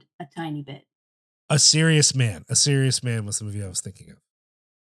mind a tiny bit. A Serious Man was the movie I was thinking of.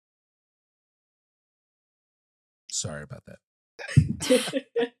 Sorry about that.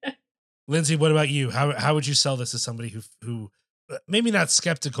 Lindsay, what about you? How would you sell this to somebody who maybe not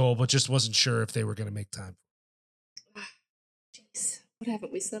skeptical, but just wasn't sure if they were going to make time? Jeez, what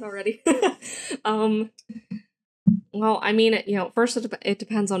haven't we said already? Well, I mean, first it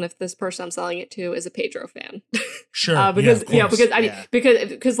depends on if this person I'm selling it to is a Pedro fan. Sure.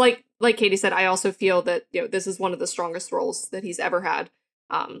 Because like Katie said, I also feel that this is one of the strongest roles that he's ever had.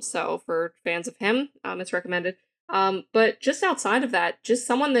 So for fans of him, it's recommended. But just outside of that, just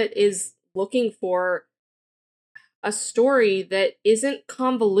someone that is looking for a story that isn't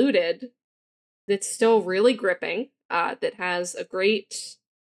convoluted, that's still really gripping, that has a great,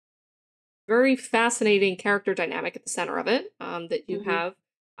 very fascinating character dynamic at the center of it, that you have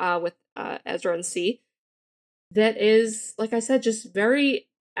with Ezra and C, that is, like I said, just very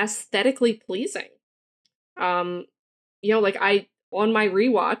aesthetically pleasing. On my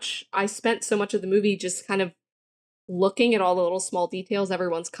rewatch, I spent so much of the movie just kind of looking at all the little small details,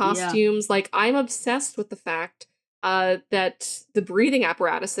 everyone's costumes. Like, I'm obsessed with the fact that the breathing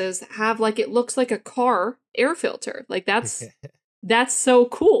apparatuses have, like, it looks like a car air filter. Like, that's so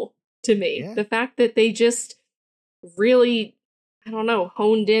cool to me. Yeah. The fact that they just really, I don't know,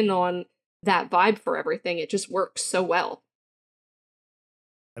 honed in on that vibe for everything. It just works so well.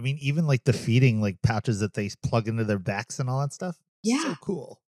 I mean, even like the feeding like pouches that they plug into their backs and all that stuff. Yeah. So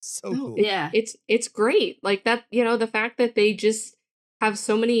cool. Cool. Yeah. It's great. Like that, the fact that they just have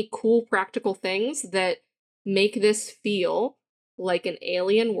so many cool practical things that make this feel like an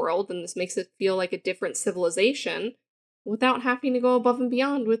alien world, and this makes it feel like a different civilization without having to go above and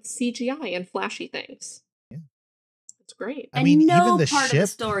beyond with CGI and flashy things. Yeah. great. I mean, even the part of the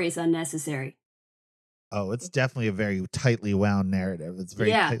story is unnecessary. Oh, it's definitely a very tightly wound narrative. It's a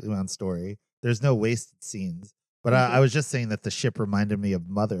very tightly wound story. There's no wasted scenes. But I was just saying that the ship reminded me of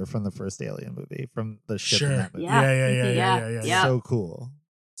Mother from the first Alien movie, from the ship in that movie. Yeah. So cool.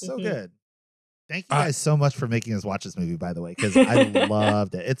 So good. Thank you guys so much for making us watch this movie, by the way, because I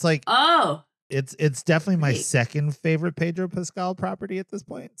loved it. It's like, it's definitely my second favorite Pedro Pascal property at this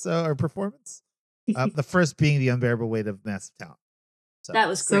point. So, or performance. The first being The Unbearable Weight of Massive Talent. So, that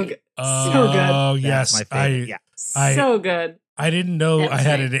was great. So good. Oh, yes. My favorite. So good. I didn't know I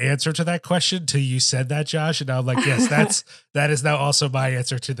had an answer to that question till you said that, Josh. And I'm like, yes, that is now also my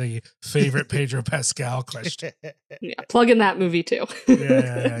answer to the favorite Pedro Pascal question. Plug in that movie too.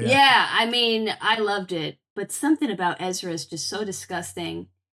 Yeah, I mean, I loved it. But something about Ezra is just so disgusting.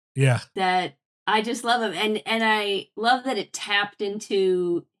 Yeah. That I just love him. And I love that it tapped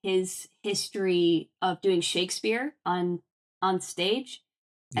into his history of doing Shakespeare on stage.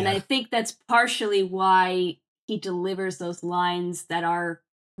 And I think that's partially why he delivers those lines that are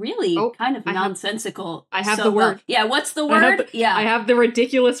really kind of nonsensical. I have the word. Yeah, what's the word? I have the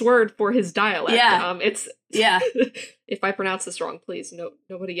ridiculous word for his dialect. Yeah. It's if I pronounce this wrong, please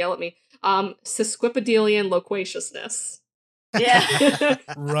nobody yell at me. Sesquipedalian loquaciousness. Yeah.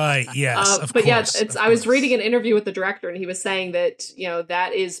 Right. Yes. Of but course, I was reading an interview with the director, and he was saying that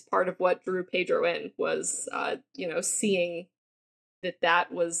that is part of what drew Pedro in was seeing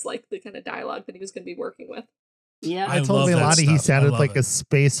that was like the kind of dialogue that he was going to be working with. Yeah, I told Milani he sounded like a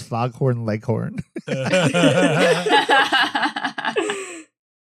space foghorn leghorn.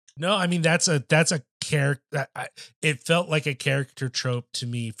 No, I mean that's a character. It felt like a character trope to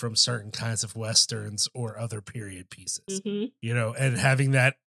me from certain kinds of westerns or other period pieces. Mm-hmm. And having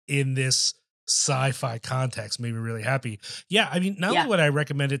that in this sci-fi context made me really happy. Yeah, I mean, not only would I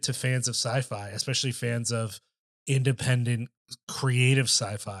recommend it to fans of sci-fi, especially fans of independent creative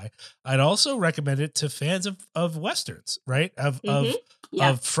sci-fi, I'd also recommend it to fans of westerns, right? Of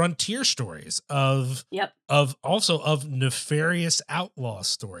frontier stories, of nefarious outlaw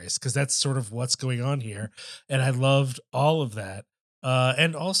stories, because that's sort of what's going on here. And I loved all of that.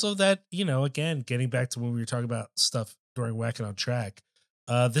 And also that, again, getting back to when we were talking about stuff during Whacking on Track,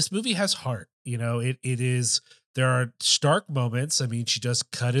 this movie has heart. It is, there are stark moments. I mean, she does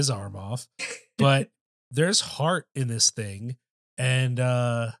cut his arm off, but there's heart in this thing. And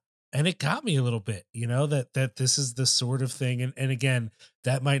it got me a little bit, that this is the sort of thing. And again,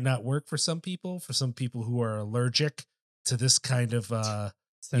 that might not work for some people who are allergic to this kind of,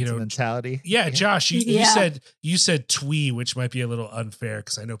 sentimentality. Yeah. Josh, you said twee, which might be a little unfair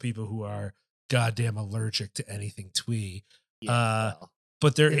because I know people who are goddamn allergic to anything twee.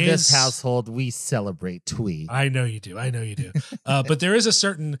 But in this household, we celebrate twee. I know you do. But there is a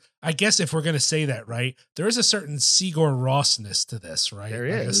certain, I guess if we're going to say that, right, there is a certain Sigur Rosness to this, right? There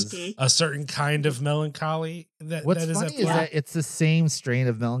is. A certain kind of melancholy What's that is funny is that it's the same strain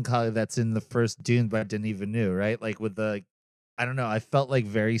of melancholy that's in the first Dune, but Denis Villeneuve, right? Like with I don't know, I felt like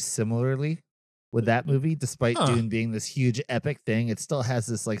very similarly with that movie, despite Dune being this huge epic thing, it still has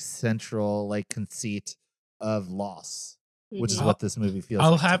this like central like conceit of loss. Which is what this movie feels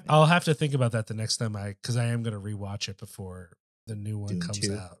like. I'll have to think about that the next time because I am going to rewatch it before the new one Dune comes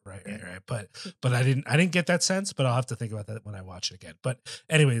 2. out. Right. But I didn't get that sense, but I'll have to think about that when I watch it again. But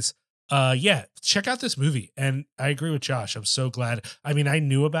anyways, check out this movie. And I agree with Josh. I'm so glad. I mean, I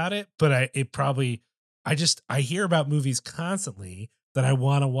knew about it, but I hear about movies constantly that I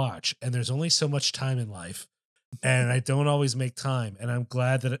want to watch, and there's only so much time in life. And I don't always make time. And I'm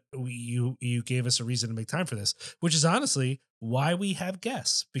glad that you gave us a reason to make time for this, which is honestly why we have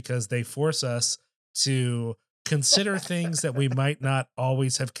guests, because they force us to consider things that we might not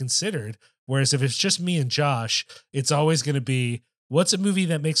always have considered. Whereas if it's just me and Josh, it's always going to be, what's a movie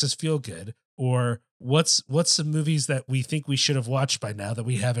that makes us feel good? Or what's some movies that we think we should have watched by now that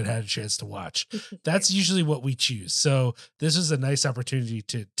we haven't had a chance to watch? That's usually what we choose. So this is a nice opportunity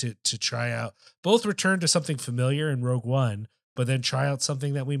to try out, both return to something familiar in Rogue One, but then try out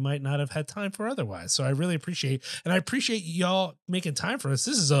something that we might not have had time for otherwise. So I really appreciate y'all making time for us.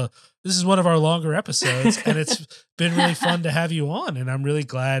 This is one of our longer episodes, and it's been really fun to have you on. And I'm really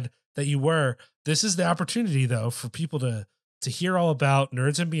glad that you were. This is the opportunity though for people to hear all about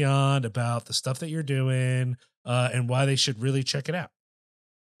Nerds and Beyond, about the stuff that you're doing, and why they should really check it out.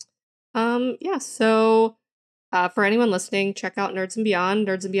 So for anyone listening, check out Nerds and Beyond,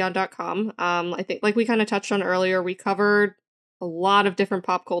 nerdsandbeyond.com. I think like we kind of touched on earlier, we covered a lot of different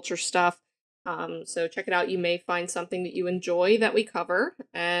pop culture stuff. So check it out. You may find something that you enjoy that we cover,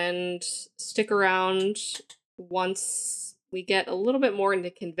 and stick around once we get a little bit more into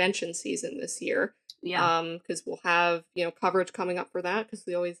convention season this year. Yeah. Because we'll have, coverage coming up for that, because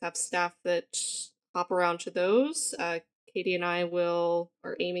we always have staff that hop around to those. Katie and I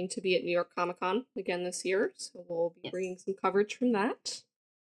are aiming to be at New York Comic Con again this year, so we'll be bringing some coverage from that.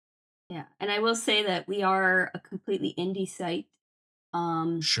 Yeah, and I will say that we are a completely indie site.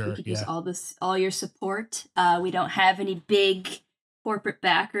 Sure, we could use all your support. We don't have any big corporate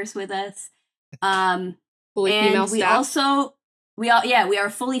backers with us. Fully female staff. We are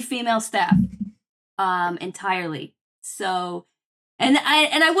fully female staff, entirely. So, and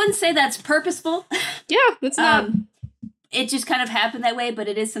I wouldn't say that's purposeful. Yeah, it's not. It just kind of happened that way, but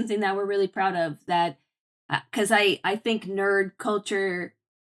it is something that we're really proud of. That because I think nerd culture,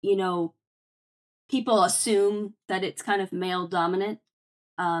 people assume that it's kind of male dominant.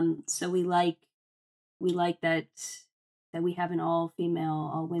 So we like that we have an all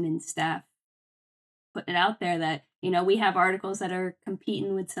female, all women staff, putting it out there that, we have articles that are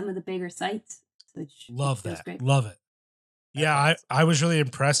competing with some of the bigger sites. Which love that. Great. Love it. Yeah. I was really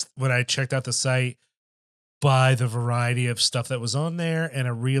impressed when I checked out the site by the variety of stuff that was on there, and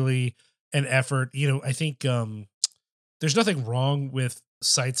an effort. I think, there's nothing wrong with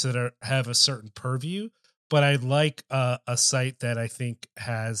sites that have a certain purview, but I like a site that I think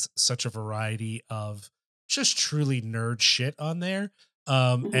has such a variety of just truly nerd shit on there,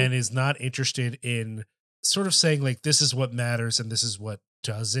 and is not interested in sort of saying like, this is what matters and this is what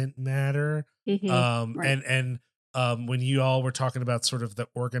doesn't matter. Right. And when you all were talking about sort of the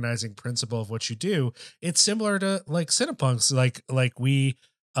organizing principle of what you do, it's similar to like Cinepunks. Like we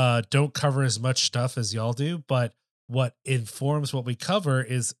don't cover as much stuff as y'all do, but what informs what we cover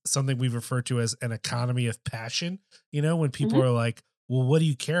is something we refer to as an economy of passion. When people are like, well, what do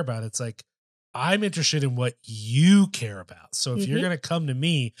you care about? It's like, I'm interested in what you care about. So if you're going to come to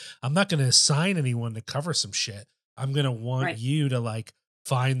me, I'm not going to assign anyone to cover some shit. I'm going to want you to like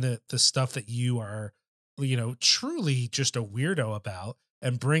find the stuff that you are, truly just a weirdo about,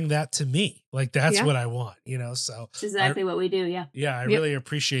 and bring that to me. Like, that's what I want, so it's exactly what we do. Yeah. Yeah. I really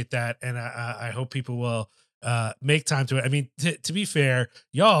appreciate that. And I hope people will make time to it. I mean, to be fair,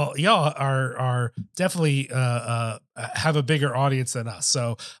 y'all are definitely have a bigger audience than us.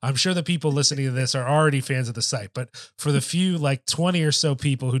 So I'm sure the people listening to this are already fans of the site, but for the few, like 20 or so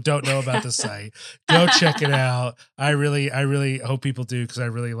people who don't know about the site, go check it out. I really hope people do, because I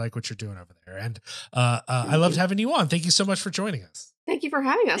really like what you're doing over there. And I loved having you on. Thank you so much for joining us. Thank you for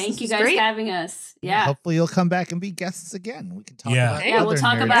having us. Thank you guys for having us. Yeah. Hopefully you'll come back and be guests again. We can talk about we'll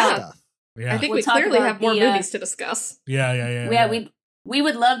talk about stuff. Yeah. I think we clearly have more movies to discuss. Yeah. We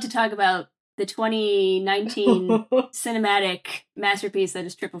would love to talk about the 2019 cinematic masterpiece that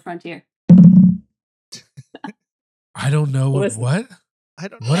is Triple Frontier. I don't know what. I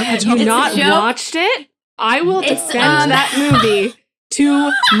don't. What am I talking about? You've not watched it? I will defend that movie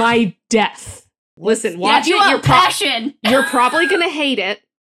to my death. Listen, watch it. You're probably gonna hate it,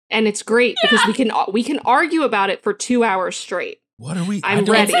 and it's great because we can argue about it for 2 hours straight. What are we? I'm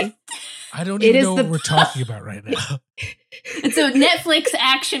ready. I don't even know what we're talking about right now. It's a Netflix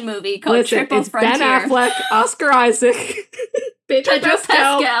action movie called Triple Frontier. Ben Affleck, Oscar Isaac, Pedro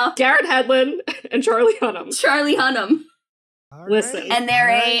Pascal, Garrett Hedlund, and Charlie Hunnam. Listen, and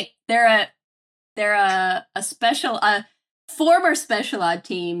they're a special former special ops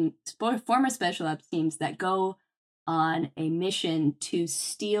teams that go on a mission to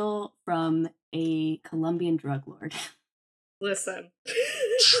steal from a Colombian drug lord. Listen.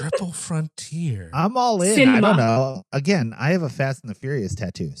 Triple Frontier. I'm all in. Cinema. I don't know. Again, I have a Fast and the Furious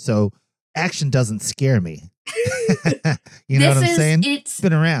tattoo, so action doesn't scare me. You know what I'm saying? It's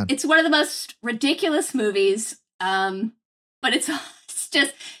been around. It's one of the most ridiculous movies, but it's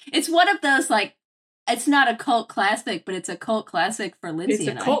one of those, like, it's not a cult classic, but it's a cult classic for Lindsay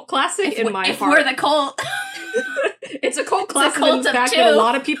and I. It's a cult classic in my heart. If we're the cult. It's a cult classic in the fact that a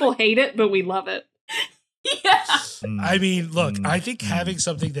lot of people hate it, but we love it. Yeah. I mean, look, I think having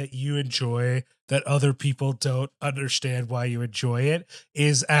something that you enjoy that other people don't understand why you enjoy it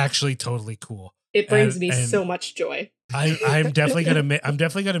is actually totally cool. It brings me so much joy. I'm definitely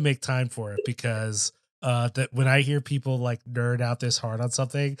gonna make time for it, because that when I hear people like nerd out this hard on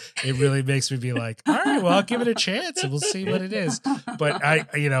something, it really makes me be like, all right, well, I'll give it a chance and we'll see what it is. But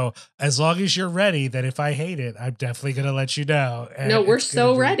as long as you're ready, that if I hate it, I'm definitely gonna let you know. No, we're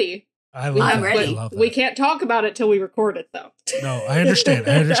so ready. I'm ready. We can't talk about it till we record it, though. No, I understand.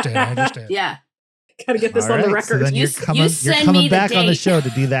 Yeah. Gotta get this on the record. So then you're coming back on the show to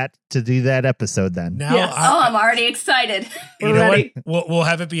do that episode then. Now, yes. I'm already excited. We're ready. We'll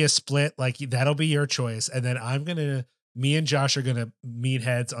have it be a split. Like, that'll be your choice. And then me and Josh are gonna meet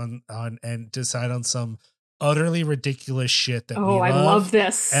heads on and decide on some utterly ridiculous shit that we love. I love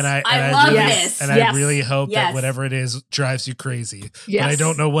this. And I love really, this. And I really hope that whatever it is drives you crazy. Yes. But I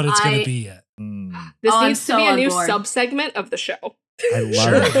don't know what it's going to be yet. This needs to be a new sub-segment of the show. I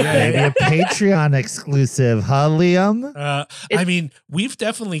love it. Maybe a Patreon exclusive, huh, Liam? I mean, we've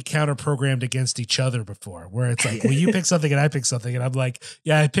definitely counter-programmed against each other before, where it's like, well, you pick something and I pick something, and I'm like,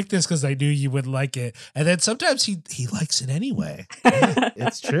 yeah, I picked this because I knew you would like it, and then sometimes he likes it anyway. Yeah,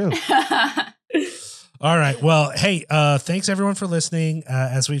 it's true. All right. Well, hey, thanks everyone for listening.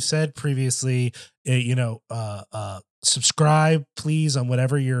 As we've said previously, subscribe, please, on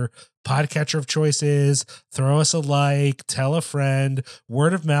whatever your podcatcher of choice is. Throw us a like, tell a friend.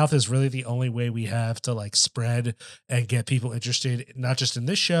 Word of mouth is really the only way we have to like spread and get people interested, not just in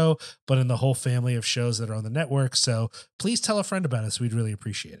this show, but in the whole family of shows that are on the network. So please tell a friend about us. We'd really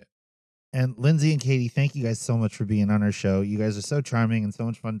appreciate it. And Lindsay and Katie, thank you guys so much for being on our show. You guys are so charming and so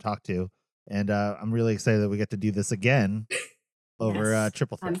much fun to talk to. And I'm really excited that we get to do this again. Over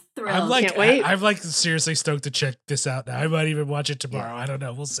Triple Threat. I'm thrilled. Can't wait. I'm like seriously stoked to check this out now. I might even watch it tomorrow. Yeah. I don't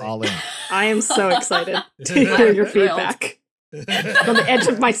know. We'll see. All in. I am so excited to hear your feedback. On the edge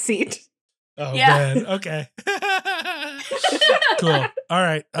of my seat. Oh man. Okay. Cool. All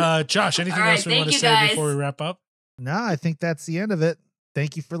right. Josh, anything else we want to say before we wrap up? No, I think that's the end of it.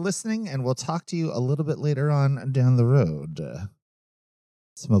 Thank you for listening, and we'll talk to you a little bit later on down the road.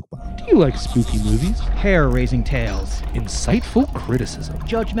 Smoke bomb. Do you like spooky movies? Hair-raising tales. Insightful criticism.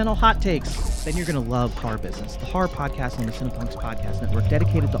 Judgmental hot takes. Then you're going to love Horror Business, the horror podcast on the Cinepunks Podcast Network,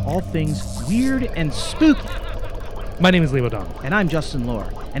 dedicated to all things weird and spooky. My name is Liam O'Donnell. And I'm Justin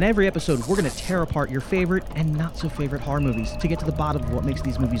Lohr. And every episode, we're going to tear apart your favorite and not-so-favorite horror movies to get to the bottom of what makes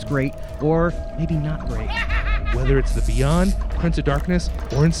these movies great, or maybe not great. Whether it's The Beyond, Prince of Darkness,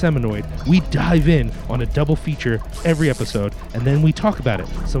 or Inseminoid, we dive in on a double feature every episode, and then we talk about it.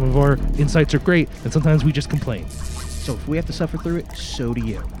 Some of our insights are great, and sometimes we just complain. So if we have to suffer through it, so do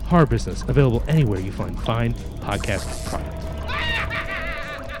you. Horror Business, available anywhere you find fine podcast products.